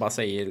också som jag bara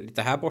säger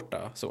lite här borta,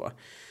 så.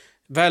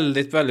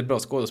 Väldigt, väldigt bra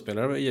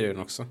skådespelare i den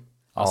också.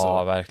 Alltså,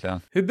 ja,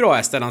 verkligen. Hur bra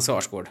är Stellan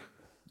Skarsgård?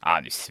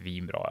 Ja, det är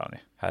svinbra, han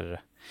är.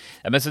 Herre.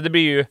 Ja, men så det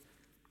blir ju,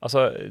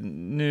 alltså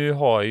nu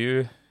har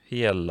ju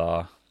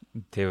hela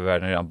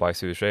tv-världen redan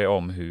bajs ur sig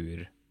om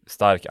hur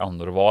stark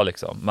Andor var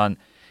liksom. Men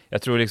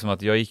jag tror liksom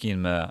att jag gick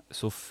in med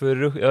så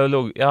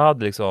jag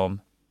hade liksom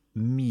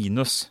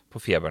minus på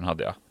febern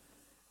hade jag.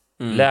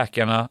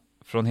 Läkarna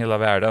från hela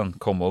världen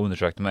kom och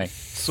undersökte mig.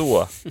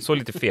 Så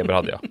lite feber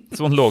hade jag.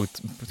 Så en låg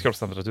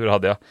kroppstemperatur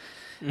hade jag.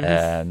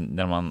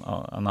 När man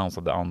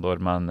annonsade Andor.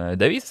 Men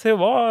det visade sig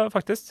vara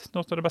faktiskt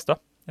något av det bästa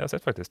jag har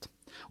sett faktiskt.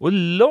 Och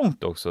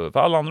långt också. För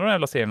alla andra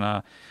jävla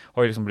serierna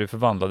har ju liksom blivit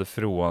förvandlade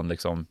från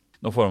liksom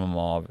någon form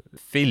av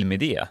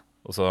filmidé.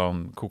 Och så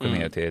de kokade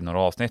ner till några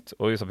avsnitt.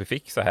 Och just att vi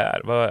fick så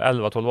här, var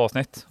 11-12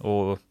 avsnitt.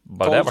 Och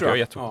bara 12, det var jag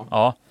jättechockad.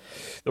 Ja,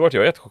 det var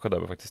jag jättechockad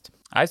över faktiskt.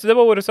 Nej, så det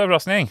var årets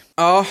överraskning.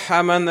 Ja,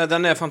 men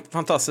den är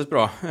fantastiskt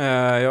bra.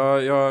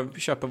 Jag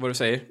köper vad du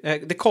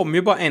säger. Det kommer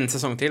ju bara en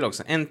säsong till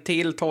också. En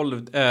till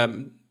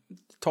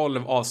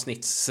 12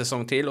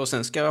 avsnittssäsong till. Och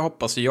sen ska jag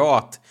hoppas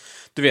att,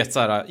 du vet så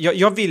här,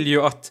 jag vill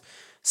ju att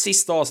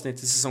sista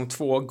avsnittet i säsong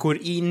 2 går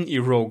in i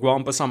Rogue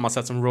One på samma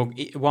sätt som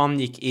Rogue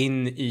One gick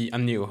in i A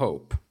New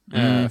Hope.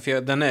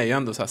 För den är ju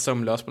ändå så här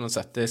sömlös på något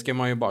sätt. Det ska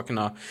man ju bara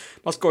kunna,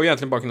 man ska ju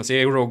egentligen bara kunna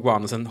se Rogue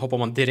One och sen hoppar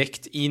man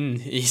direkt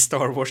in i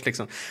Star Wars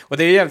liksom. Och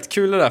det är jävligt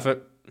kul det där, för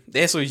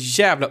det är så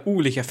jävla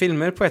olika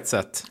filmer på ett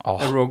sätt.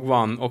 Rogue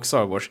One och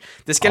Star Wars.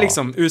 Det ska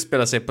liksom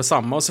utspela sig på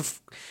samma, och så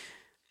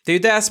det är ju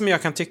det som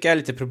jag kan tycka är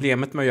lite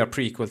problemet med att göra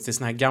prequels till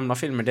såna här gamla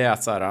filmer. Det är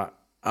att så här,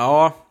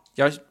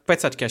 på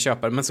ett sätt kan jag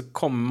köpa det, men så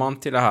kommer man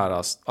till det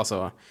här,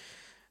 alltså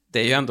det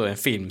är ju ändå en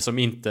film som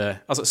inte,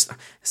 alltså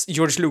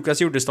George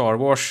Lucas gjorde Star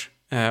Wars,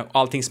 och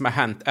allting som har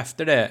hänt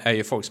efter det är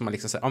ju folk som har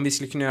liksom sagt, om vi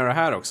skulle kunna göra det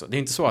här också. Det är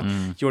inte så att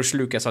George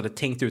Lucas hade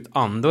tänkt ut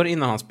Andor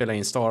innan han spelade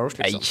in Star Wars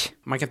liksom.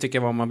 Man kan tycka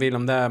vad man vill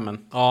om det,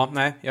 men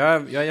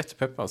jag är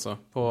jättepepp alltså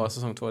på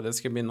säsong 2. Det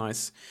ska bli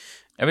nice.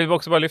 Jag vill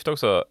också bara lyfta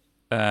också.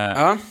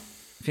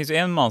 Det finns ju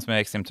en man som jag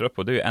är extremt trött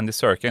på, det är ju Andy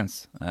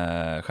Serkins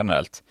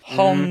generellt.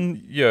 Han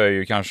gör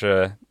ju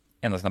kanske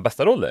en av sina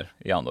bästa roller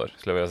i Andor,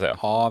 skulle jag vilja säga.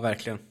 Ja,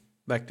 verkligen.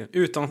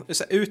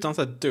 Utan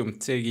så dumt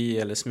CGI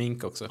eller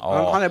smink också.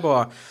 Han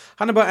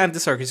är bara Andy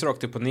Serkis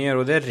rakt upp och ner,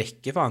 och det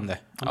räcker för han det.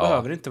 Han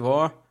behöver inte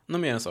vara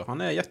något mer än så.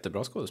 Han är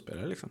jättebra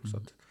skådespelare liksom. Så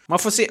att man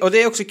får se, och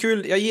det är också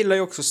kul. Jag gillar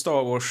ju också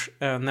Star Wars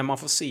när man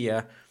får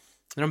se,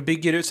 när de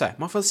bygger ut så här.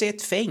 Man får se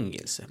ett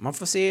fängelse. Man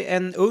får se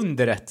en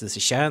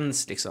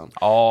underrättelsetjänst liksom.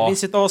 Det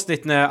finns ett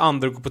avsnitt när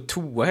Andor går på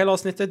toa hela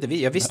avsnittet.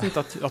 Jag visste inte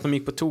att de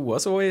gick på toa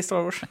så i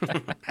Star Wars.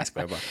 Jag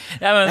skojar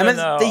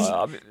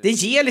bara. Det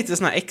ger lite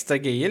såna här extra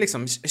grejer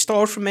liksom. Star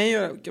Wars för mig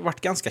har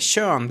varit ganska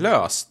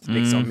könlöst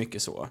liksom,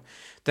 mycket så.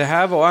 Det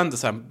här var ändå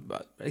så här,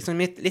 liksom,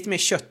 lite mer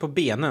kött på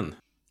benen.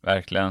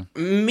 Verkligen.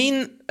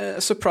 Min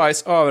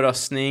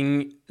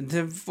surprise-överraskning,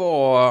 det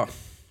var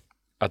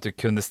att du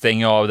kunde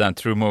stänga av den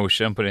True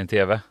Motion på din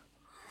tv.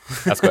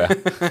 Jag skojar.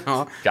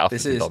 Ja,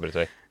 precis.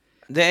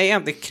 Det är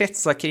egentligen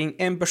kretsar kring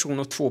en person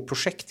och 2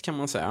 projekt kan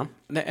man säga.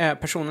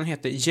 Personen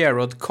heter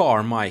Gerard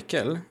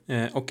Carmichael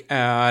och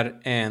är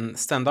en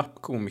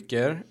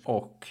stand-up-komiker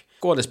och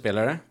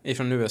skådespelare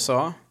från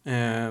USA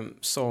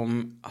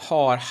som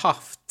har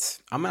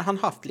haft, han har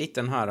haft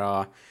lite den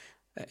här,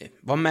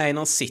 var med i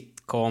någon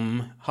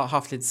sitcom, har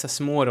haft lite så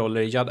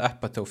småroller i Judd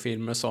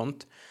Apatow-filmer och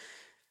sånt.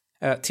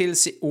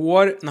 Tills i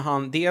år när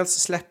han dels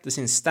släppte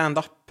sin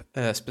stand-up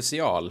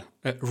special,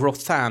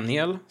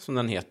 Rothaniel som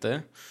den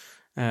heter,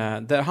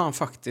 där han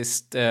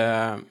faktiskt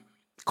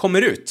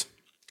kommer ut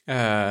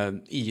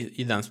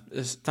i den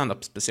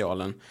stand-up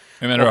specialen.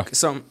 Hur menar du? Och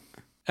som,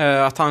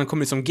 att han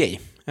kommer ut som gay.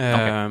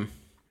 Okay.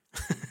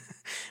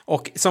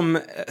 Och som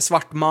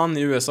svart man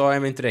i USA är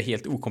väl inte det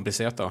helt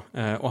okomplicerat då.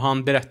 Och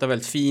han berättar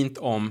väldigt fint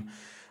om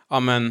ja,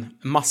 men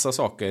massa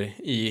saker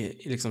i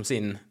liksom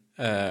sin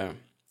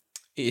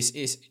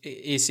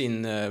i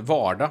sin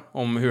vardag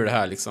om hur det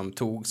här liksom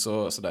togs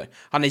och sådär.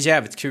 Han är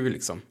jävligt kul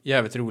liksom,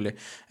 jävligt rolig.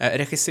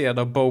 Regisserad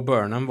av Bo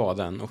Burnham var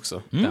den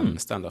också, den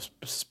stand-up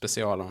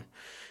specialen.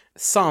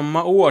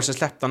 Samma år så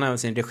släppte han även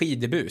sin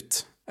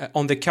regidebut,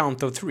 On the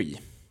Count of Three.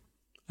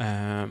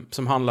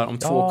 Som handlar om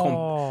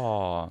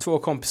två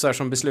kompisar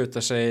som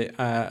beslutar sig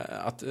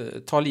att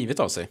ta livet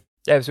av sig.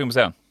 Jag är sugen på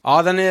sen.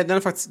 Ja, den är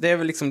faktiskt, det är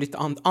väl liksom lite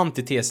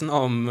antitesen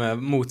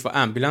mot vad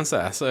ambulance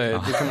är. Så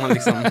det kan man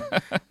liksom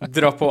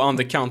dra på On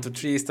the Count of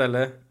Three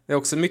istället. Det är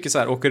också mycket så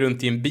här, åka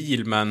runt i en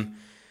bil, men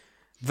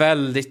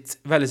väldigt,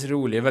 väldigt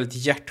rolig,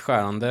 väldigt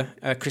hjärtskärande.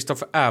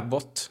 Christopher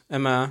Abbott är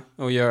med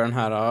och gör den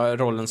här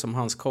rollen som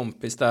hans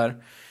kompis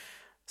där.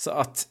 Så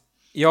att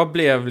jag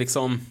blev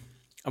liksom,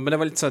 ja, men det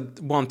var lite så här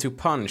one-two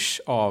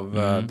punch av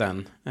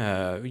den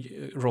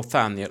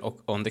Rothaniel och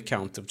On the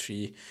Count of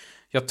Three.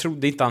 Jag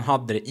trodde inte han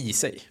hade det i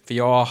sig. För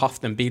jag har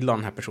haft en bild av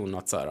den här personen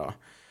att så här,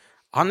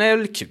 han är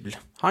väl kul.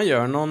 Han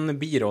gör någon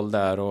biroll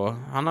där och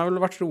han har väl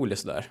varit rolig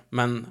sådär.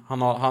 Men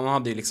han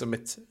hade ju liksom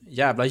ett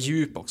jävla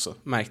djup också,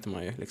 märkte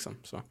man ju liksom.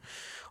 Så.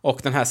 Och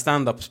den här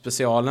stand-up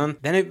specialen,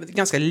 den är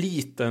ganska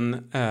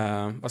liten,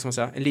 vad ska man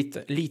säga, en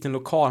liten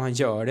lokal han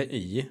gör det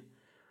i.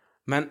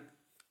 Men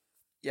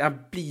jag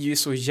blir ju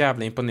så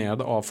jävla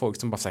imponerad av folk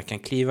som bara så här kan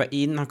kliva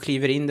in. Han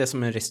kliver in det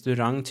som en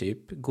restaurang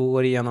typ.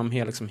 Går igenom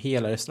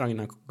hela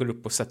restaurangen. Går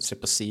upp och sätter sig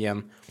på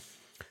scen.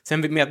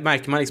 Sen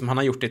märker man liksom, han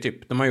har gjort det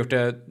typ. De har gjort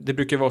det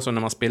brukar vara så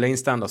när man spelar in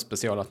stand-up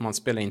special, att man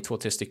spelar in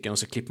 2-3 stycken och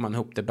så klipper man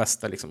ihop det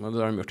bästa liksom. Och det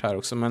har de gjort här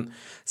också. Men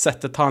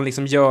sättet han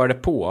liksom gör det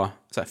på,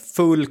 så här,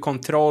 full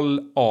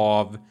kontroll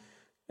av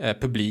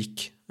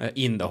publik,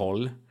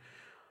 innehåll.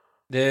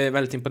 Det är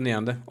väldigt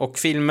imponerande. Och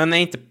filmen är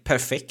inte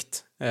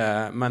perfekt.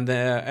 Men det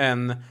är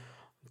en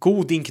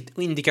god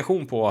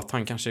indikation på att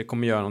han kanske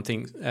kommer göra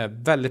någonting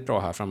väldigt bra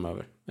här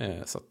framöver.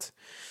 Så att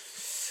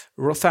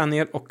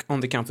Rothaniel och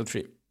On the Count of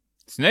Three.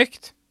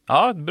 Snyggt!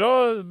 Ja,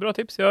 bra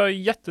tips.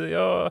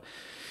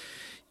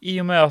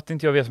 I och med att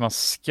inte jag vet om man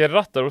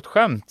skrattar åt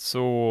skämt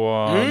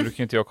så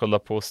brukar inte jag kolla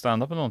på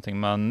stand-up eller någonting.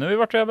 Men nu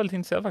vart jag väldigt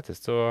intresserad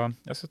faktiskt. Så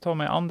jag ska ta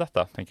mig an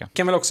detta, tänker jag.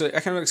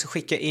 Jag kan väl också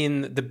skicka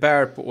in The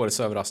Bear på årets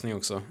överraskning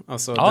också.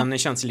 Alltså, den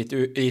känns lite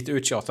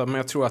uttjatad, men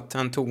jag tror att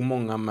han tog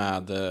många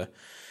med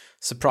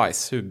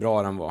surprise hur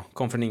bra den var.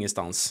 Kom från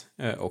ingenstans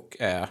och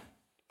är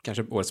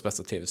kanske årets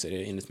bästa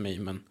tv-serie enligt mig.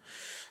 Men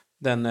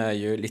den är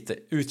ju lite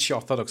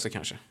uttjatad också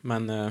kanske.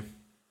 Men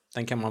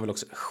den kan man väl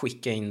också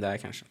skicka in där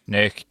kanske.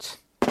 Snyggt!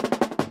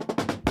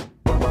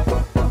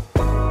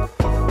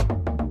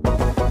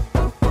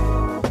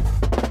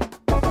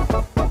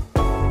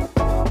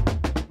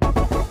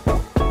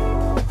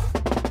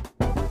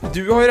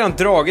 Du har ju redan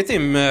dragit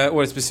in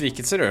årets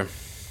besvikelse du.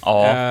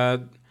 Ja.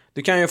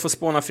 Du kan ju få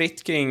spåna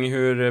fritt kring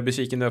hur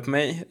besviken du är på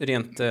mig,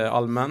 rent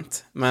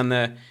allmänt. Men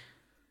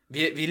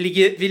vi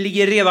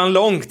ligger redan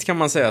långt kan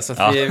man säga, så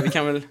att vi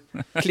kan väl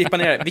klippa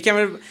ner.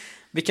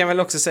 Vi kan väl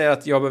också säga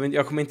att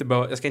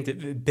jag ska inte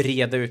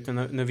breda ut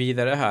något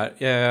vidare här.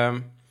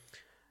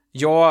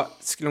 Jag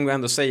skulle nog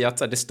ändå säga att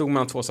det stod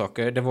mellan två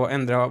saker. Det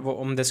var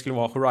om det skulle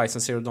vara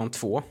Horizon Zero Dawn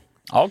 2.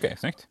 Ja, okej,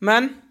 snyggt.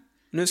 Men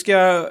nu ska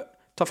jag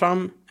ta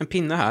fram en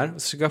pinne här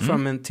och så ska jag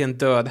fram till en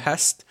död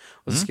häst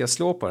och så ska jag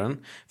slå på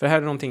den. För det här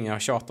är någonting jag har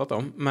tjatat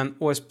om. Men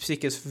årets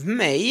besvikelse för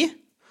mig,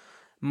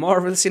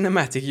 Marvel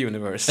Cinematic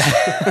Universe.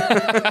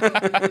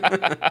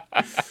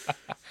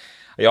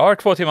 Jag har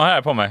 2 timmar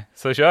här på mig,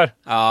 så kör.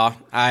 Ja,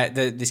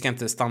 nej, vi ska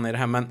inte stanna i det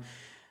här, men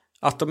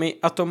att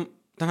de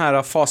den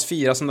här fas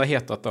 4 som det har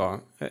hetat då,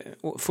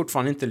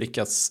 fortfarande inte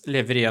lyckats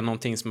leverera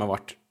någonting som har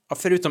varit,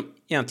 förutom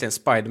egentligen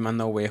Spider-Man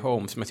No Way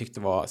Home som jag tyckte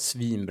var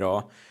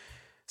svinbra,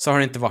 så har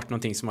det inte varit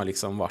någonting som har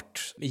liksom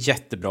varit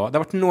jättebra. Det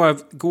har varit några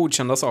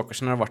godkända saker,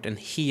 sen har det varit en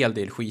hel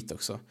del skit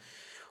också.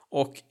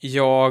 Och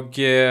jag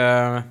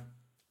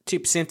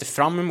typ ser inte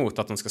fram emot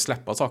att de ska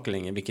släppa saker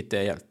längre, vilket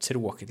är jävligt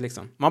tråkigt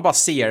liksom. Man bara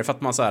ser det för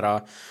att man så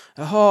här,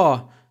 jaha,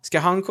 ska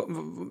han...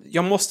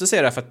 Jag måste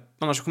se det för att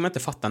annars kommer jag inte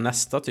fatta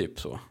nästa typ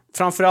så.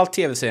 Framförallt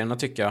tv-serierna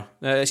tycker jag.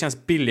 Det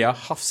känns billiga,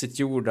 hafsigt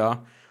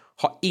gjorda.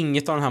 Har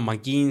inget av den här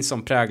magin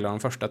som präglar de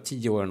första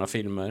 10 åren av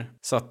filmer.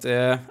 Så att,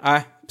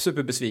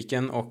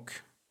 superbesviken och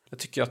jag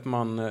tycker att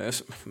man...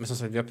 Men som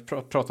sagt, vi har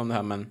pratat om det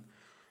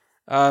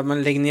här,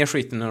 men lägg ner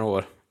skiten några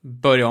år.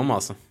 Börja om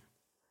alltså.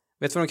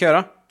 Vet du vad de kan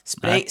göra?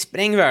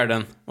 Spräng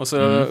världen och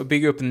så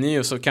bygga upp en ny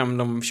och så kan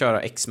de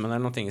köra X-Men eller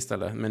någonting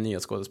istället med nya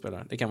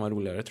skådespelare. Det kan vara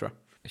roligare tror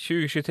jag.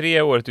 2023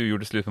 är året du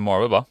gjorde slut med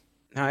Marvel, va?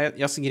 Nej,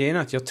 grejen är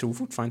att jag tror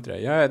fortfarande inte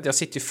det. Jag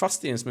sitter ju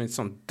fast i en som ett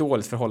sånt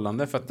dåligt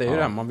förhållande för att det är ju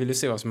det här, man vill ju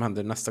se vad som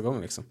händer nästa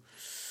gång liksom.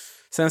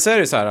 Sen så är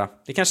det så här,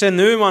 det kanske är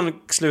nu man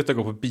slutar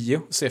gå på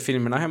bio och se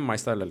filmerna hemma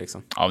istället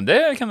liksom. Ja, men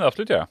det kan du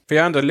absolut göra. För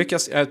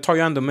jag tar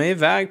ju ändå mig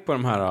iväg på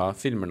de här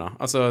filmerna.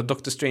 Alltså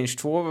Doctor Strange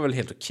 2 var väl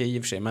helt okej i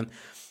och för sig, men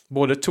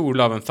både Thor,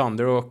 Love and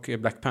Thunder och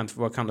Black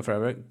Panther Wakanda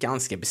Forever,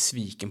 ganska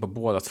besviken på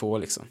båda två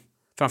liksom.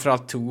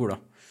 Framförallt Thor då.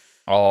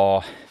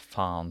 Ja,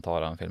 fan ta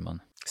den filmen.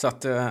 Så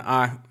att,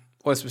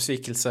 årets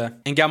besvikelse.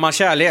 En gammal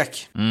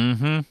kärlek.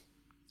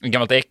 En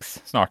gammalt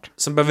ex snart.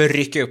 Som behöver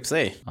rycka upp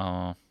sig.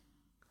 Ja.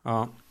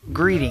 Ja.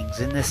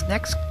 Greetings. In this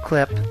next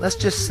clip,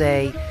 let's just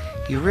say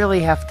you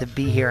really have to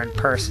be here in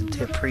person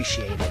to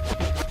appreciate it.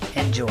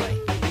 Enjoy.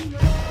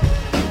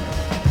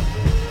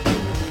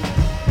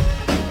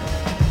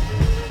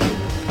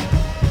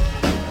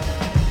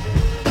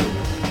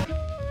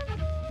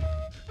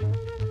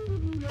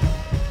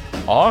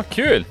 Ja,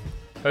 kul!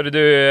 Hörru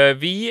du,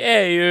 vi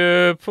är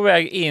ju på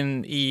väg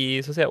in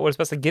i, så att säga, årets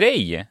bästa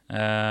grej.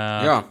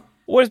 Ja.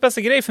 Årets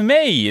bästa grej för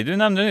mig, du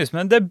nämnde nyss,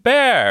 men The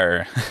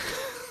Bear.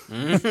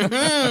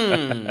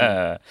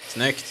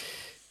 Snyggt.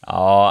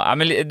 Ja,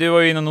 men du var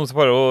ju inne och nosade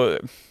på det,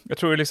 och jag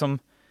tror liksom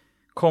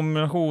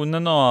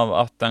kombinationen av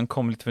att den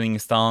kom lite från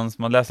ingenstans,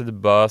 man läste lite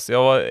buzz.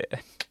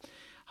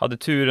 Hade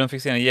turen,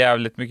 fick se den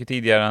jävligt mycket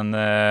tidigare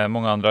än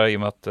många andra i och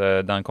med att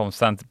den kom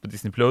sen på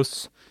Disney+.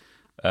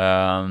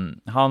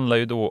 Handlar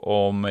ju då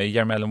om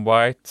Jeremy Allen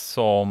White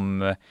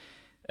som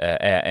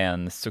är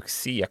en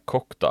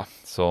succékock då,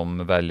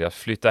 som väljer att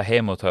flytta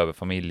hem och ta över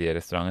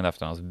familjerestaurangen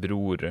efter hans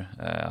bror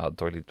hade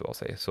tagit lite av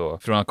sig. Så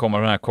från att komma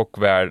från den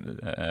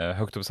här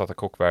högt uppsatta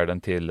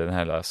kockvärlden till den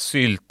här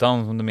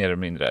syltan som det mer eller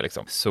mindre är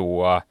liksom,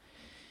 så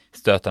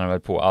stöter han väl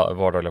på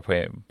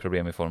vardagliga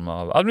problem i form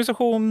av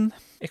administration,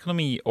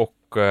 ekonomi och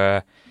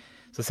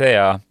så att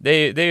säga, det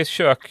är ju ett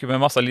kök med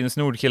massa Linus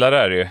Nord-killar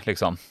där ju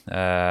liksom.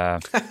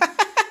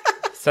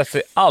 Sätter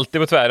sig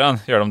alltid på tvären,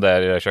 gör de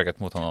där i det köket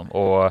mot honom.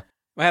 Och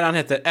vad är han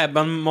heter?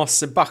 Ebban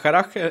Mosse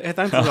Bacharach, heter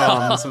han inte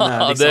han som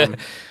är liksom...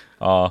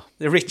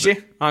 Det är Richie.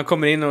 Han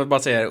kommer in och bara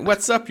säger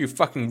 "What's up you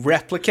fucking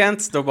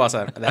replicant?" Då bara så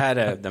här, det här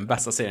är den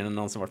bästa serien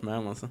någon som varit med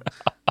om alltså.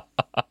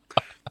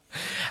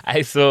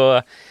 Nej,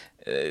 så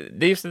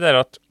det är just det där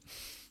att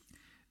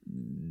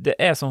det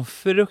är som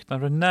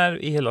fruktansvärt nerv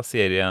i hela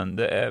serien.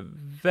 Det är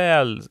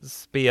väl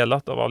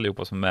spelat av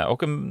allihopa som är med.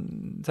 Och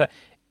så här,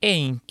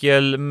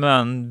 enkel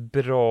men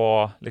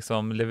bra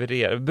liksom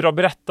levererad, bra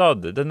berättad.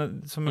 Den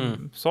är, som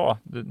jag sa,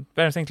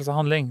 världens enklaste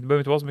handling. Det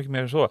behöver inte vara så mycket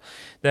mer än så.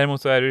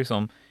 Däremot så är det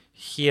liksom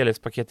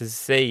helhetspaketet i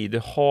sig.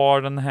 Du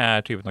har den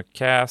här typen av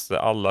cast där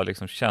alla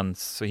liksom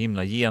känns så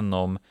himla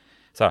genom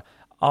så här,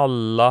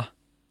 alla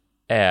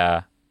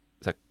är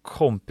så här,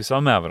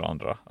 kompisar med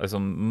varandra. Alltså,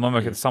 man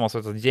verkar tillsammans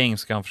att ett gäng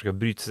ska han försöka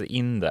bryta sig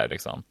in där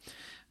liksom.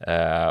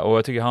 Och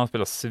jag tycker han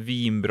spelar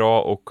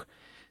svinbra, och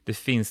det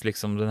finns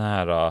liksom den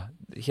här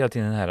hela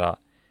tiden den här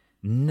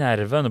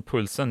nerven och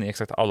pulsen i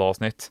exakt alla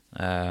avsnitt.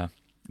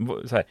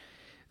 Så här,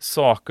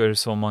 saker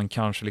som man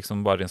kanske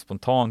liksom bara rent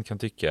spontant kan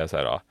tycka så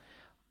här,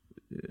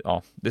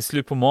 ja, det är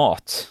slut på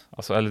mat.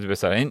 Alltså, eller du vet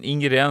så här, en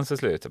ingrediens är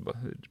slut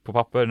på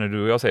papper när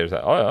du och jag säger så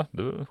här, ja,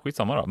 det är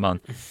skitsamma då, men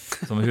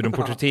som hur de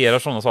porträtterar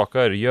sådana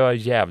saker gör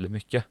jävligt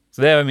mycket.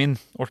 Så det är min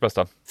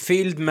årsbästa.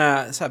 Fylld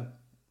med så här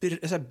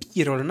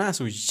birollerna är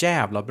så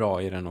jävla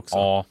bra i den också.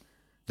 Ja,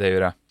 det är ju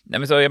det. Nej,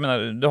 men så, jag menar,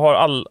 du har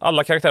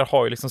alla karaktärer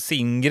har ju liksom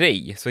sin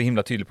grej så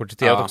himla tydligt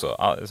porträtterat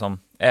också. Som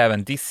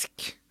även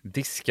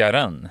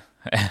diskaren,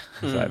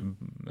 så här,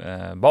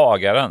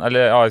 bagaren, eller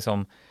ja,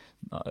 liksom,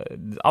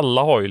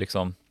 alla har ju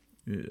liksom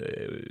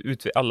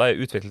alla är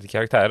utvecklade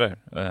karaktärer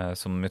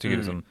som jag tycker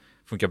liksom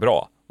funkar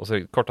bra. Och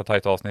så korta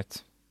tajta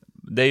avsnitt.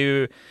 Det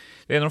är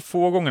en av de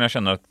få gångerna jag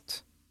känner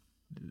att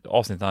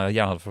avsnitten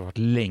gärna hade varit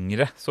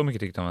längre. Så mycket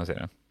tyckte jag om den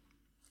serien.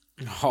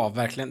 Ja,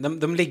 verkligen.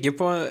 De ligger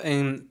på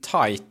en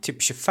tight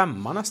typ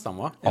 25 nästan,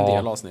 va? En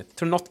del avsnitt. Jag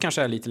tror något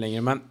kanske är lite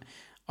längre, men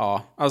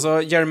ja.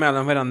 Alltså, Jeremy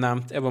Allen har redan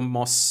nämnt, Ebon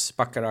Moss,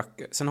 Bacharach.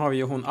 Sen har vi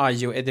ju hon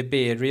Ayo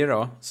Edebiri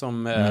då,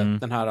 som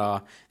den här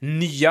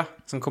nya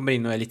som kommer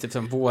in och är lite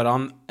som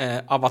våran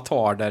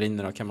avatar där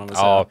inne då, kan man väl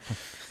säga. Ja,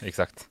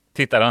 exakt.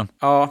 Tittaren.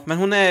 Ja, men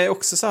hon är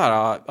också så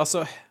här,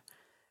 alltså,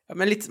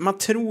 men lite, man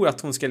tror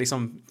att hon ska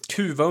liksom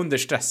kuva under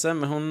stressen,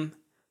 men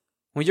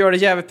hon gör det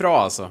jävligt bra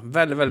alltså.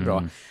 Väldigt, väldigt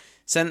bra.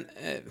 Sen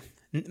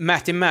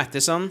Matty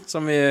Matheson,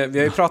 som vi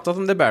har ju pratat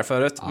om det Bear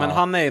förut, men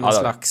han är ju någon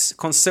slags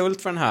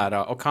konsult för den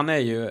här, och han är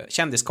ju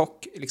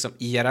kändiskock liksom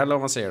IRL, om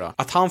man säger då.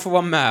 Att han får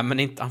vara med, men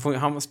inte,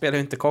 han spelar ju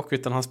inte kock,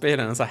 utan han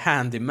spelar en sån här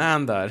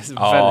handyman där.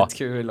 Väldigt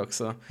kul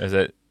också.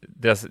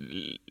 Det är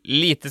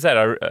lite så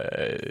här,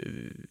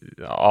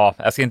 ja,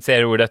 jag ska inte säga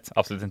det ordet,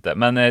 absolut inte.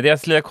 Men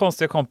deras lilla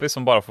konstiga kompis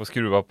som bara får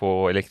skruva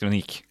på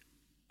elektronik.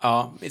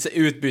 Ja,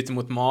 utbyte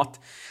mot mat.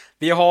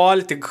 Vi har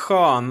lite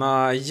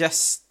sköna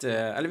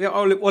eller vi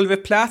har Oliver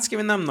Platt ska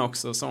vi nämna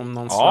också, som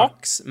någon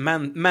slags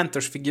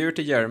mentorsfigur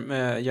till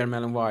Jeremy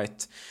Allen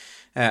White.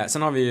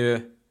 Sen har vi ju,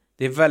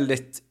 det är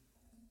väldigt,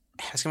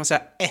 hur ska man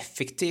säga,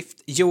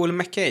 effektivt. Joel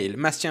McHale,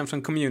 mest känd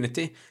från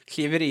Community,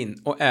 kliver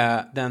in och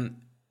är den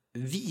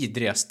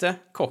vidrigaste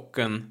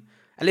kocken,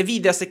 eller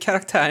vidrigaste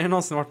karaktären jag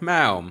någonsin varit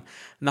med om,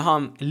 när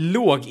han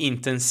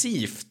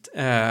lågintensivt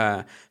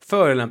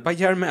förolämpar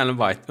Jeremy Allen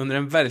White under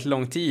en väldigt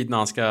lång tid när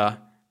han ska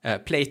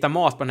plata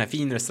mat på den här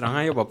finrestaurangen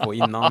han jobbar på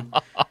innan.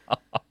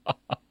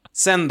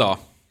 Sen då,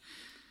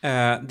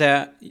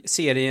 det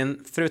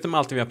serien, förutom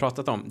allt vi har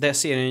pratat om, det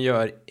serien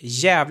gör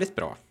jävligt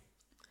bra,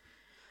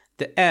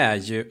 det är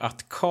ju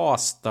att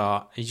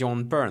casta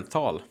John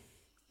Bernthal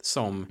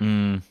som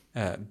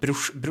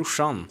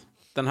brorsan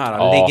Den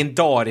här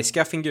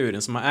legendariska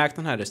figuren som har ägt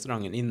den här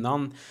restaurangen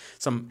innan,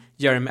 som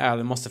Jeremy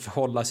Allen måste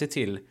förhålla sig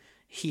till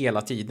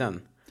hela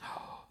tiden.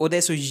 Och det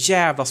är så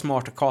jävla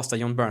smart att kasta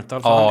John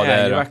Bernthal, för han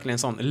är ju verkligen en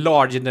sån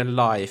larger than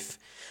life.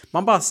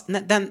 Man bara,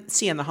 den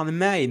scenen han är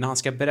med i när han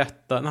ska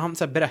berätta, när han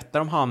så här, berättar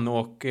om han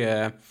och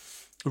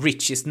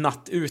Richies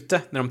natt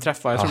ute, när de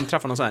träffar, jag tror de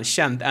träffar någon sån här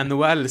känd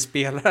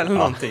NHL-spelare eller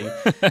någonting.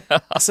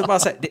 Alltså bara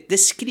så här, det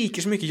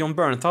skriker så mycket John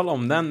Bernthal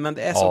om den, men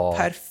det är så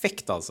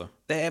perfekt alltså.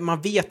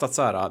 Man vet att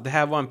så här, det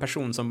här var en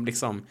person som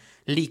liksom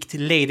likt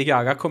Lady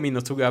Gaga kom in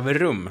och tog över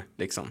rum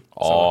liksom.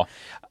 Ja.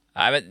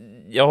 Nej,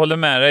 men jag håller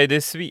med dig. Det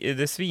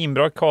är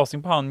svinbra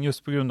casting på han,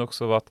 just på grund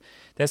också av att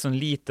det är så en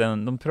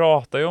liten, de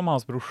pratar ju om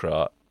hans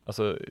brorsa.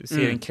 Alltså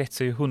serien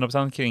kretsar ju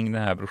 100% kring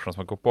den här brorsan som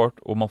har gått bort,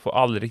 och man får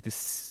aldrig riktigt,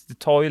 det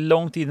tar ju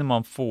lång tid när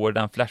man får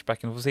den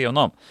flashbacken och får se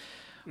honom.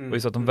 Och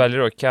just att de väljer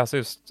att casta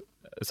just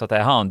så att det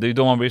är han, det är ju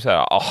då man blir så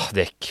här,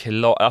 det är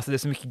klart, alltså det är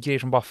så mycket grejer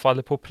som bara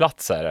faller på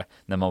plats här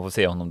när man får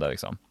se honom där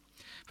liksom.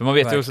 För man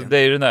vet ju också, det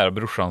är ju den där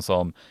brorsan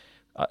som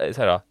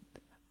så här,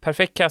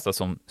 perfekt castad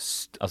som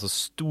alltså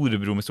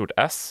storebror med stort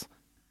S.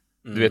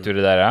 Du vet hur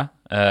det där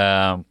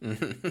är.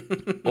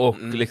 Och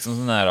liksom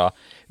sån här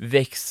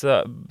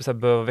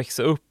behöva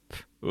växa upp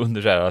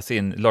under så här,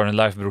 sin Lauren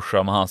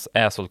Life-brorsa med hans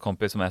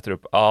asshole-kompis som äter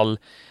upp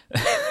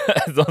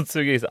de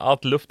suger i sig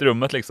allt luft i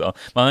rummet liksom.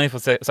 Man har inte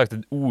fått sagt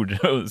ett ord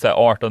så här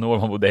 18 år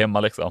man bodde hemma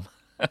liksom.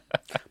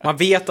 Man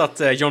vet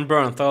att John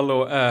Bernthal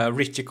och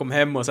Richie kom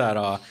hem och så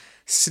här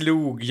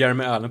slog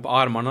Jeremy Allen på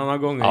armarna några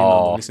gånger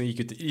innan de liksom gick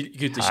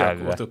ut i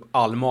köket och åt upp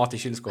all mat i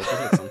kylskåpet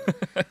liksom.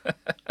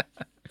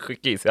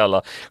 Skicka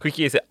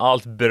i sig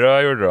allt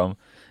bröd gjorde de.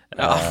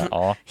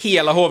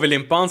 Hela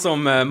HV-limpan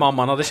som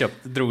mamman hade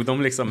köpt drog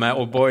de liksom med,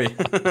 oh boy.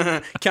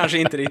 Kanske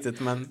inte riktigt,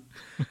 men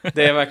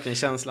det är verkligen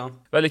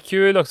känslan. Väldigt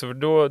kul också, för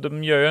då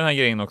de gör ju den här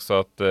grejen också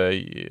att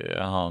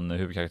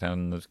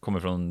huvudkaraktären kommer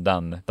från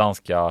den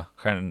danska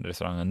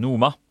stjärnrestaurangen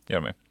Noma,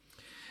 gör de.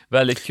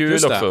 Väldigt kul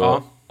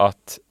också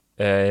att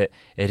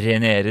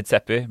René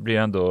Redzepi blir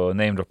ändå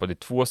namedroppad i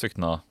 2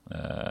 stycken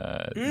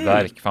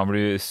verk. För han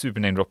blir ju super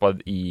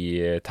namedroppad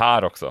i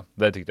Tar också.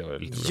 Det tyckte jag var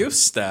lite roligt.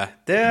 Just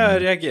det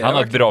reagerar han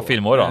har ett bra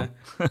filmår då.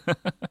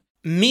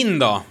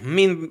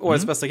 Min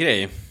årets bästa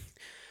grej.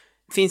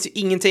 Finns ju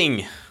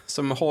ingenting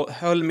som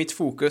höll mitt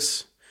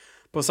fokus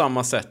på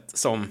samma sätt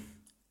som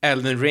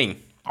Elden Ring.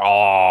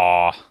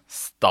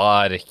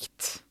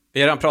 Starkt.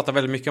 Vi har redan pratat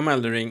väldigt mycket om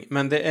Elden Ring,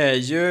 men det är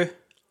ju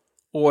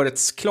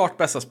årets klart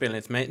bästa spel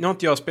enligt mig. Nu har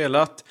inte jag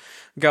spelat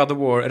God of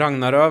War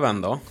Ragnarök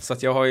än då, så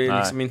att jag har ju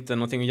liksom inte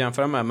någonting att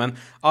jämföra med, men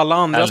alla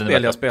andra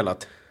spel jag har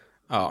spelat.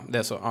 Ja, det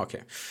är så.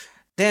 Okej.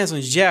 Det är en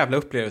sån jävla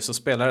upplevelse att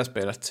spela det här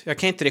spelet. Jag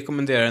kan inte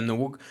rekommendera det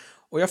nog.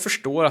 Och jag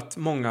förstår att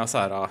många så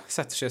här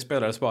sätter sig och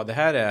spelar och så bara, det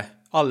här är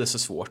alldeles för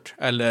svårt.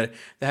 Eller,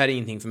 det här är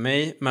ingenting för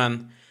mig.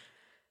 Men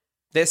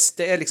det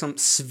är liksom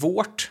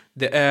svårt.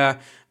 Det är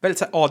väldigt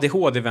så här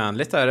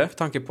ADHD-vänligt är det. För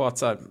tanke på att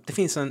så här, det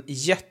finns en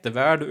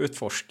jättevärld att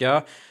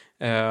utforska.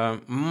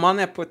 Man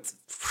är på ett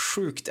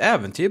sjukt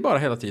äventyr bara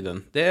hela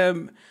tiden. Det är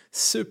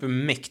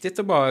supermäktigt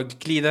att bara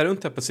glida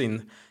runt här på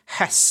sin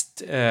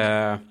häst.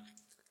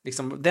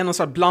 Liksom, det är någon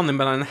sån här blandning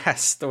mellan en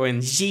häst och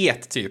en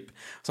get typ.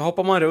 Så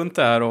hoppar man runt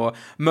där och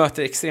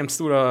möter extremt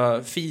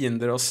stora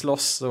fiender och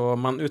slåss, och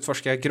man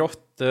utforskar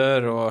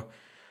grottor. Och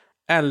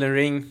Elden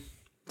Ring,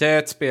 det är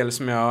ett spel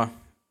som jag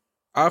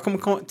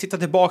kommer titta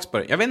tillbaks på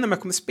det. Jag vet inte om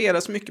jag kommer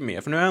spela så mycket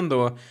mer, för nu har jag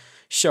ändå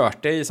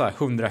kört det i så här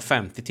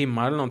 150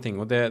 timmar eller någonting,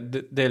 och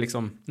det är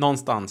liksom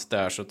någonstans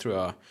där så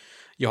tror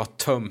jag har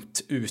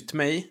tömt ut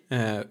mig.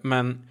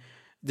 Men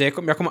jag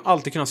kommer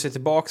alltid kunna se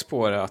tillbaks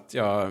på det, att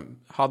jag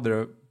hade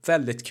det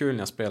väldigt kul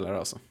när jag spelade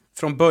alltså.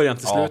 Från början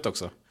till slut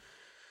också.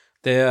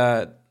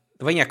 Det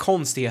var inga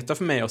konstigheter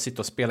för mig att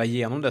sitta och spela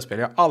igenom det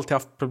spelet. Jag har alltid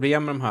haft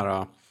problem med de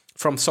här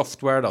From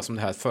Software då, som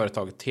det här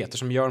företaget heter,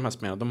 som gör de här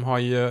spelen. De har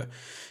ju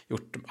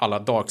gjort alla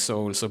Dark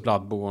Souls och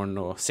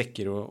Bloodborne och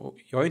Sekiro, och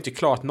jag har ju inte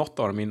klart något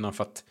av dem innan,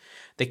 för att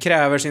det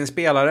kräver sin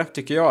spelare,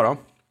 tycker jag då.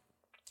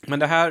 Men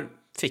det här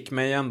fick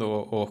mig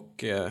ändå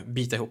att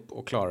bita ihop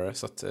och klara det,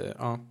 så att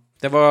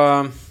det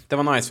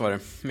var nice var det.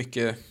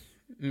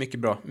 Mycket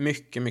bra.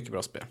 Mycket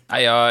bra spel.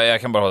 Nej,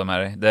 jag kan bara hålla med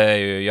dig. Det är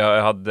ju,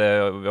 jag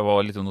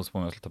var lite onos på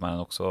om jag skulle ta med den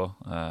också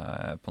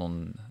på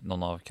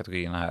någon av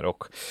kategorierna här,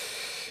 och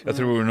jag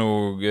tror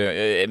nog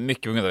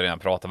mycket unga redan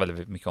pratar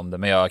väldigt mycket om det,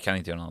 men jag kan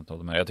inte göra något annat av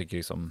det. Men jag tycker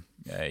liksom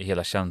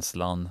hela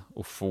känslan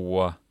att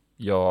få,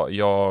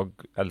 jag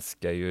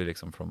älskar ju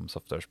liksom från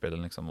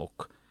software-spelen liksom,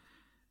 och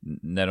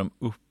när de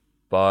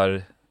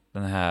uppar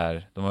den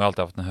här, de har ju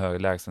alltid haft en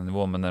hög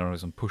lägstanivå, men när de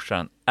liksom pushar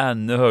den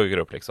ännu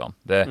högre upp liksom.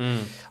 Det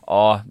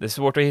är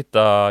svårt att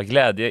hitta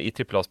glädje i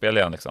AAA-spel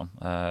igen liksom.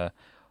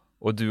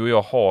 Och du och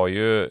jag har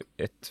ju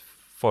ett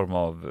form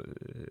av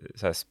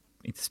så här,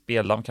 inte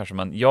spellam kanske,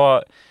 men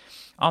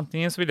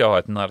antingen så vill jag ha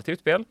ett narrativt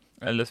spel,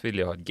 eller så vill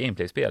jag ha ett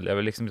gameplay-spel. Jag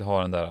vill liksom inte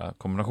ha den där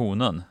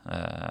kombinationen.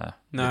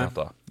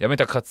 Jag vill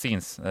inte ha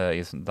cutscenes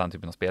i den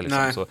typen av spel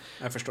liksom. Nej, så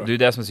jag förstår. Det är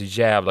det som är så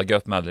jävla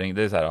gött med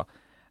det är så här,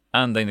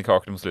 ända in i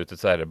kakan mot slutet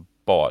så är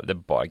det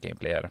bara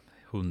gameplay här.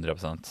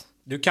 100%.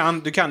 Du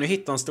kan ju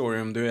hitta en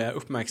story om du är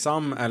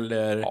uppmärksam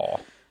eller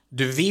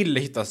du vill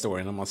hitta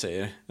storyn om man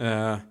säger.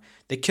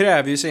 Det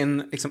kräver ju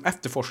sin liksom,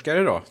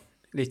 efterforskare då.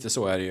 Lite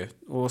så är det ju.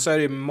 Och så är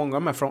det ju många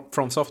med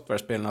From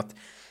Software-spelen att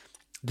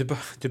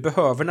du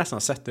behöver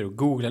nästan sätta dig och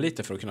googla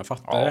lite för att kunna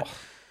fatta det.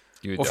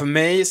 Gud, och för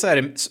mig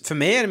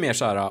är det mer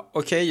så här,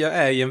 okej, jag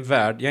är i en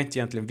värld jag inte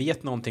egentligen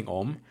vet någonting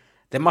om.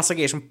 Det är massa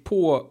grejer som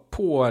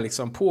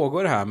liksom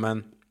pågår här,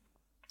 men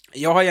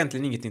jag har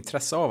egentligen inget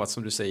intresse av att,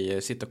 som du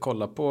säger, sitta och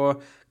kolla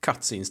på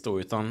cutscenes då,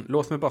 utan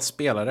låt mig bara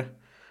spela det.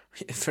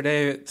 För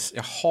jag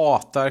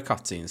hatar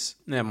cutscenes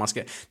när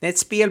ett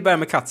spel börjar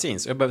med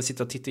cutscenes och jag behöver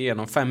sitta och titta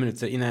igenom 5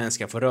 minuter innan jag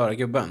ska få röra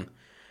gubben.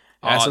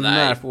 Jag är så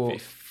nära på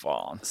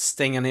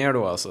stänga ner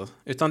då alltså.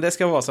 Utan det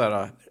ska vara så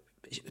här,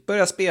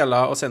 börja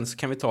spela och sen så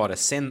kan vi ta det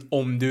sen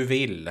om du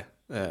vill.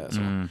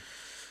 Så.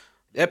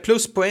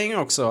 Pluspoäng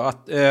också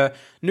att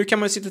nu kan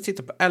man sitta och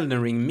titta på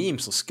Elden Ring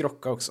memes och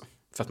skrocka också.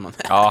 För att man...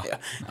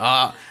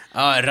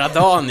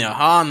 Radania,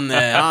 han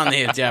är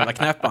helt jävla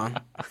knäppan.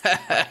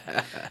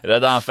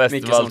 Radan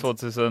Festival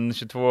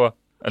 2022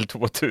 eller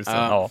 2000,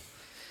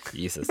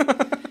 Jesus.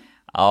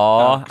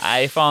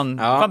 Nej fan.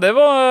 Fan, det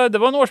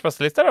var en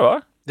årsbästa lista det,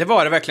 va? Det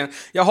var det verkligen.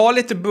 Jag har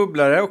lite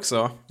bubblare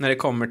också när det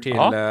kommer till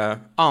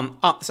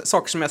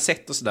saker som jag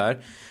sett och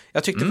sådär.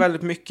 Jag tyckte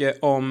väldigt mycket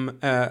om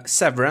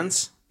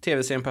Severance,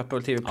 tv-serien på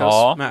Apple TV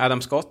Plus med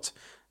Adam Scott.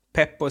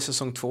 Pepp på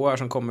säsong 2 här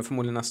som kommer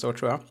förmodligen nästa år,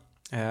 tror jag.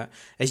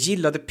 Jag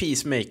gillade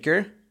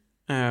Peacemaker.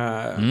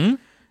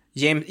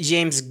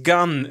 James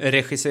Gunn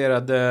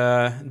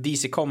regisserade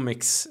DC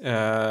Comics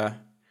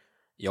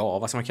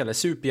vad ska man kalla det?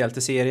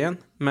 Superhjälteserien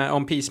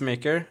om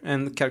Peacemaker.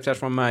 En karaktär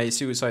som var med i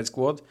Suicide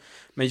Squad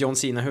med John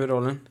Cena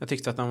huvudrollen. Jag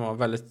tyckte att den var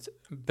väldigt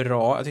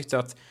bra. Jag tyckte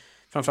att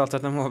framförallt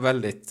att den var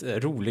väldigt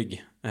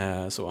rolig.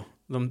 Så.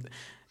 De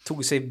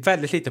tog sig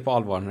väldigt lite på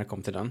allvar när det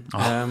kom till den.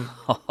 Det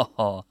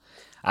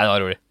var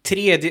roligt.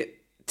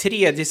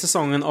 Tredje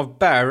säsongen av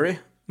Barry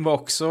var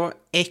också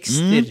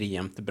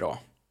extremt bra.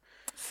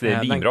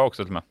 Ser bra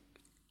också till mig.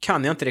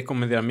 Kan jag inte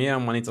rekommendera mer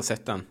om man inte har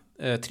sett den.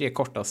 3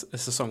 korta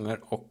säsonger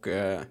och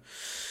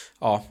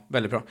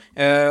väldigt bra.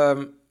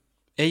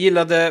 Jag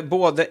gillade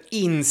både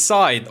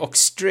Inside och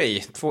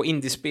Stray, 2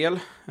 indiespel.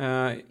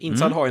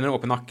 Inside har ju några år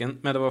på nacken,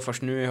 men det var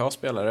först nu jag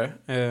spelade.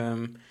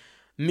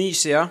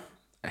 Mysiga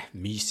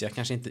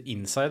kanske inte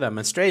Inside där,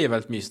 men Stray är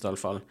väldigt mysigt i alla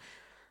fall.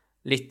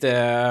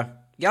 Lite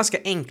ganska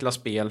enkla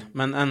spel,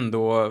 men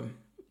ändå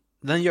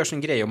den gör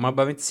sin grej och man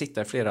behöver inte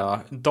sitta i flera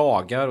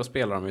dagar och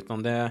spela dem,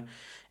 utan det är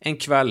en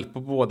kväll på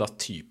båda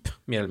typ,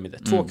 mer eller mindre.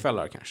 2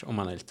 kvällar kanske, om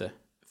man är lite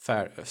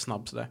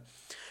snabb sådär.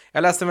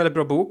 Jag läste en väldigt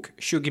bra bok,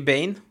 Sugar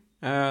Bane,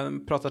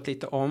 pratat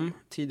lite om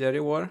tidigare i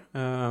år.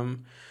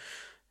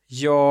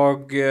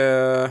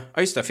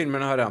 Just det,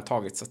 filmerna har redan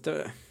tagit, så att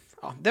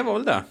det var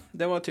väl det.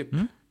 Det var typ...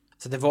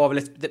 Så det var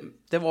väl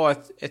det var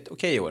ett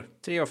okej år.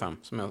 3 av 5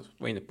 som jag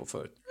var inne på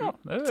förut.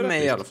 För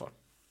mig i alla fall.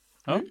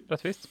 Ja,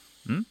 rättvist.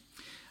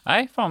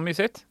 Nej, fan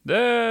mysigt. Det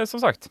är som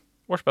sagt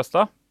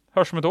årsbästa.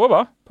 Hörs om ett år,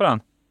 va? På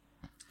den.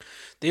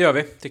 Det gör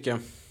vi, tycker jag.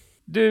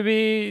 Du,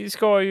 vi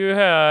ska ju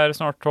här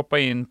snart hoppa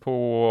in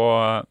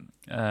på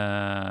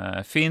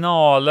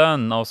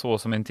finalen av Så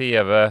som en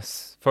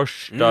TVs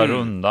första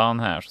rundan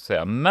här, så att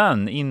säga.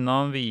 Men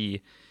innan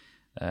vi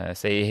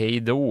säger hej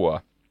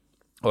då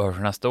och hörs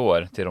nästa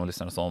år till de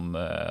lyssnare som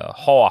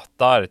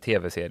hatar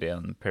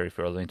tv-serien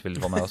Peripheral och inte vill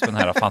vara med oss på den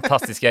här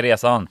fantastiska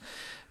resan.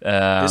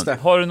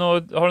 Har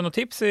du något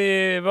tips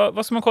i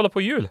vad ska man kolla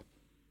på jul?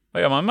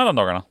 Vad gör man mellan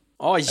dagarna?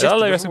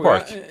 Jättebra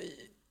Park?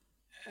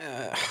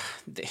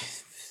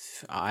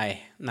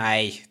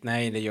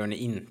 Nej, det gör ni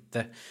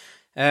inte.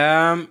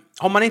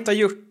 Om man inte har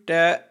gjort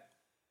det,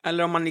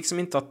 eller om man liksom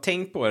inte har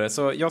tänkt på det,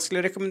 så jag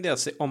skulle rekommendera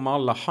sig om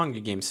alla Hunger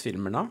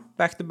Games-filmerna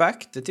back to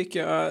back. Det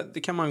tycker jag, det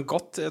kan man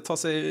gott ta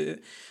sig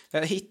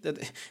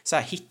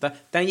hitta.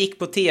 Den gick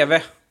på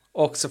tv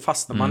och så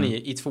fastnar man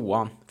i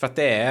 2:an, för att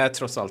det är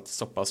trots allt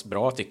så pass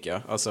bra, tycker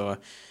jag. Alltså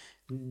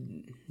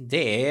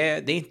det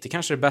är inte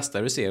kanske det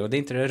bästa du ser och det är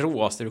inte det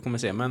råaste du kommer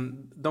se,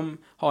 men de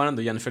har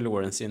ändå Jennifer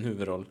Lawrence i en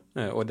huvudroll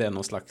och det är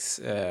någon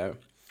slags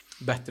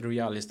Battle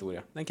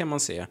Royale-historia. Den kan man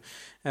se.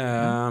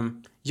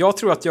 Jag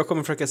tror att jag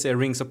kommer försöka se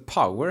Rings of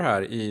Power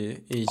här i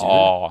jul.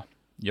 Ja,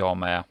 jag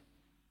med.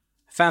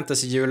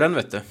 Fantasy-julen,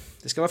 vet du.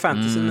 Det ska vara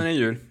fantasy när det är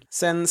jul.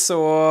 Sen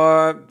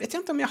så vet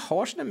jag inte om jag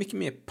har så där mycket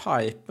mer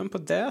pipen på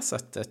det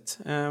sättet.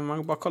 Man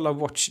kan bara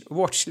kolla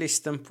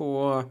watchlisten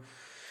på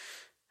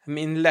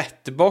min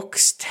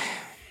Letterboxd.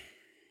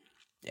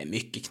 Det är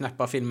mycket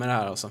knäppa filmer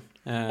här alltså.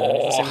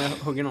 Får se om jag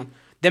hugger någon.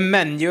 The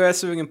Menu är jag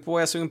sugen på.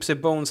 Jag är sugen på att se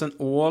Bones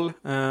and All.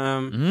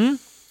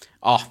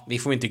 Vi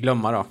får inte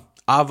glömma då.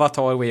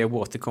 Avatar Way of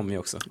Water kommer ju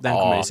också. Den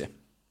kommer jag se.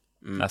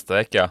 Nästa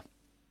vecka.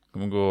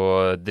 Kommer gå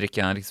och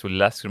dricka en riktigt stor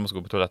läsk. Du måste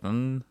gå på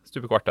toaletten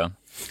stup i kvarten.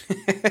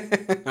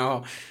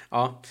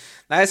 Ja.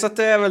 Nej, så att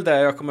det är väl det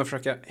jag kommer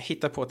försöka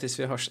hitta på tills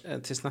vi hörs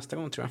tills nästa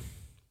gång, tror jag.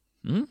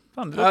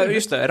 Fan,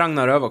 just det.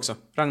 Ragnaröv också.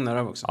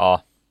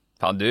 Ja.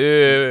 Fan,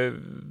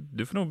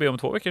 du får nog be om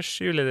 2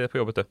 veckors julledighet på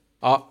jobbet.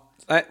 Ja.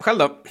 Nej, själv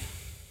då?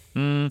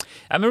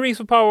 Ja, men Rings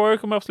of Power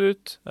kommer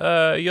absolut.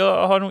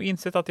 Jag har nog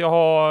insett att jag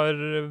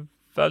har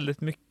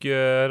väldigt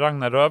mycket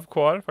Ragnaröv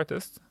kvar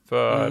faktiskt.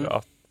 För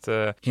att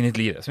hinner inte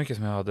lira så mycket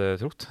som jag hade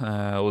trott. Och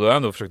då har jag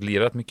ändå försökt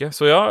lira rätt mycket.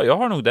 Så jag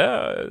har nog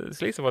det.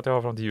 Ska gissa på att jag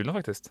har fram till julen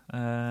faktiskt.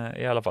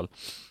 I alla fall.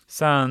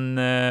 Sen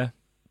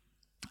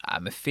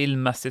men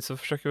filmmässigt så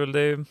försöker väl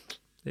det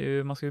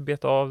man ska ju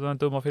beta av de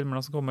dumma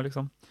filmerna som kommer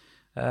liksom.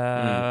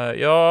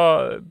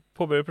 Jag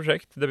påbörjade ett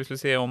projekt där vi skulle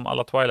se om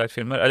alla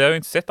Twilight-filmer. Eller jag har ju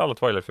inte sett alla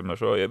Twilight-filmer,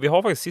 så vi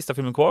har faktiskt sista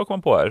filmen kvar att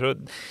komma på här. Så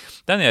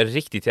den är jag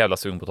riktigt jävla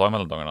sugen på att ta i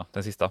mellandagarna,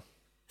 den sista.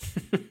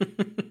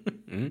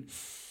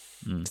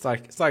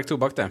 Stark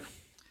tobak det.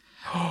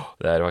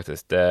 Det är det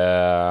faktiskt.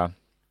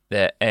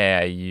 Det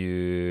är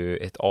ju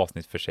ett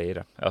avsnitt för sig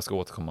det. Jag ska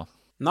återkomma.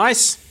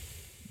 Nice!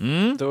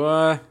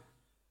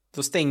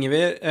 Då stänger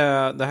vi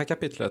det här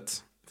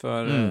kapitlet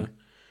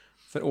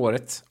för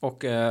året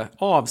och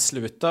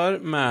avslutar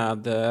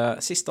med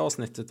sista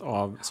avsnittet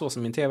av Så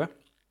som min TV.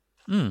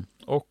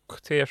 Och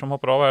till er som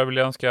hoppar av här vill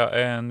jag önska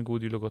en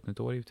god jul och gott nytt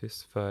år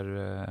givetvis.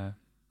 För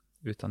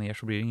utan er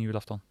så blir det ingen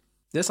julafton.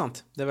 Det är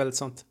sant, det är väldigt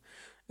sant.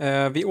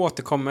 Vi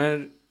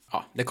återkommer,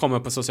 det kommer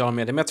på sociala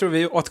medier, men jag tror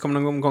vi återkommer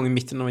någon gång i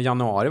mitten av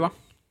januari, va?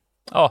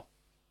 Ja.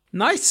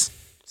 Nice!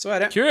 Så är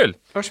det. Kul!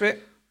 Hörs vi.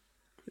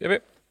 Det gör vi.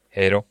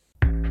 Hej då.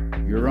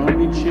 Your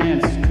only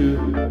chance to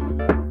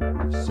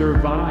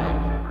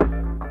survive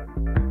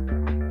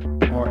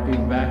or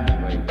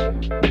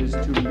evacuate is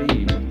to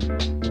leave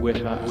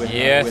with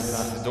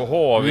Yes, då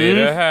har vi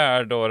det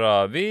här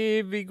då.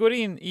 Vi går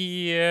in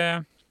i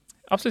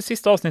absolut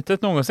sista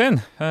avsnittet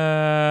någonsin.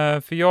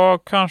 För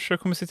jag kanske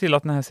kommer se till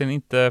att den här serien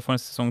inte får en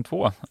säsong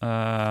 2.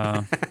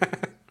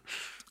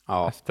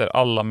 Efter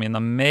alla mina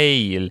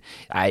mejl.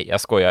 Nej,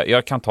 jag skojar.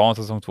 Jag kan ta en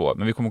säsong 2,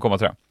 men vi kommer komma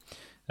till det.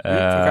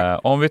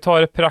 Om vi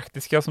tar det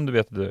praktiska som du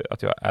vet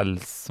att jag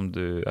som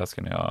du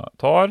älskar när jag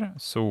tar,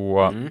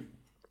 så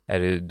är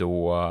det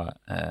då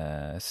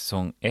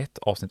säsong 1,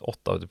 avsnitt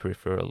 8 av The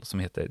Peripheral som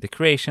heter The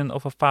Creation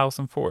of a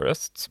Thousand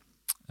Forests.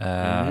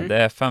 Det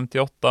är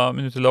 58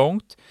 minuter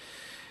långt.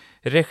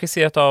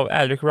 Regisserat av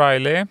Alric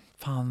Riley.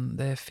 Fan,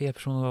 det är fel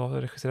person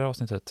att regissera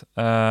avsnittet.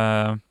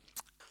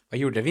 Vad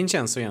gjorde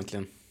Vincenzo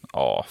egentligen?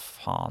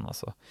 Fan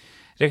alltså.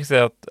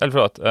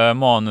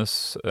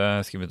 Manus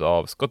skrivet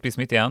av Scott B.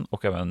 Smith igen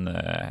och även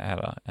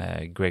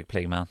Greg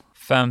Plageman.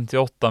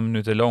 58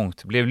 minuter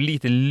långt. Blev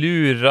lite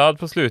lurad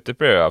på slutet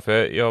på det,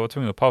 för jag var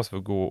tvungen att pausa för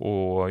att gå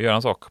och göra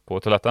en sak på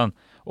toaletten.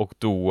 Och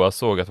då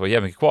såg jag att det var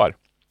jävligt mycket kvar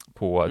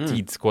på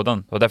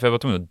tidskoden. Det var därför jag var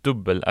tvungen att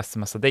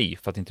dubbel-smsa dig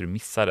för att inte du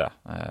missade det.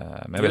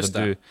 Men jag vet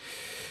att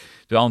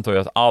du antar ju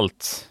att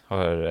allt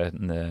har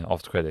en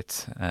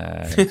aftercredit.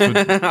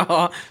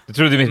 Du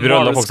trodde mitt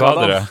bröllop också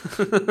hade det.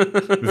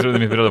 Du trodde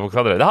mitt bröllop också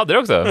hade det. Det hade det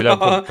också, vill jag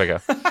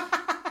påpeka.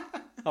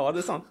 Ja, det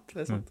är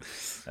sant.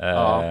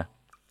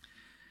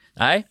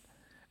 Nej.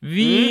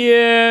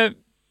 Vi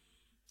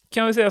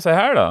kan väl säga så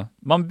här då.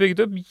 Man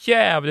byggde upp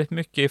jävligt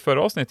mycket i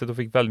förra avsnittet och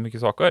fick väldigt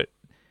mycket saker.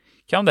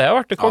 Kan det ha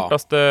varit det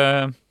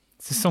kortaste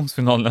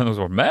säsongsfinalen jag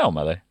varit med om,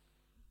 eller?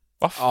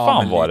 Vad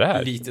fan var det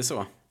här? Lite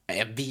så.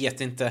 Jag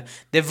vet inte.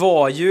 Det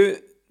var ju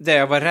det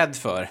jag var rädd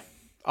för.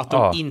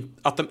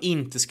 Att de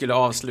inte skulle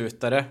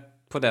avsluta det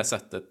på det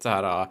sättet.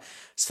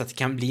 Så att det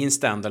kan bli en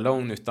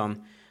standalone.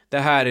 Utan det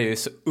här är ju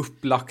så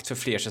upplagt för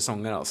fler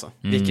säsonger alltså.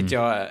 Vilket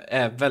jag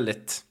är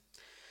väldigt...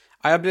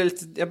 Jag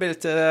blir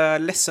lite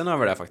ledsen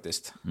över det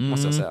faktiskt.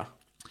 Måste jag säga.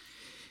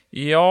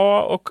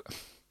 Ja, och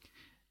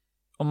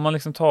om man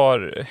liksom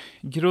tar...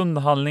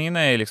 Grundhandlingen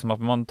är liksom att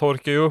man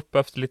torkar ju upp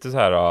efter lite så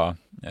här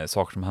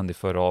saker som hände i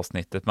förra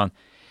avsnittet. Men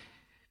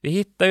vi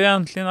hittar ju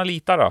äntligen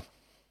Alita då.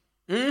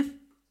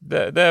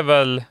 Det är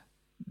väl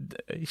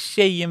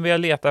tjejen vi har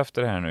letat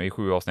efter här nu i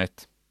 7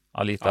 avsnitt.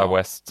 Alita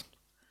West.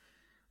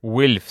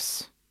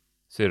 Wilfs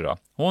syrra.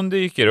 Hon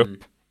dyker upp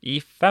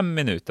i 5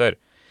 minuter.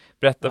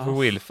 Berättar för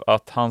Wilf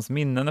att hans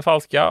minnen är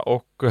falska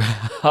och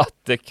att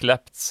det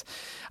kläppts.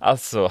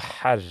 Alltså,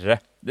 herre.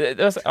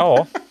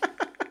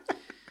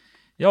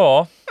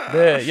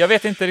 Jag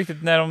vet inte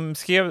riktigt när de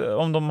skrev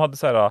om de hade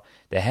så här,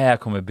 det här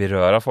kommer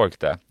beröra folk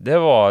det. Det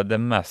var det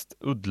mest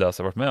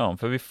uddlösa jag varit med om.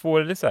 För vi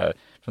får det så här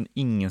från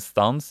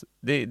ingenstans.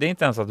 Det är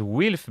inte ens att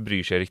Wilf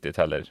bryr sig riktigt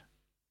heller.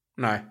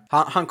 Nej.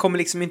 Han kommer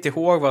liksom inte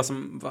ihåg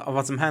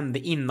vad som hände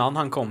innan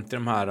han kom till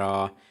de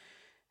här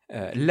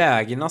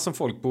lägena som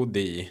folk bodde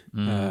i.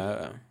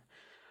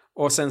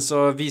 Och sen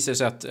så visar det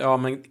sig att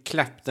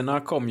kläpterna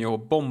kom ju och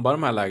bombade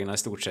de här lägena i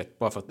stort sett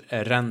bara för att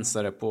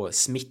rensa det på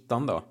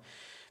smittan då.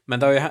 Men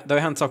det har ju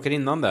hänt saker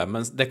innan det,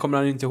 men det kommer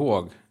han inte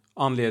ihåg.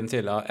 Anledningen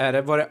till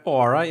var det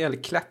Arai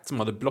eller Klätt som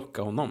hade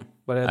blockat honom?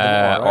 Var det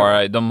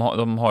Arai, de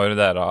har ju det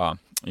där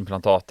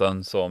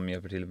implantaten som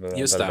hjälper till med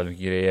väldigt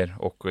mycket grejer,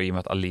 och i och med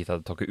att Alita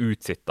hade tagit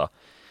ut sitta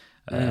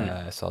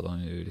så hade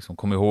hon ju liksom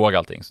kommit ihåg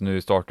allting. Så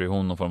nu startar ju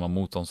hon någon form av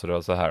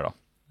motståndsrörelse här då.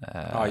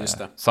 Ja, just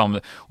det.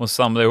 Hon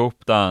samlade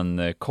ihop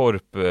den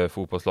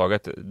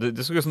korpfotbollslaget.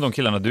 Det såg ut som de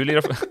killarna du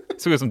lirar.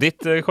 Såg ut som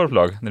ditt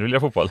korplag när du lirar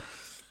fotboll.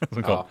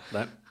 Ja,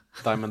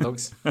 Diamond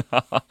Dogs.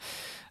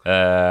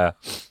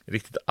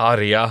 Riktigt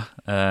arga.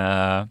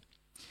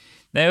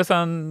 Nej, och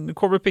sen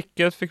Corbin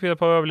Pickett fick vi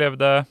på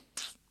överlevde.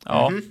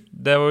 Ja,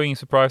 det var ju ingen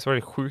surprise. Det var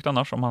väldigt sjukt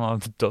annars om han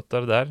hade dött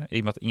där,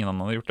 i och med att ingen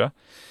annan hade gjort det.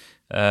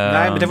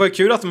 Nej, men det var ju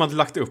kul att de hade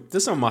lagt upp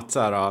det som att så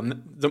här,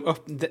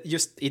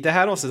 just i det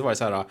här avsnittet var det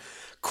så här,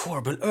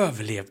 Corbin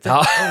överlevde. Ja.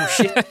 Oh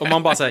shit. Och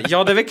man bara säger,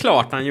 ja det är väl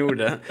klart han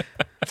gjorde.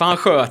 För han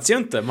sköts ju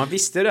inte. Man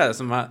visste det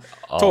som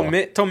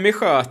Tommy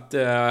sköt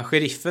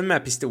sheriffen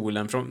med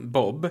pistolen från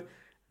Bob.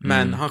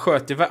 Men han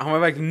var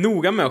verkligen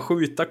noga med att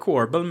skjuta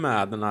Corbin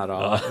med den här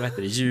vad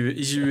heter det,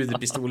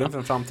 ljudpistolen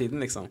från framtiden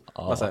liksom.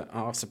 Bara så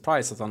här,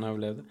 surprise att han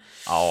överlevde.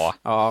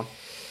 Ja.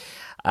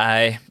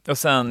 Nej, och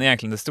sen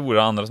egentligen det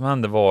stora andra som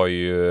hände var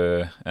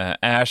ju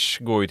Ash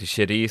går ju till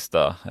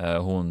Cherista.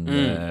 Hon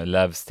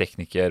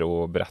lävstekniker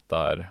och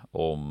berättar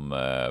om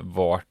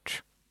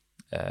vart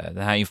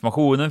den här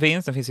informationen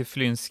finns. Den finns i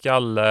Flynns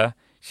skalle.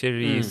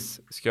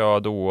 Cherise ska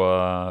då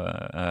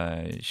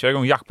köra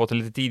igång jackpotten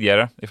lite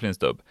tidigare i Flynns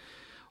dubb.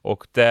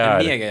 Och där...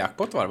 En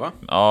mega-jackpot var det, va?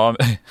 Ja.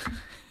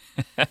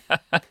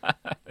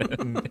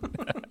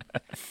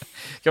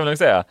 Kan man nog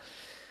säga.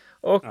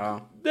 Och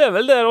det är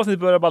väl där avsnittet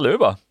börjar balla ur,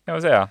 va? Kan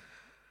man säga.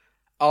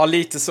 Ja,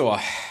 lite så.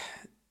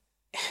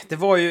 Det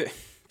var ju...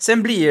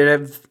 Sen blir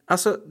det...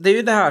 Alltså, det är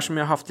ju det här som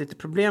jag har haft lite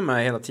problem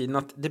med hela tiden.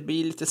 Att det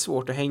blir lite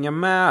svårt att hänga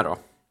med då.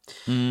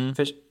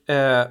 För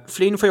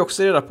Flynn får ju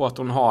också reda på att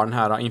hon har den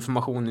här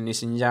informationen i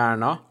sin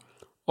hjärna.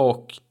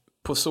 Och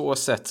på så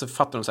sätt så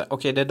fattar de så här,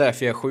 okej, det är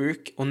därför jag är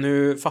sjuk. Och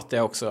nu fattar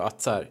jag också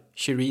att så här,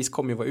 Cherise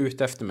kommer ju vara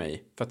ute efter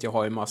mig. För att jag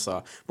har ju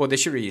massa... Både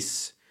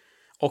Cherise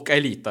och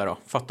Aelita då.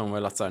 Fattar hon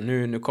väl att så här,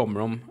 nu kommer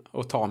de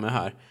att ta mig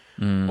här.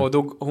 Och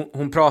då,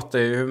 hon pratar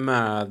ju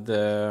med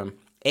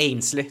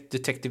Ainsley,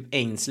 Detective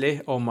Ainsley,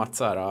 om att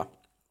så här,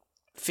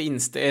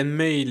 finns det en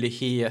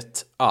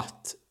möjlighet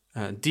att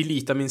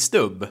delita min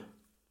stubb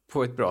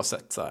på ett bra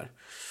sätt så här.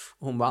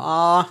 Och hon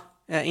bara,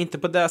 inte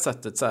på det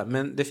sättet så här,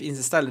 men det finns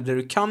ett ställe där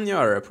du kan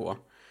göra det på.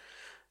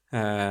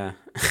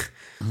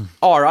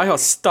 RI har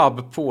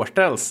stub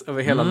portals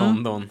över hela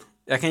London.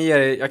 Jag kan ge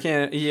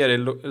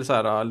dig så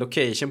här,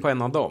 location på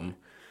en av dem.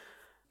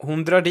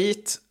 Hon drar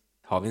dit.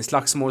 Har vi en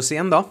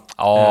slagsmålscen då?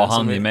 Ja,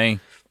 handgemäng.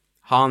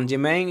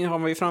 Handgemäng har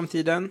vi i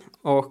framtiden.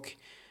 Och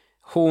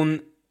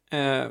hon...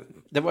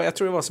 jag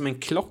tror det var som en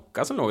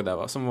klocka som låg där,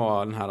 va? Som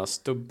var den här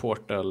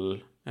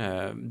stubportal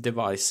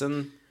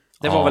devicen.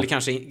 Det var väl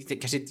kanske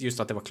inte just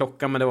att det var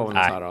klockan, men det var väl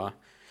så här...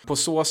 På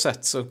så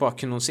sätt så bara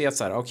kunde hon se att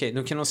så här, okej,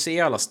 nu kan hon se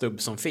alla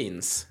stubb som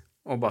finns.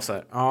 Och bara så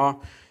här,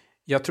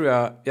 jag tror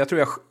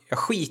jag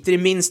skiter i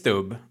min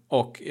stubb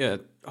och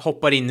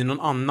hoppar in i någon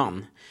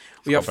annan.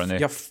 Och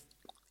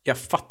jag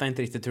fattar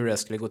inte riktigt hur det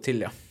skulle gå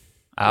till,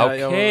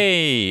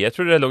 Okej. Jag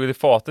tror det låg i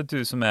fatet,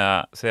 du som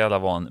är så jävla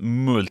van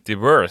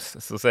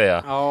multiverse, så att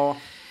säga. Ja.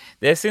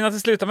 Det är synd att det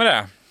slutar med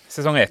det.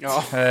 Säsong 1.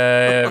 Ja.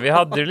 Vi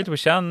hade det lite på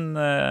känn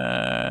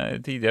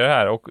tidigare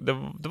här, och det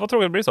var tråkigt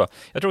att det blir så.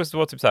 Jag tror att det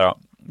var typ så här,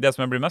 det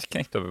som jag blev mest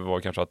knäckt över var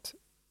kanske att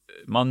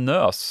man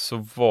nös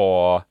så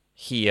var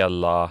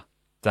hela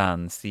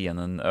den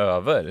scenen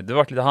över. Det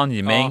var lite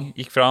handgemäng,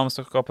 gick fram,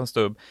 så skapade en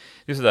stubb.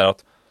 Det är sådär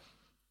att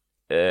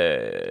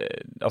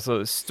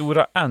alltså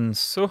Stora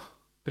Enso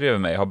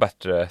bredvid mig har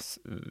bättre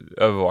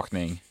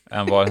övervakning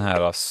än vad den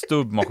här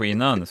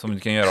stubbmaskinen som du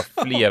kan göra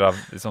flera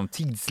liksom,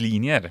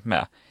 tidslinjer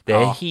med. Det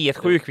är helt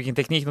sjukt vilken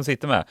teknik de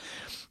sitter med.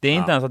 Det är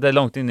inte ens att det är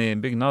långt in i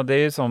en byggnad. Det är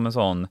ju som en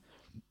sån...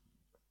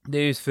 Det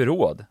är ju ett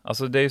förråd.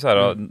 Alltså det är ju så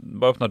här,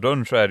 bara öppna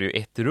dörren så är det ju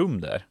ett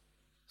rum där.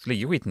 Så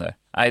ligger skiten där.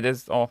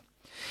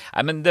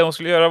 Nej, men det hon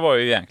skulle göra var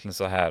ju egentligen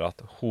så här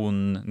att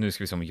hon... Nu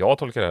ska vi se om jag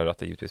tolkar det här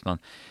rätt givetvis, men...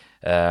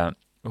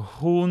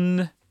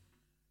 hon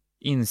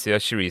inser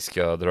att Cherise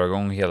ska dra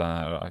igång hela den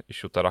här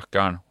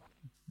tjottarackaren.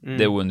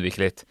 Det är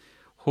oundvikligt.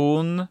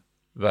 Hon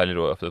väljer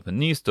då att öppna upp en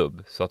ny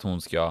stubb så att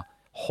hon ska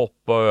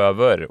hoppa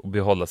över och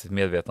behålla sitt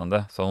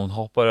medvetande. Så hon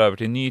hoppar över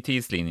till en ny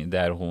tidslinje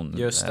där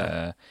hon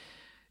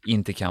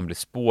inte kan bli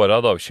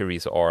spårad av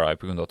Cherise och RI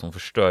på grund av att hon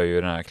förstör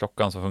ju den här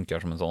klockan som funkar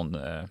som en sån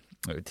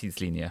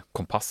tidslinje,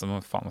 kompass,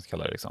 vad fan man ska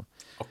kalla det liksom.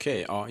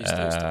 Okej, ja, just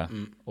det.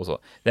 Och så.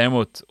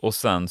 Däremot, och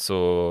sen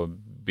så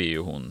ber ju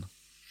hon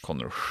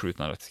Connor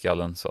skjuta rätt i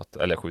skallen, så att,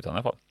 eller skjuta i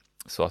alla fall.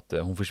 Så att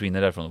hon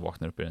försvinner därifrån och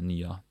vaknar upp i den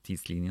nya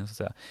tidslinjen, så att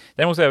säga.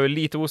 Däremot så är jag väl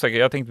lite osäker.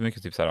 Jag tänkte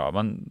mycket typ så här,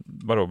 men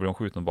vadå, blir hon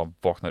skjuten och bara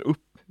vaknar upp?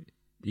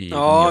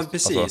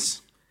 Precis.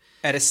 Alltså,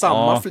 är det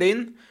samma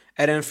Flynn?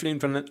 Är det en Flynn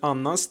från en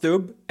annan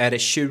stubb? Är det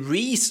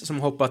Cherise som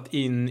hoppat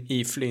in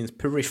i Flynns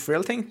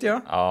peripheral, tänkte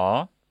jag?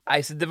 Ja.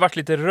 Alltså, det vart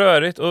lite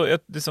rörigt, och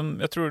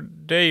jag tror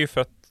det är ju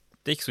för att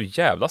det gick så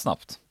jävla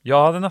snabbt.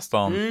 Jag hade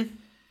nästan...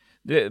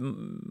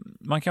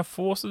 man kan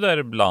få så där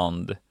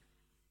ibland.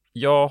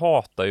 Jag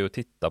hatar ju att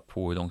titta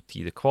på hur lång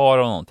tid det är kvar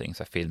av någonting,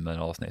 så här filmer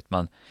och avsnitt,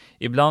 men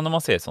ibland när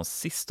man ser ett sånt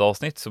sista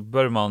avsnitt så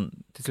börjar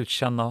man till slut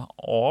känna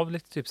av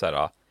lite typ så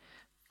här,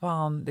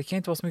 fan, det kan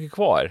inte vara så mycket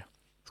kvar.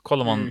 Så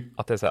kollar man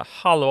att det är så här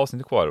halva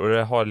avsnittet kvar och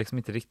det har liksom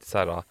inte riktigt så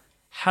här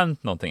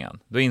hänt någonting än.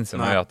 Då inser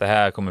man ju att det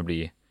här kommer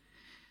bli,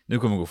 nu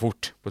kommer det gå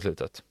fort på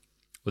slutet.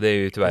 Och det är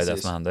ju tyvärr det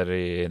Precis. som händer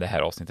i det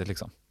här avsnittet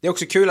liksom. Det är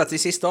också kul att i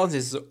sista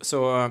avsnittet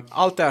så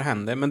allt det här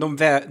händer, men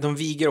de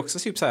viger också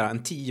typ så här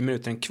en 10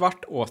 minuter, en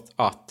kvart åt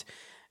att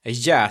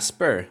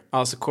Jasper,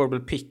 alltså Corbel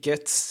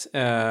Pickets,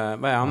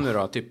 vad är han nu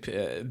då? Typ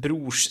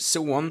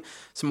brorsson,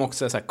 som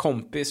också är så här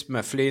kompis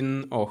med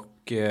Flynn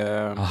och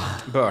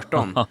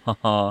Burton.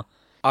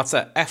 Att så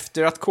här,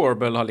 efter att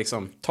Corbel har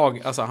liksom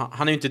tagit, alltså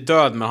han är ju inte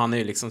död, men han är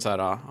ju liksom så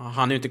här,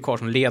 han är ju inte kvar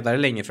som ledare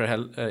längre för det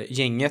här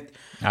gänget.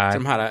 Nej. Så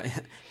de här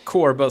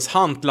Corbels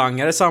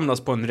hantlangare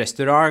samlas på en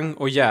restaurang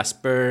och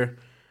Jasper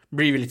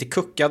blir lite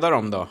kuckad av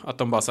dem då. Att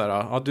de bara så här,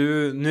 ja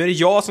du, nu är det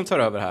jag som tar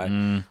över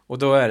här. Och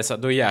då är det så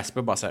här, då är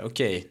Jasper bara så här,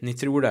 okej, ni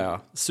tror det,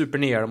 ja. Super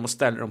ner dem och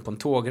ställer dem på en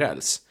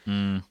tågräls.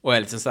 Och är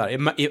lite så här,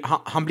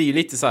 han blir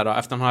lite så här,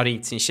 efter han har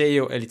ringt sin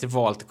tjej och är lite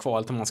valt och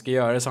kvalt om man ska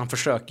göra det, så han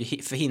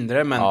försöker förhindra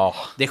det, men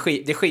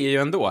det sker ju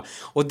ändå.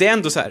 Och det är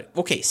ändå så här,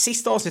 okej,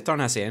 sista avsnittet av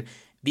den här serien,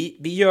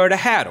 vi gör det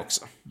här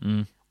också.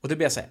 Och det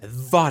blir så här,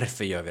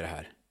 varför gör vi det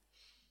här?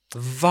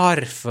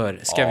 Varför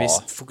ska vi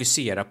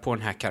fokusera på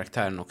den här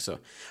karaktären också?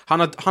 Han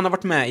har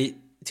varit med i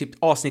typ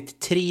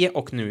avsnitt 3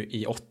 och nu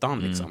i 8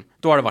 liksom.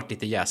 Då har det varit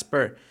lite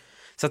Jasper.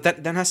 Så att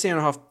den här serien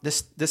har haft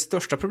det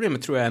största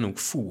problemet, tror jag, är nog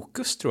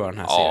fokus, tror jag den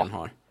här serien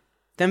har.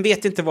 Den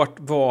vet inte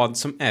vad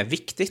som är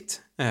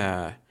viktigt.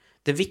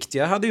 Det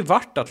viktiga hade ju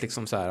varit att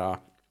liksom så här,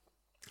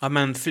 ja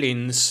men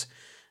Flynns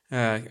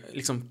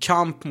liksom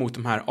kamp mot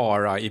de här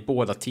Ara i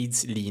båda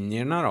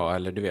tidslinjerna då,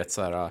 eller du vet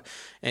så här,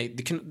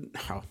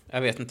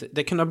 jag vet inte,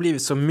 det kunde ha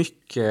blivit så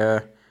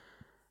mycket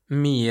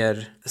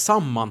mer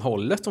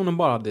sammanhållet om de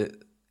bara hade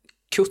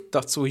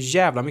kuttat så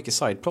jävla mycket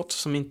sideplots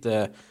som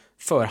inte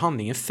för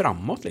handlingen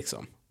framåt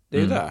liksom. Det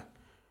är ju det.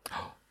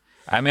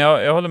 Nej, men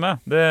jag håller med.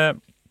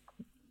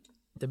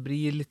 Det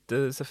blir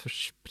lite så för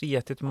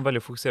spretigt om man väljer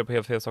att fokusera på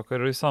helt fel saker.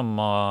 Det är ju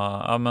samma,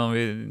 ja, men om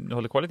vi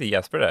håller kvar lite i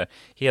Jasper där.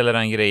 Hela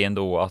den grejen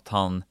då att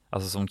han,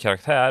 alltså som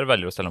karaktär,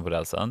 väljer att ställa honom på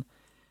rälsen.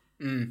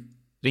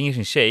 Ringer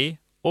sin tjej,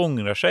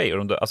 ångrar sig.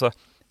 Och alltså,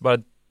 bara,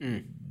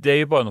 det är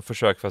ju bara något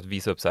försök för att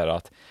visa upp så här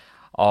att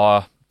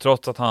ja,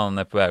 trots att han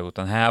är på väg åt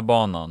den här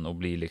banan och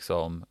blir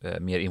liksom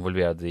mer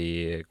involverad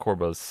i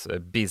Corbels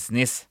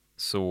business,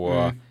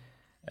 så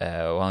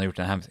och han har gjort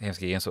den här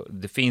hemska grejen, så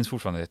det finns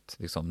fortfarande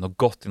liksom, något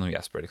gott inom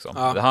Jasper liksom.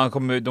 Han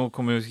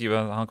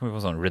kommer få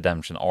en sån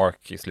redemption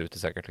arc i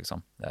slutet säkert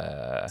liksom.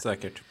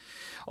 Säkert.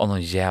 Av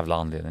någon jävla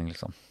anledning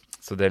liksom.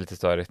 Så det är lite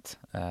störigt,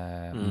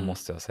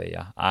 måste jag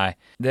säga. Nej,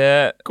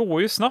 det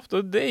går ju snabbt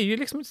och det är ju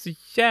liksom inte så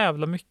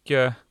jävla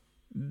mycket.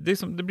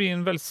 Det blir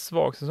en väldigt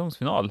svag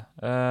säsongsfinal.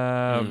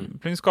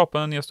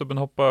 Skaparen, nya stubben,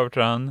 hoppar över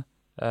till den.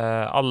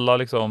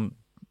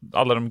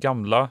 Alla de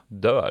gamla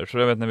dör. Så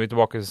jag vet, när vi är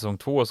tillbaka i säsong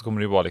 2 så kommer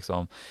det ju vara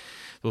liksom,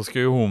 då ska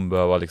ju hon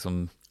behöva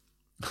liksom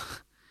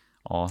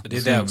ja, det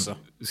är det också.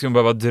 Ska hon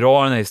behöva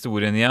dra den här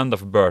historien igen då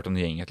för Burton och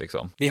gänget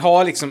liksom. Vi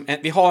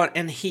har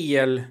en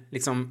hel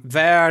liksom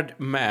värld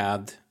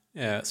med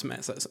som är,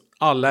 så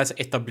alla är så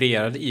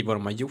etablerade i vad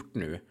de har gjort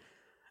nu.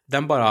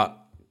 Den bara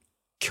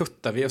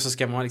kuttar vi och så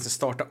ska man liksom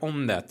starta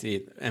om det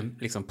till en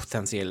liksom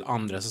potentiell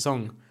andra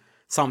säsong.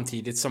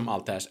 Samtidigt som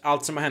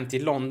allt som har hänt i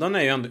London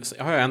är ju ändå,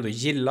 har jag ändå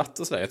gillat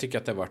och sådär. Jag tycker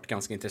att det har varit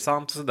ganska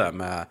intressant och sådär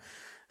med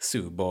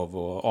Subov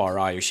och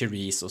R.I. och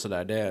Cherise och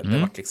sådär. Det har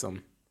varit liksom,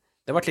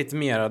 det har varit lite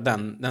mer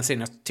den serien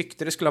jag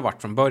tyckte det skulle ha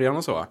varit från början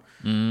och så.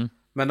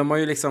 Men de har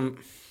ju liksom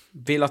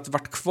velat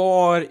varit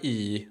kvar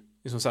i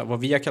liksom så här, vad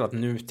vi har kallat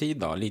nutid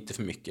då, lite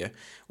för mycket.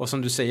 Och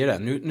som du säger det,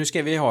 nu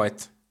ska vi ha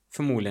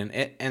förmodligen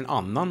en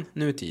annan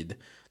nutid.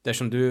 Där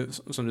som du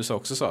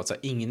också sa, att så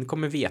här, ingen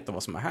kommer veta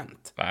vad som har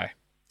hänt. Nej.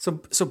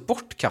 Så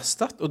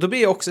bortkastat. Och då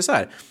blir jag också så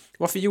här,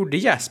 varför gjorde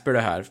Jasper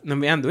det här när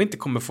vi ändå inte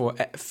kommer få,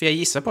 för jag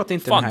gissar på att det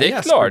inte är den här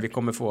Jasper klart vi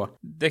kommer få.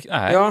 Nej.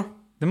 Ja.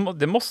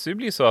 Det måste ju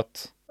bli så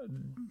att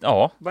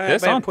ja, det är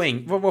sant.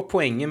 Vad var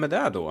poängen med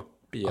det då?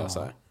 Blir jag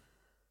så här.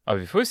 Ja,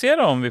 vi får ju se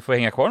då om vi får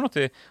hänga kvar något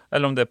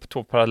eller om det är på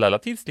 2 parallella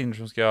tidslinjer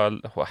som ska,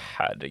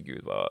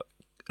 herregud vad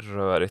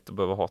rörigt att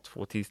behöva ha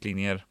 2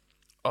 tidslinjer.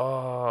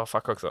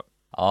 Fuck också.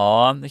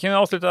 Ja, det kan vi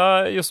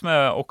avsluta just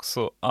med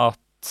också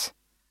att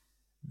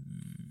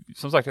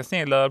som sagt, jag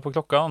sneglar på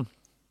klockan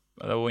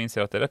och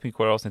inser att det är rätt mycket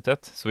kvar i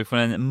avsnittet. Så vi får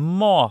en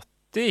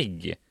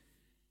matig,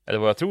 eller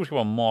vad jag tror ska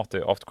vara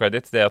matig after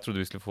credits. Där jag trodde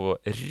vi skulle få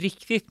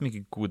riktigt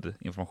mycket god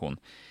information.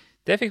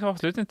 Det fick vi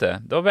absolut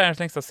inte. Det var världens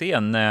längsta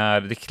scen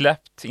när The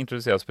Clapped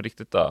introduceras på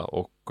riktigt då,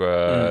 och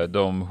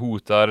de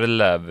hotar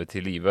Lev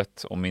till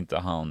livet om inte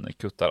han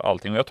kuttar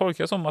allting. Och jag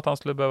tolkar det som att han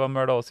skulle behöva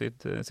mörda av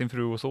sin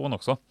fru och son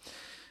också.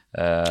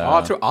 Ja,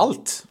 jag tror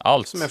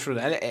allt som jag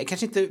trodde. Eller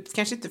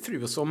kanske inte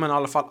fru och så, men i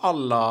alla fall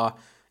alla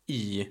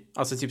i,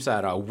 alltså typ så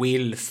här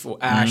Wilf och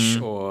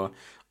Ash och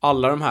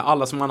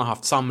alla som man har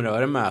haft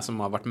samröre med, som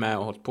har varit med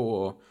och hållit på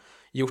och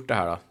gjort det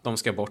här då, de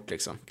ska bort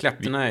liksom.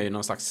 Kläpterna är ju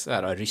någon slags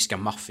ryska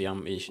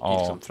maffian i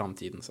liksom,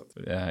 framtiden så att.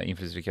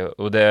 Inflytelserika.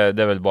 Och det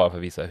är väl bara för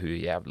att visa hur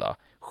jävla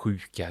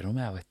sjuka de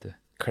är, vet du.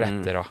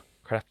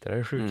 Klättrare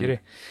är sjukare.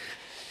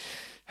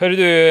 Hörru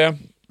du,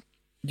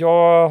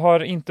 jag har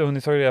inte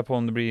hunnit ta reda på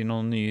om det blir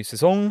någon ny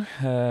säsong.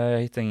 Jag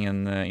hittar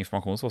ingen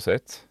information så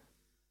sett.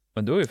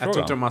 Men då är ju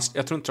frågan.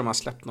 Jag tror inte de har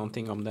släppt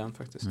någonting om den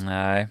faktiskt.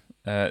 Nej.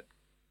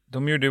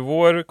 De gjorde ju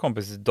vår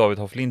kompis David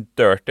Hofflin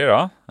Dirty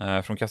då.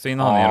 Från kasta in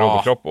han i en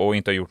robotkropp och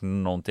inte har gjort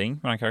någonting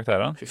med den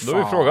karaktären. Då är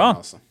ju frågan.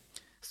 Alltså.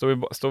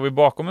 Står vi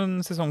bakom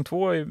en säsong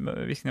 2 i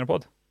Viskningar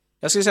podd?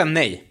 Jag skulle säga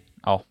nej.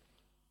 Ja,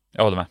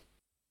 jag håller med.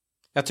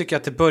 Jag tycker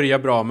att det börjar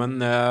bra, men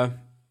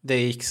det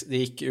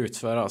gick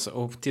utför alltså.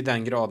 Och till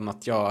den graden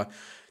att jag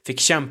fick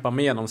kämpa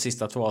med de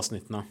sista 2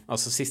 avsnitten.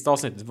 Alltså sista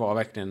avsnittet var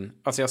verkligen...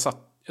 Alltså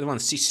det var en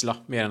syssla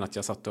mer än att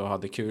jag satt och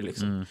hade kul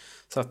liksom.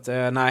 Så att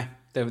nej,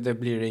 det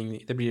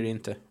blir det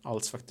inte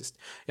alls faktiskt.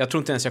 Jag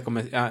tror inte ens jag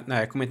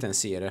kommer inte ens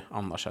se det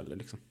annars heller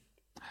liksom.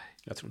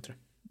 Jag tror inte det.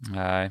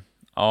 Nej,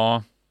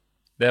 ja,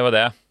 det var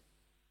det.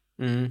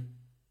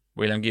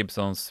 William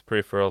Gibsons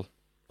Peripheral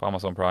på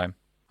Amazon Prime.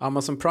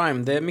 Amazon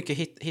Prime, det är mycket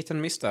hit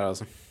and miss där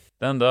alltså.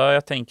 Det enda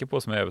jag tänker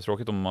på som är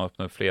övertråkigt om man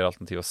öppnar fler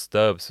alternativa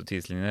stöbs och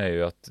tidslinjer är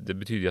ju att det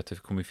betyder att det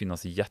kommer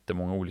finnas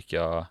jättemånga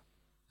olika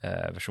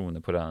versioner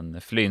på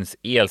den. Flynns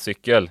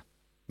elcykel,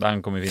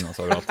 den kommer finnas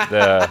överallt.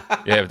 Jag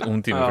är helt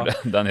ont i mig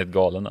för den är helt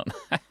galen den.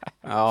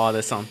 Ja, det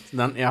är sant.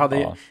 Jag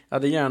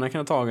hade gärna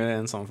kunnat ta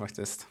en sån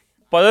faktiskt.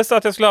 Bara så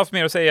att jag skulle haft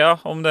mer att säga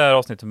om det här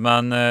avsnittet,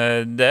 men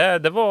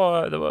det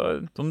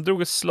var de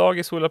drog ett slag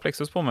i solar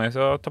plexus på mig så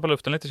jag tappade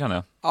luften lite känner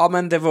jag. Ja,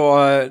 men det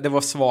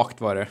var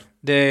svagt var det.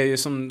 Det är ju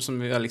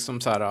som jag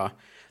liksom så här,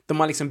 de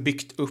har liksom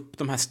byggt upp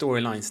de här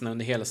storylinesna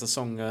under hela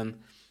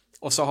säsongen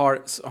och så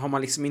har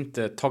man liksom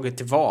inte tagit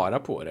tillvara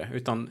på det,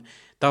 utan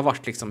det har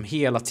varit liksom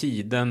hela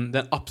tiden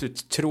den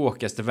absolut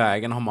tråkigaste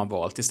vägen har man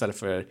valt istället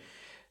för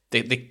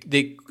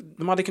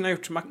de hade kunnat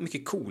gjort så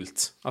mycket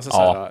coolt. Alltså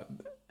så här,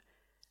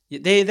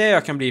 det är det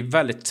jag kan bli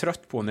väldigt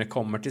trött på när det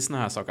kommer till såna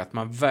här saker, att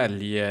man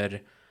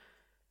väljer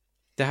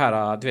det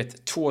här, du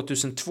vet,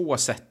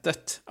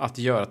 2002-sättet att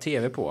göra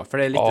tv på, för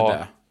det är lite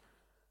det.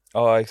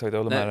 Ja, exakt,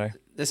 jag håller med dig.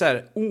 Det är så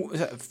här,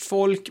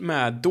 folk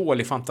med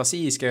dålig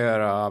fantasi ska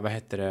göra,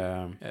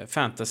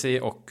 fantasy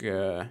och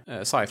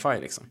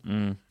sci-fi liksom.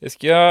 Det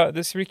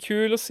ska bli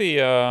kul att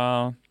se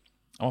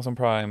Amazon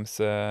Primes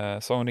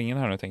Sagan om ringen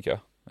här nu, tänker jag.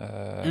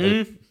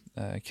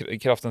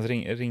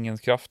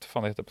 Ringens kraft,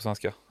 fan det heter på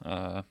svenska.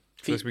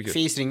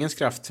 Fisringens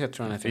kraft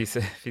heter den.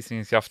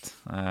 Fisringens kraft.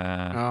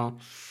 Ja.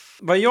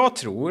 Vad jag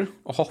tror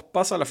och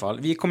hoppas i alla fall,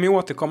 vi kommer ju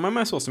återkomma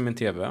med Så som en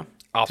tv.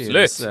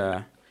 Absolut.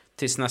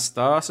 Tills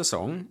nästa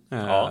säsong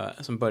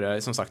som börjar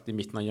som sagt i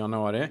mitten av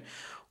januari.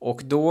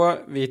 Och då,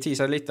 vi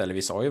teasade lite, eller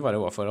vi sa ju vad det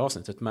var förra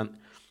avsnittet, men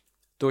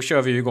då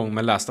kör vi ju igång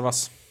med Last of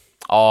Us.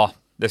 Ja,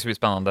 det ska bli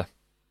spännande.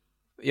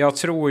 Jag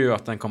tror ju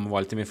att den kommer vara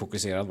lite mer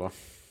fokuserad, va?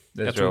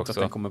 Jag tror inte att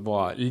den kommer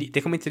vara...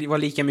 Det kommer inte vara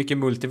lika mycket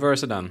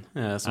multiverse i den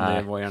som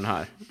det var i den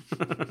här.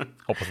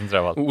 Hoppas inte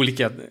det var.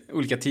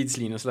 Olika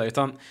tidslinjer och sådär.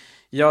 Utan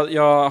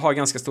jag har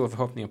ganska stora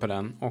förhoppningar på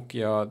den. Och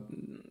det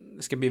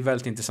ska bli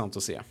väldigt intressant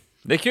att se.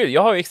 Det är kul.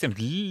 Jag har extremt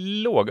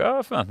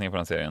låga förväntningar på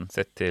den serien.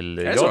 Sett till...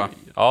 Är det så?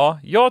 Ja,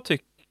 jag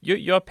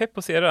är pepp på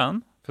att se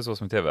den för Så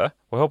som tv.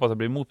 Och jag hoppas att det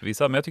blir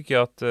motbevisad. Men jag tycker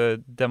att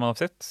det man har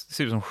sett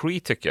ser ut som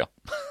skit, tycker jag.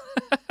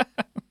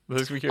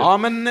 Det ska bli kul. Ja,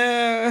 men...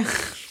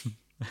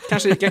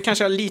 Jag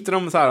kanske har lite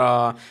de så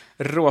här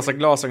rosa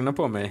glasögonen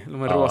på mig.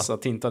 De rosa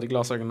tintade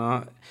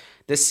glasögonen.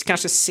 Det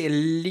kanske ser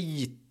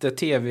lite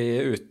tv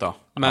ut då.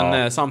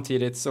 Men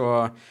samtidigt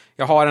så...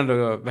 Jag har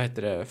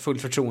ändå, full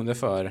förtroende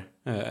för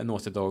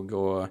Naughty Dog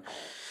och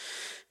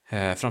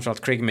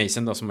framförallt Craig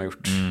Mason då, som har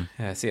gjort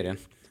serien.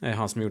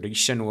 Han som gjorde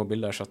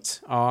Chernobyl där, så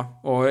att...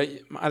 Ja, och jag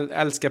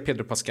älskar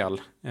Pedro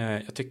Pascal.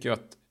 Jag tycker ju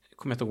att... Jag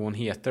kommer inte ihåg vad hon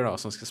heter då,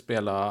 som ska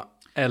spela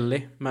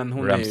Ellie. Men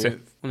hon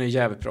är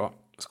jävligt bra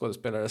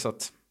skådespelare, så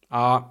att...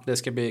 Ja, det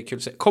ska bli kul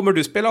att se. Kommer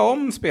du spela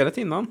om spelet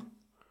innan?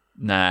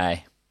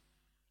 Nej.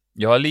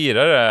 Jag har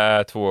lirat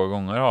det 2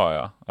 gånger har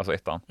jag. Alltså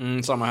 1.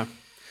 Samma här.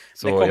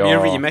 Så det kommer ju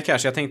en remake här,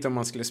 så jag tänkte om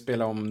man skulle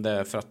spela om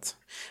det för att...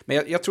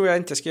 Men jag tror jag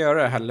inte ska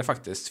göra det heller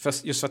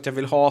faktiskt. Just för att jag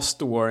vill ha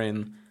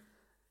storyn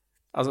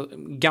alltså,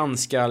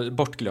 ganska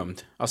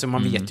bortglömd. Alltså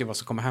man vet ju vad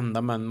som kommer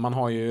hända, men man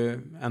har ju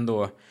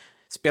ändå...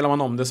 Spelar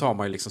man om det så har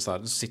man ju liksom så här,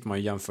 så sitter man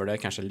ju jämför det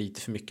kanske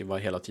lite för mycket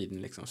hela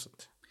tiden liksom. Så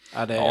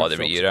att, det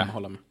blir ju det.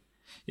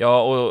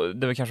 Ja, och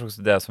det är väl kanske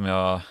också det som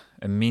jag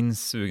är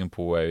minst sugen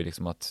på, är ju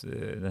liksom att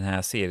den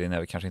här serien är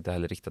väl kanske inte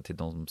heller riktad till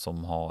de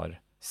som har,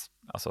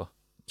 alltså,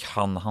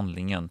 kan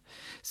handlingen.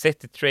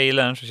 Sett i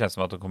trailern så känns det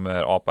som att de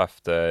kommer apa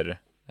efter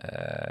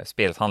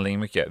spelets handling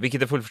mycket,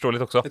 vilket är fullt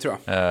förståeligt också. Det tror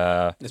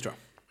jag.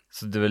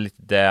 Så det är väl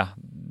lite det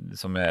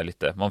som är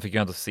lite, man fick ju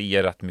ändå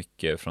se rätt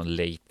mycket från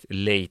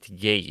late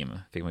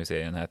game, fick man ju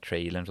se i den här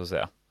trailern så att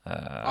säga.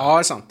 Ja, det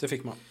är sant, det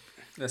fick man.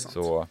 Det är sant.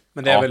 Så,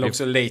 men det är väl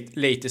också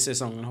late i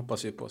säsongen,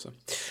 hoppas vi på. Så.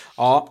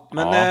 Ja,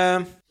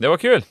 men... det var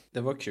kul.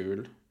 Det var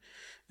kul.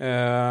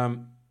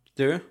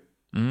 Du,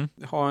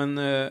 ha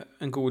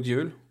en god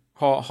jul.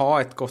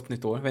 Ha ett gott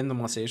nytt år. Jag vet inte om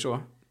man säger så.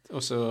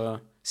 Och så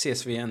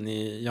ses vi igen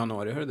i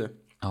januari, hör du.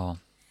 Ja,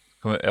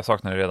 jag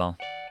saknar det redan.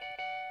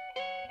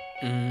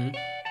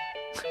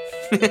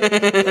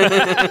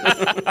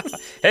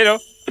 Hej då.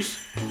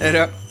 Hej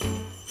då.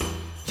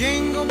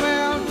 Jingle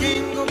bell,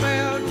 jingle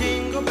bell,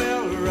 jingle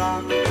bell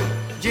rock.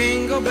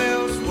 Jingle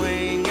bells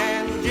swing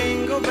and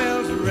jingle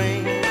bells ring.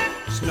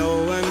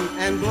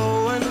 and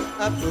blowing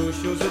up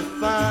bushels of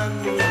fun.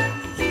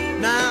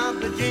 Now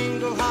the